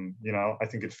you know, I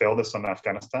think it failed us on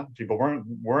Afghanistan. People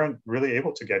weren't really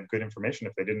able to get good information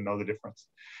if they didn't know the difference,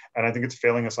 and I think it's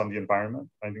failing us on the environment.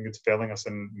 I think it's failing us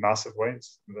in massive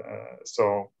ways.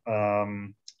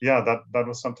 Yeah, that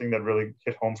was something that really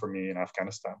hit home for me in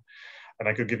Afghanistan, and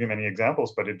I could give you many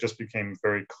examples, but it just became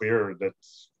very clear that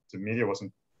the media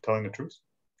wasn't telling the truth.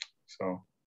 So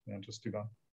yeah, just too bad.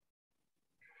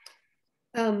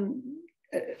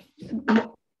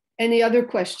 Any other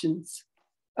questions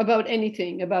about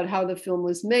anything, about how the film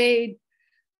was made,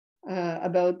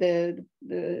 about the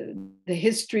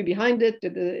history behind it,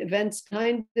 the events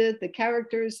behind it, the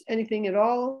characters, anything at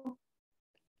all?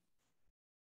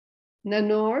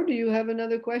 Nanor, do you have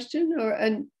another question?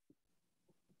 And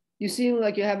you seem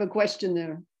like you have a question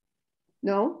there.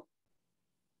 No?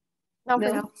 No,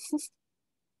 for now.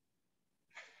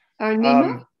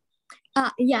 Arnima?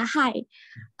 Yeah, hi.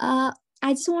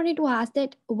 I just wanted to ask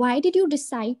that why did you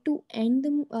decide to end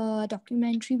the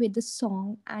documentary with the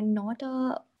song and not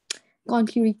a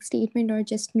concluding statement or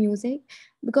just music?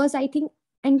 Because I think,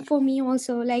 and for me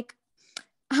also, like,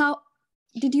 how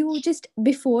did you just,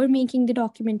 before making the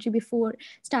documentary, before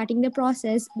starting the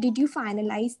process, did you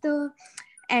finalize the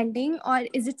ending, or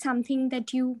is it something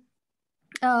that you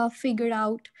figured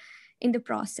out in the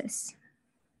process?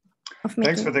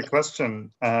 Thanks for the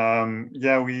question.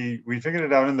 Yeah, we figured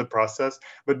it out in the process,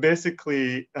 but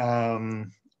basically the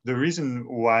reason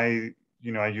why,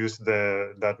 you know, I used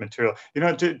that material, you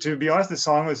know, to be honest, the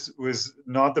song was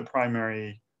not the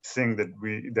primary thing that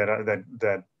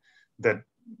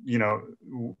you know,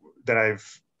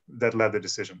 that led the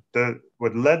decision.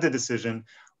 What led the decision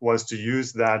was to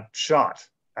use that shot,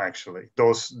 actually,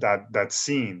 that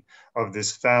scene of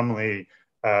this family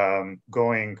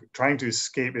trying to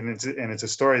escape, and it's a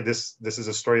story. This is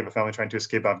a story of a family trying to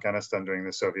escape Afghanistan during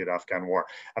the Soviet-Afghan War,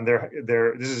 and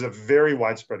this is a very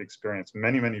widespread experience.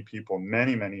 Many people,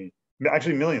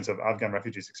 actually millions of Afghan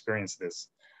refugees experience this.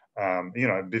 You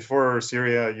know, before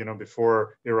Syria, you know,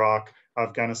 before Iraq,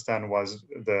 Afghanistan was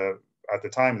at the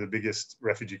time the biggest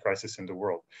refugee crisis in the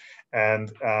world,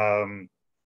 and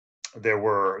there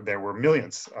were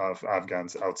millions of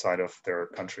Afghans outside of their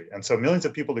country. And so millions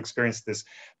of people experienced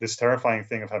this terrifying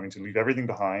thing of having to leave everything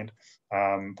behind,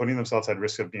 putting themselves at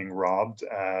risk of being robbed,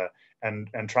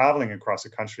 and traveling across a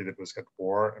country that was at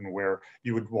war, and where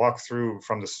you would walk through,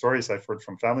 from the stories I've heard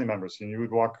from family members, and you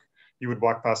would walk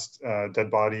past dead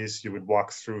bodies, you would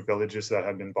walk through villages that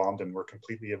had been bombed and were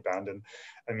completely abandoned.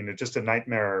 I mean, it's just a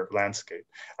nightmare landscape.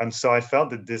 And so I felt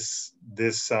that this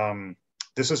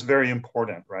was very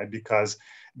important, right? Because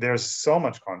there's so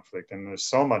much conflict, and there's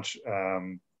so much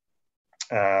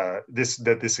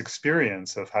this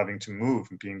experience of having to move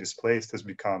and being displaced has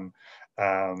become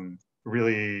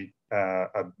really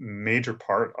a major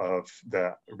part of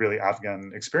the really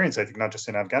Afghan experience. I think not just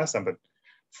in Afghanistan, but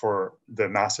for the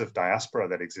massive diaspora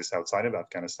that exists outside of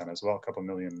Afghanistan as well, a couple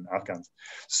million Afghans.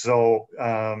 So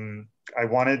I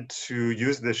wanted to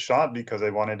use this shot because I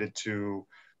wanted it to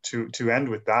end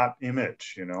with that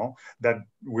image, you know, that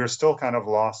we're still kind of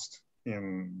lost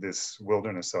in this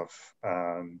wilderness of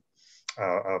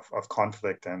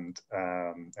conflict and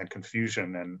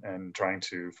confusion and trying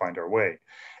to find our way.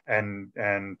 And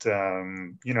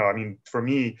you know, I mean, for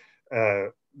me,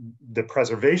 the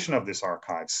preservation of this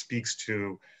archive speaks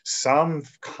to some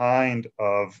kind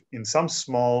of, in some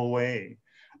small way,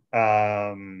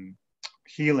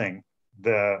 healing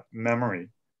the memory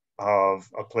of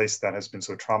a place that has been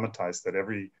so traumatized that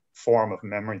every form of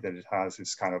memory that it has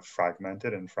is kind of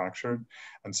fragmented and fractured.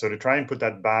 And so to try and put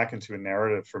that back into a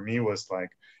narrative for me was like,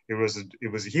 it was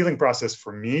a healing process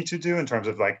for me to do, in terms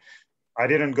of like I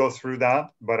didn't go through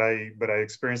that, but I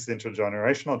experienced the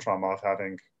intergenerational trauma of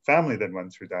having family that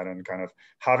went through that, and kind of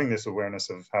having this awareness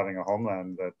of having a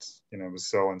homeland that, you know, was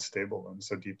so unstable and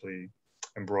so deeply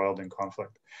embroiled in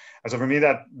conflict. And so for me,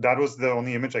 that was the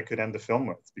only image I could end the film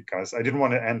with, because I didn't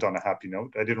want to end on a happy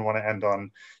note. I didn't want to end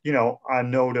on, you know, a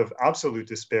note of absolute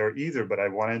despair either, but I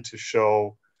wanted to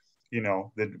show, you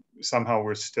know, that somehow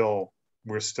we're still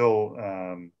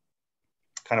kind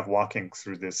of walking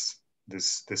through this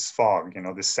fog, you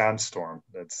know, this sandstorm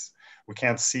we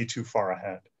can't see too far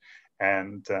ahead.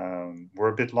 And we're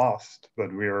a bit lost,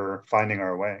 but we're finding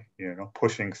our way, you know,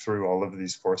 pushing through all of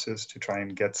these forces to try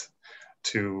and get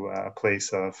to a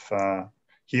place of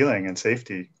healing and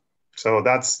safety. So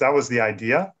that was the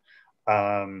idea.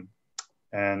 And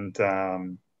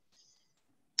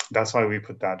that's why we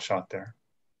put that shot there.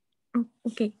 Oh,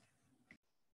 okay.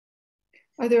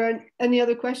 Are there any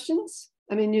other questions?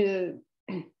 I mean,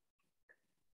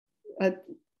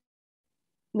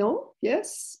 no?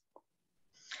 Yes?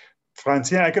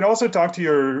 Francine, I could also talk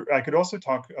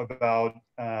about,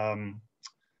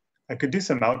 I could do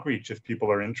some outreach if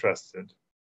people are interested.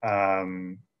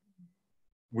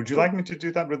 Would you like me to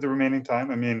do that with the remaining time?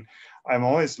 I mean, I'm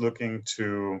always looking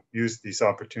to use these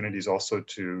opportunities also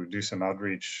to do some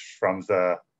outreach from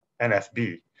the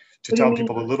NFB, to tell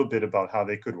people a little bit about how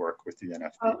they could work with the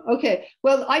NFB. Okay,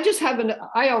 well, I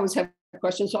always have a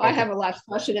question, so okay. I have a last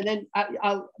question, and then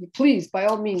I'll please, by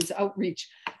all means, outreach.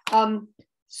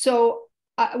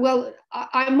 Well,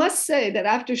 I must say that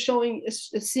after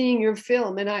seeing your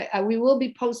film, and we will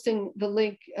be posting the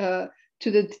link to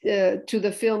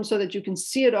the film so that you can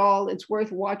see it all. It's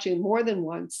worth watching more than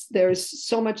once. There's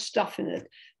so much stuff in it.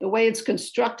 The way it's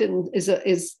constructed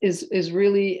is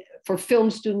really, for film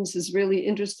students, is really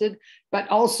interested, but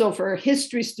also for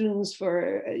history students,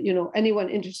 for anyone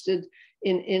interested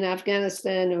in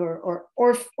Afghanistan or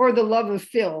the love of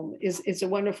film. It's a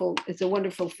wonderful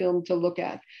film to look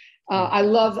at. I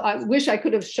wish I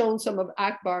could have shown some of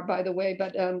Akbar, by the way,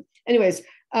 but anyways,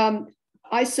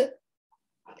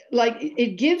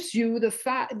 it gives you the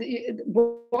fact,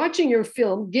 watching your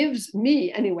film gives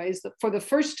me, anyways, for the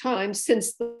first time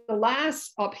since the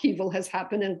last upheaval has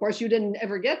happened, and of course you didn't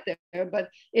ever get there, but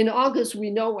in August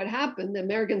we know what happened. The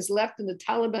Americans left and the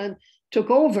Taliban took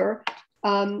over.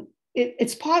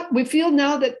 We feel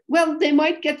now that, well, they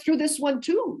might get through this one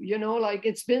too,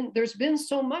 there's been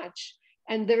so much.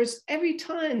 And every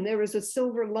time there is a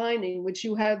silver lining, which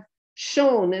you have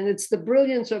shown, and it's the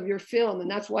brilliance of your film.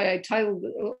 And that's why I titled,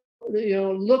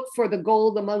 Look for the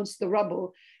Gold Amongst the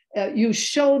Rubble. You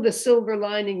show the silver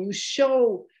lining, you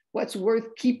show what's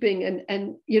worth keeping.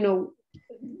 And we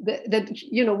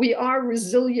are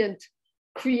resilient,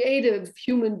 creative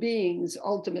human beings,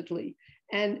 ultimately.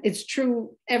 And it's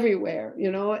true everywhere,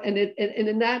 and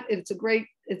in that, it's a great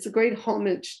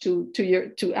homage to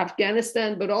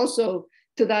Afghanistan, but also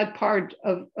to that part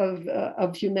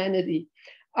of humanity.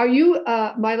 Are you?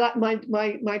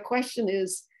 My question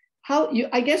is,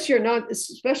 I guess you're not,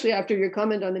 especially after your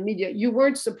comment on the media, you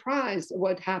weren't surprised at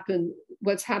what's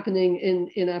happening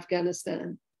in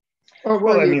Afghanistan, or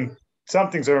were you? I mean, some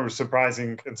things are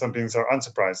surprising and some things are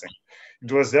unsurprising.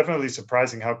 It was definitely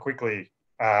surprising how quickly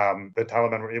the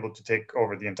Taliban were able to take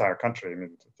over the entire country. I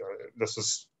mean, this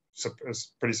was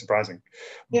pretty surprising.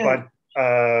 Yeah.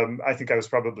 But I think I was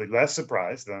probably less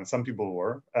surprised than some people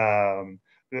were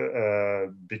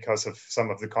because of some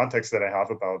of the context that I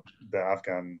have about the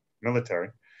Afghan military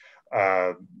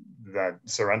that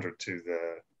surrendered to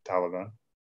the Taliban.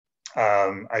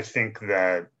 I think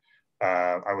that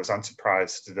I was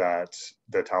unsurprised that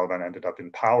the Taliban ended up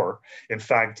in power. In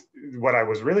fact, what I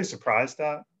was really surprised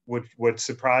at, what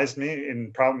surprised me,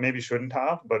 and probably maybe shouldn't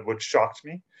have, but what shocked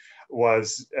me,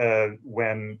 was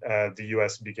when the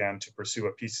US began to pursue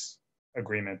a peace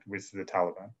agreement with the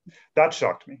Taliban. That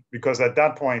shocked me, because at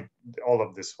that point, all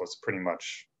of this was pretty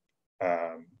much,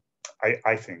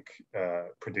 I think,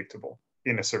 predictable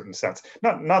in a certain sense.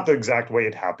 Not the exact way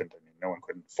it happened. I mean, no one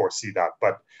could foresee that,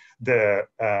 but the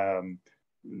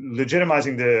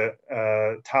legitimizing the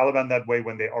Taliban that way,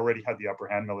 when they already had the upper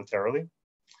hand militarily,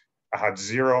 had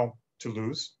zero to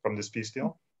lose from this peace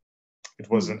deal. It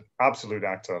was an absolute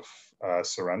act of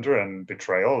surrender and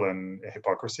betrayal and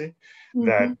hypocrisy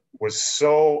that was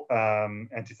so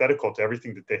antithetical to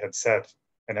everything that they had said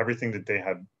and everything that they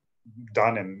had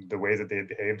done and the way that they had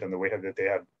behaved and the way that they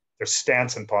had their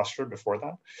stance and posture before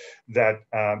that,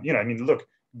 I mean, look,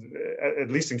 at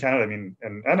least in Canada, I mean,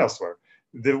 and elsewhere,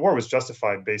 the war was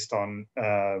justified based on,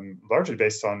 largely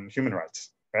based on human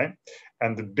rights, right?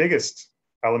 And the biggest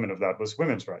element of that was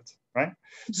women's rights, right?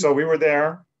 So we were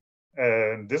there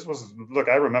this was, look,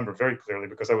 I remember very clearly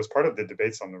because I was part of the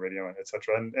debates on the radio and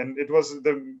etc. And it was,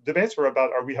 the debates were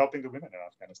about, are we helping the women in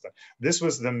Afghanistan? This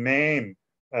was the main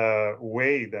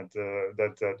way that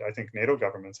I think NATO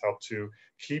governments helped to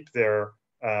keep their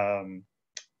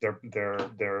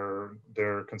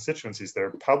constituencies,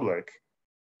 their public,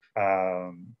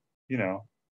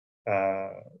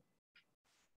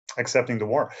 accepting the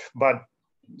war. But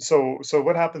so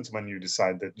what happens when you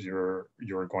decide that you're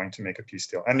going to make a peace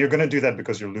deal, and you're going to do that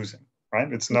because you're losing,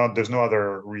 right? It's not, there's no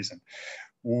other reason.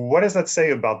 What does that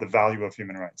say about the value of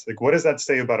human rights? Like, what does that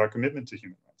say about our commitment to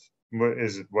human rights?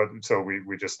 So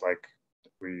we just like,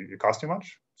 it costs too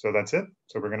much, so that's it.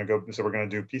 So we're going to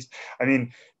do peace. I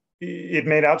mean, it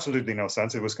made absolutely no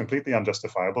sense. It was completely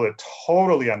unjustifiable. It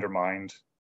totally undermined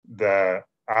the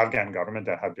Afghan government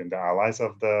that had been the allies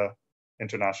of the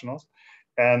internationals.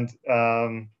 And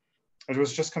it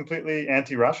was just completely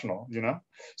anti-rational,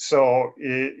 So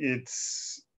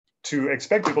it's to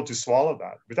expect people to swallow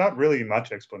that without really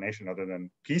much explanation other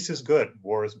than peace is good,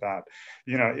 war is bad.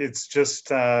 It's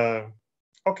just,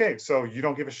 okay, so you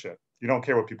don't give a shit. You don't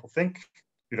care what people think.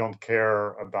 You don't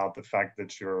care about the fact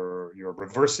that you're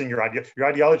reversing your idea. Your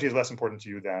ideology is less important to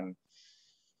you than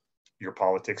your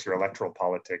politics, your electoral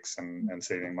politics, and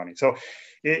saving money. So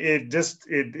you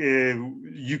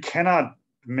cannot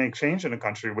make change in a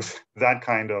country with that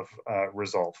kind of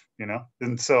resolve,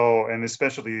 and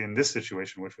especially in this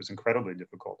situation, which was incredibly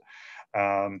difficult.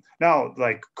 Now,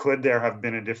 like, could there have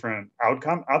been a different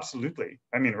outcome? Absolutely.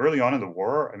 I mean, early on in the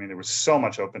war, there was so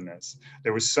much openness.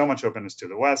 There was so much openness to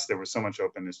the West. There was so much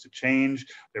openness to change.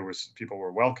 People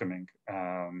were welcoming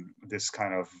this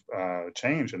kind of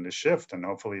change and this shift, and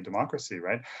hopefully democracy,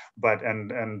 right? But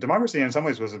and democracy in some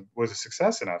ways was a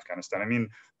success in Afghanistan. I mean,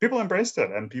 people embraced it,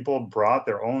 and people brought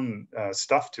their own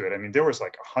stuff to it. I mean, there was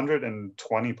like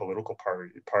 120 political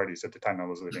parties at the time I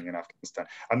was living in Afghanistan,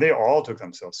 and they all took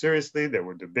themselves seriously. They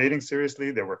were debating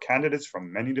seriously. There were candidates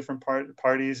from many different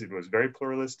parties. It was very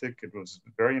pluralistic. It was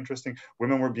very interesting.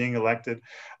 Women were being elected.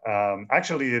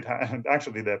 Actually,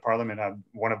 the parliament had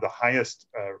one of the highest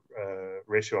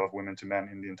ratio of women to men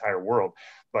in the entire world.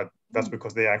 But that's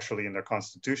because they actually, in their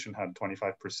constitution, had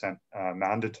 25%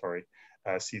 mandatory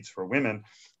seats for women,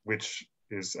 which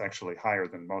is actually higher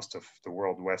than most of the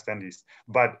world West Indies.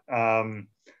 But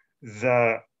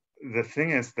the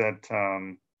thing is that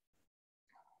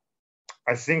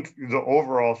I think the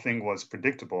overall thing was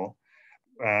predictable.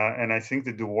 And I think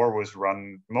that the war was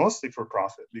run mostly for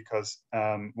profit, because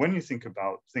when you think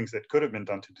about things that could have been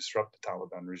done to disrupt the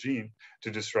Taliban regime,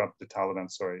 to disrupt the Taliban,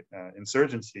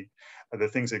 insurgency, the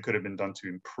things that could have been done to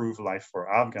improve life for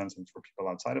Afghans and for people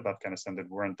outside of Afghanistan that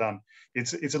weren't done,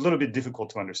 it's a little bit difficult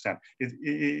to understand.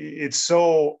 It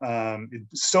so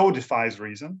defies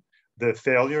reason. The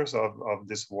failures of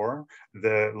this war,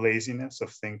 the laziness of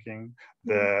thinking,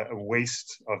 the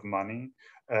waste of money,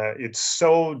 it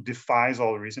so defies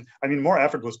all reason. I mean, more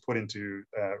effort was put into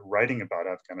writing about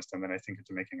Afghanistan than I think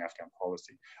into making Afghan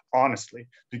policy, honestly,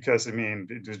 because I mean,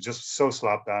 it was just so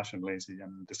slapdash and lazy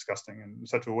and disgusting and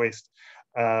such a waste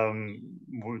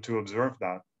to observe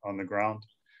that on the ground.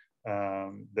 Yeah,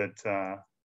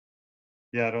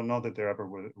 I don't know that there ever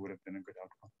would have been a good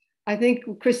outcome. I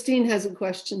think Christine has a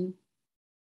question.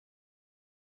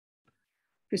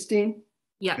 Christine?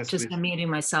 Yeah, yes, just please. unmuting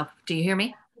myself. Do you hear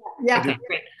me? Yeah. Okay,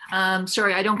 great.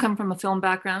 Sorry, I don't come from a film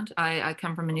background. I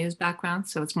come from a news background,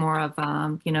 so it's more of,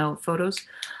 photos.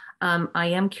 I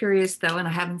am curious though, and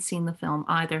I haven't seen the film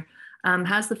either.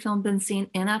 Has the film been seen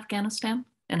in Afghanistan,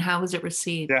 and how was it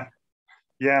received?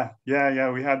 Yeah.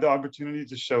 We had the opportunity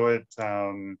to show it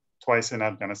twice in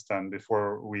Afghanistan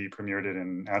before we premiered it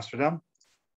in Amsterdam.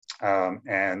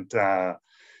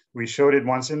 We showed it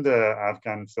once in the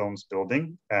Afghan Films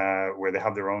building, where they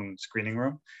have their own screening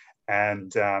room.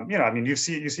 And you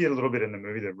see it a little bit in the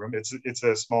movie. The room, it's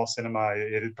a small cinema.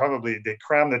 They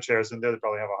cram the chairs in there. They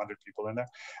probably have 100 people in there.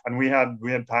 And we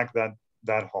had packed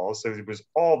that hall, so it was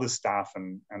all the staff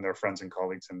and their friends and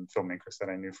colleagues and filmmakers that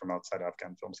I knew from outside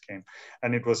Afghan Films came,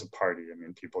 and it was a party. I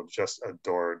mean, people just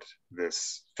adored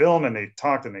this film, and they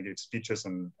talked and they gave speeches,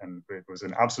 and it was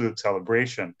an absolute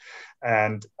celebration.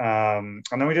 And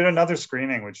then we did another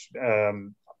screening, which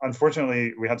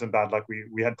unfortunately we had some bad luck.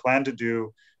 We had planned to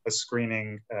do a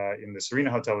screening in the Serena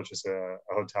Hotel, which is a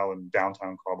hotel in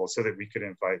downtown Kabul, so that we could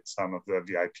invite some of the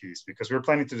VIPs, because we were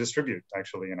planning to distribute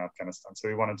actually in Afghanistan. So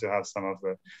we wanted to have some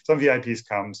VIPs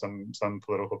come, some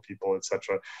political people,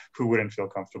 etc., who wouldn't feel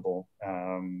comfortable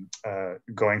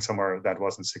going somewhere that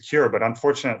wasn't secure. But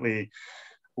unfortunately,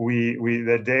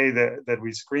 the day that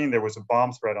we screened, there was a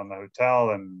bomb threat on the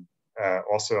hotel, and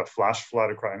also a flash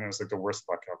flood across. I mean, it was like the worst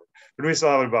luck ever. But we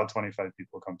saw about 25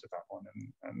 people come to that one,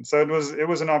 and so it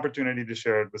was an opportunity to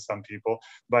share it with some people.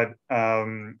 But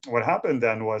what happened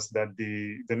then was that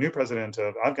the new president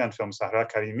of Afghan Film, Sahra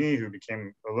Karimi, who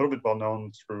became a little bit well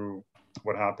known through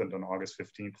what happened on August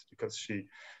 15th, because she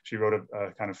wrote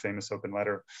a kind of famous open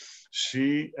letter.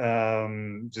 She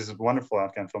is a wonderful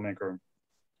Afghan filmmaker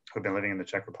who'd been living in the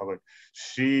Czech Republic.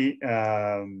 She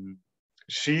loved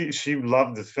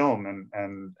the film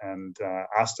and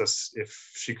asked us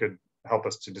if she could help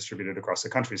us to distribute it across the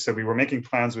country. So we were making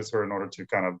plans with her in order to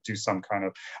kind of do some kind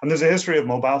of, and there's a history of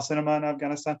mobile cinema in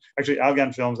Afghanistan. Actually,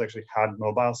 Afghan films actually had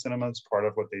mobile cinema as part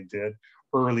of what they did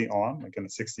early on, like in the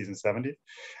 60s and 70s.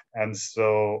 And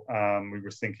so we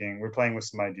were playing with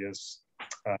some ideas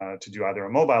to do either a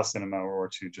mobile cinema or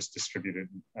to just distribute it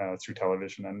through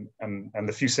television and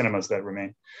the few cinemas that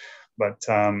remain. But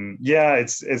yeah, I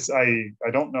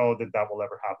don't know that will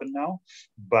ever happen now,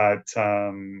 but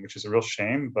which is a real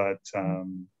shame. But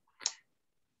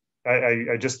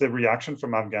I just, the reaction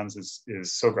from Afghans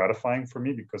is so gratifying for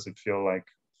me, because it feels like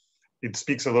it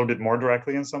speaks a little bit more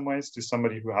directly in some ways to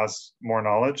somebody who has more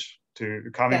knowledge,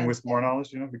 coming with more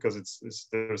knowledge, because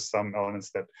there's some elements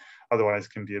that otherwise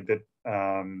can be a bit,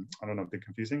 I don't know, a bit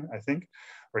confusing, I think,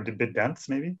 or a bit dense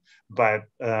maybe. But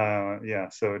yeah,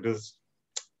 so it is,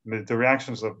 the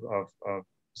reactions of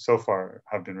so far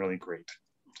have been really great.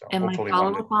 So and my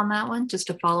follow-up on that one, just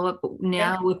to follow up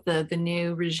now, with the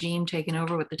new regime taking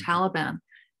over with the Taliban,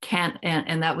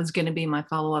 and that was going to be my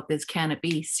follow-up, is can it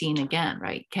be seen again,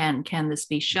 right? Can this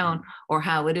be shown, or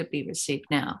how would it be received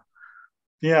now?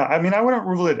 Yeah, I mean, I wouldn't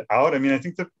rule it out. I mean, I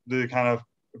think the kind of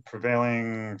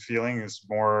prevailing feeling is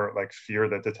more like fear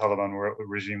that the Taliban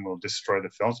regime will destroy the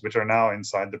films, which are now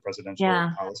inside the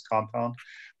presidential palace compound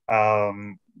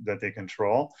that they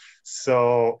control.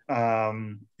 So,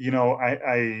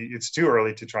 it's too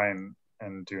early to try and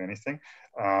do anything.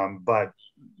 But,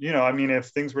 I mean, if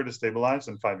things were to stabilize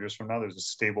and 5 years from now, there's a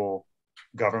stable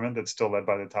government that's still led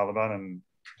by the Taliban, and,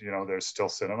 there's still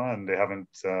cinema, and they haven't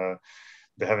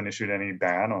issued any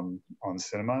ban on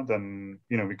cinema, then,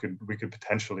 we could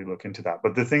potentially look into that.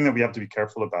 But the thing that we have to be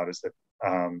careful about is that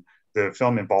the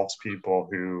film involves people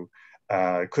who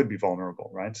could be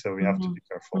vulnerable, right? So we have to be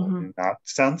careful in that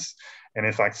sense. And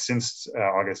in fact, since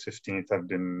August 15th, I've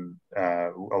been,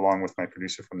 along with my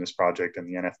producer from this project and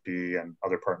the NFB and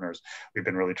other partners, we've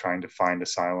been really trying to find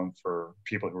asylum for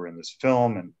people who are in this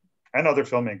film and other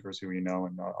filmmakers who we know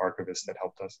and archivists that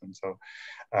helped us. And so,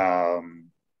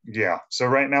 yeah, so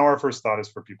right now our first thought is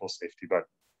for people's safety, but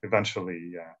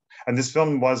eventually, and this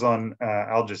film was on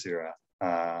Al Jazeera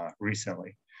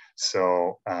recently.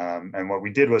 So, and what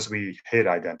we did was we hid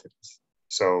identities.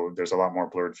 So there's a lot more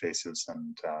blurred faces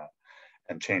and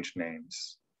changed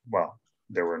names. Well,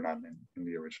 there were none in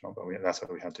the original, but that's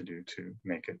what we had to do to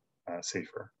make it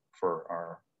safer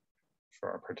for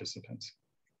our participants.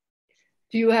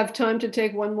 Do you have time to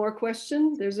take one more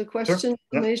question? There's a question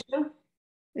from Aisha.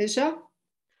 Aisha?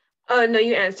 No,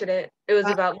 you answered it. It was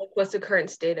about what's the current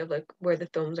state of where the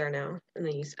films are now, and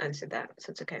then you answered that,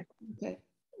 so it's okay.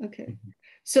 Okay.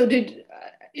 So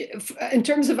in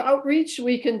terms of outreach,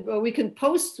 we can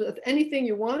post anything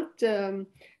you want,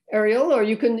 Ariel, or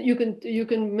you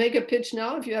can make a pitch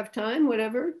now if you have time,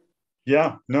 whatever.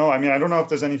 Yeah, no, I mean, I don't know if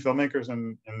there's any filmmakers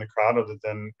in the crowd other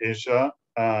than Aisha,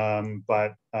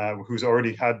 but who's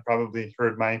already probably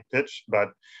heard my pitch,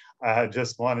 but I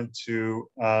just wanted to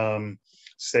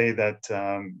say that,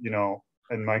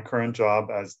 in my current job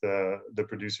as the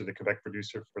producer, the Quebec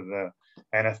producer for the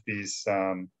NFB's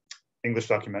English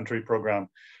documentary program,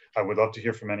 I would love to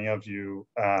hear from any of you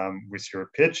with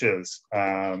your pitches.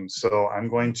 So I'm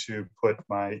going to put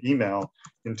my email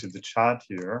into the chat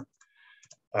here.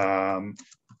 And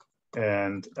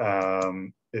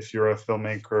if you're a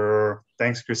filmmaker,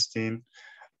 thanks, Christine.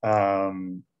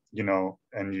 And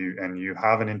you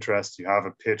have an interest, you have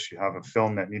a pitch, you have a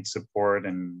film that needs support,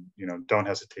 and don't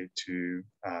hesitate to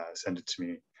send it to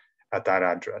me at that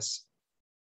address.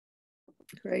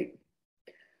 Great.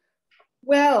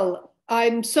 Well,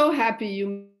 I'm so happy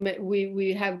you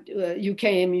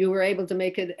came. You were able to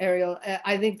make it, Ariel.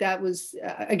 I think that was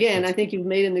again. I think you've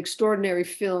made an extraordinary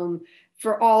film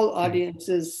for all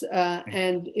audiences,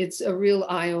 and it's a real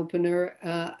eye-opener,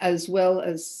 as well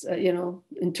as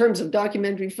in terms of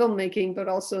documentary filmmaking, but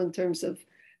also in terms of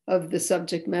the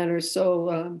subject matter.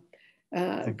 So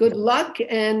good luck,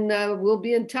 and we'll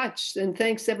be in touch. And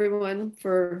thanks everyone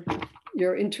for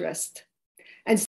your interest.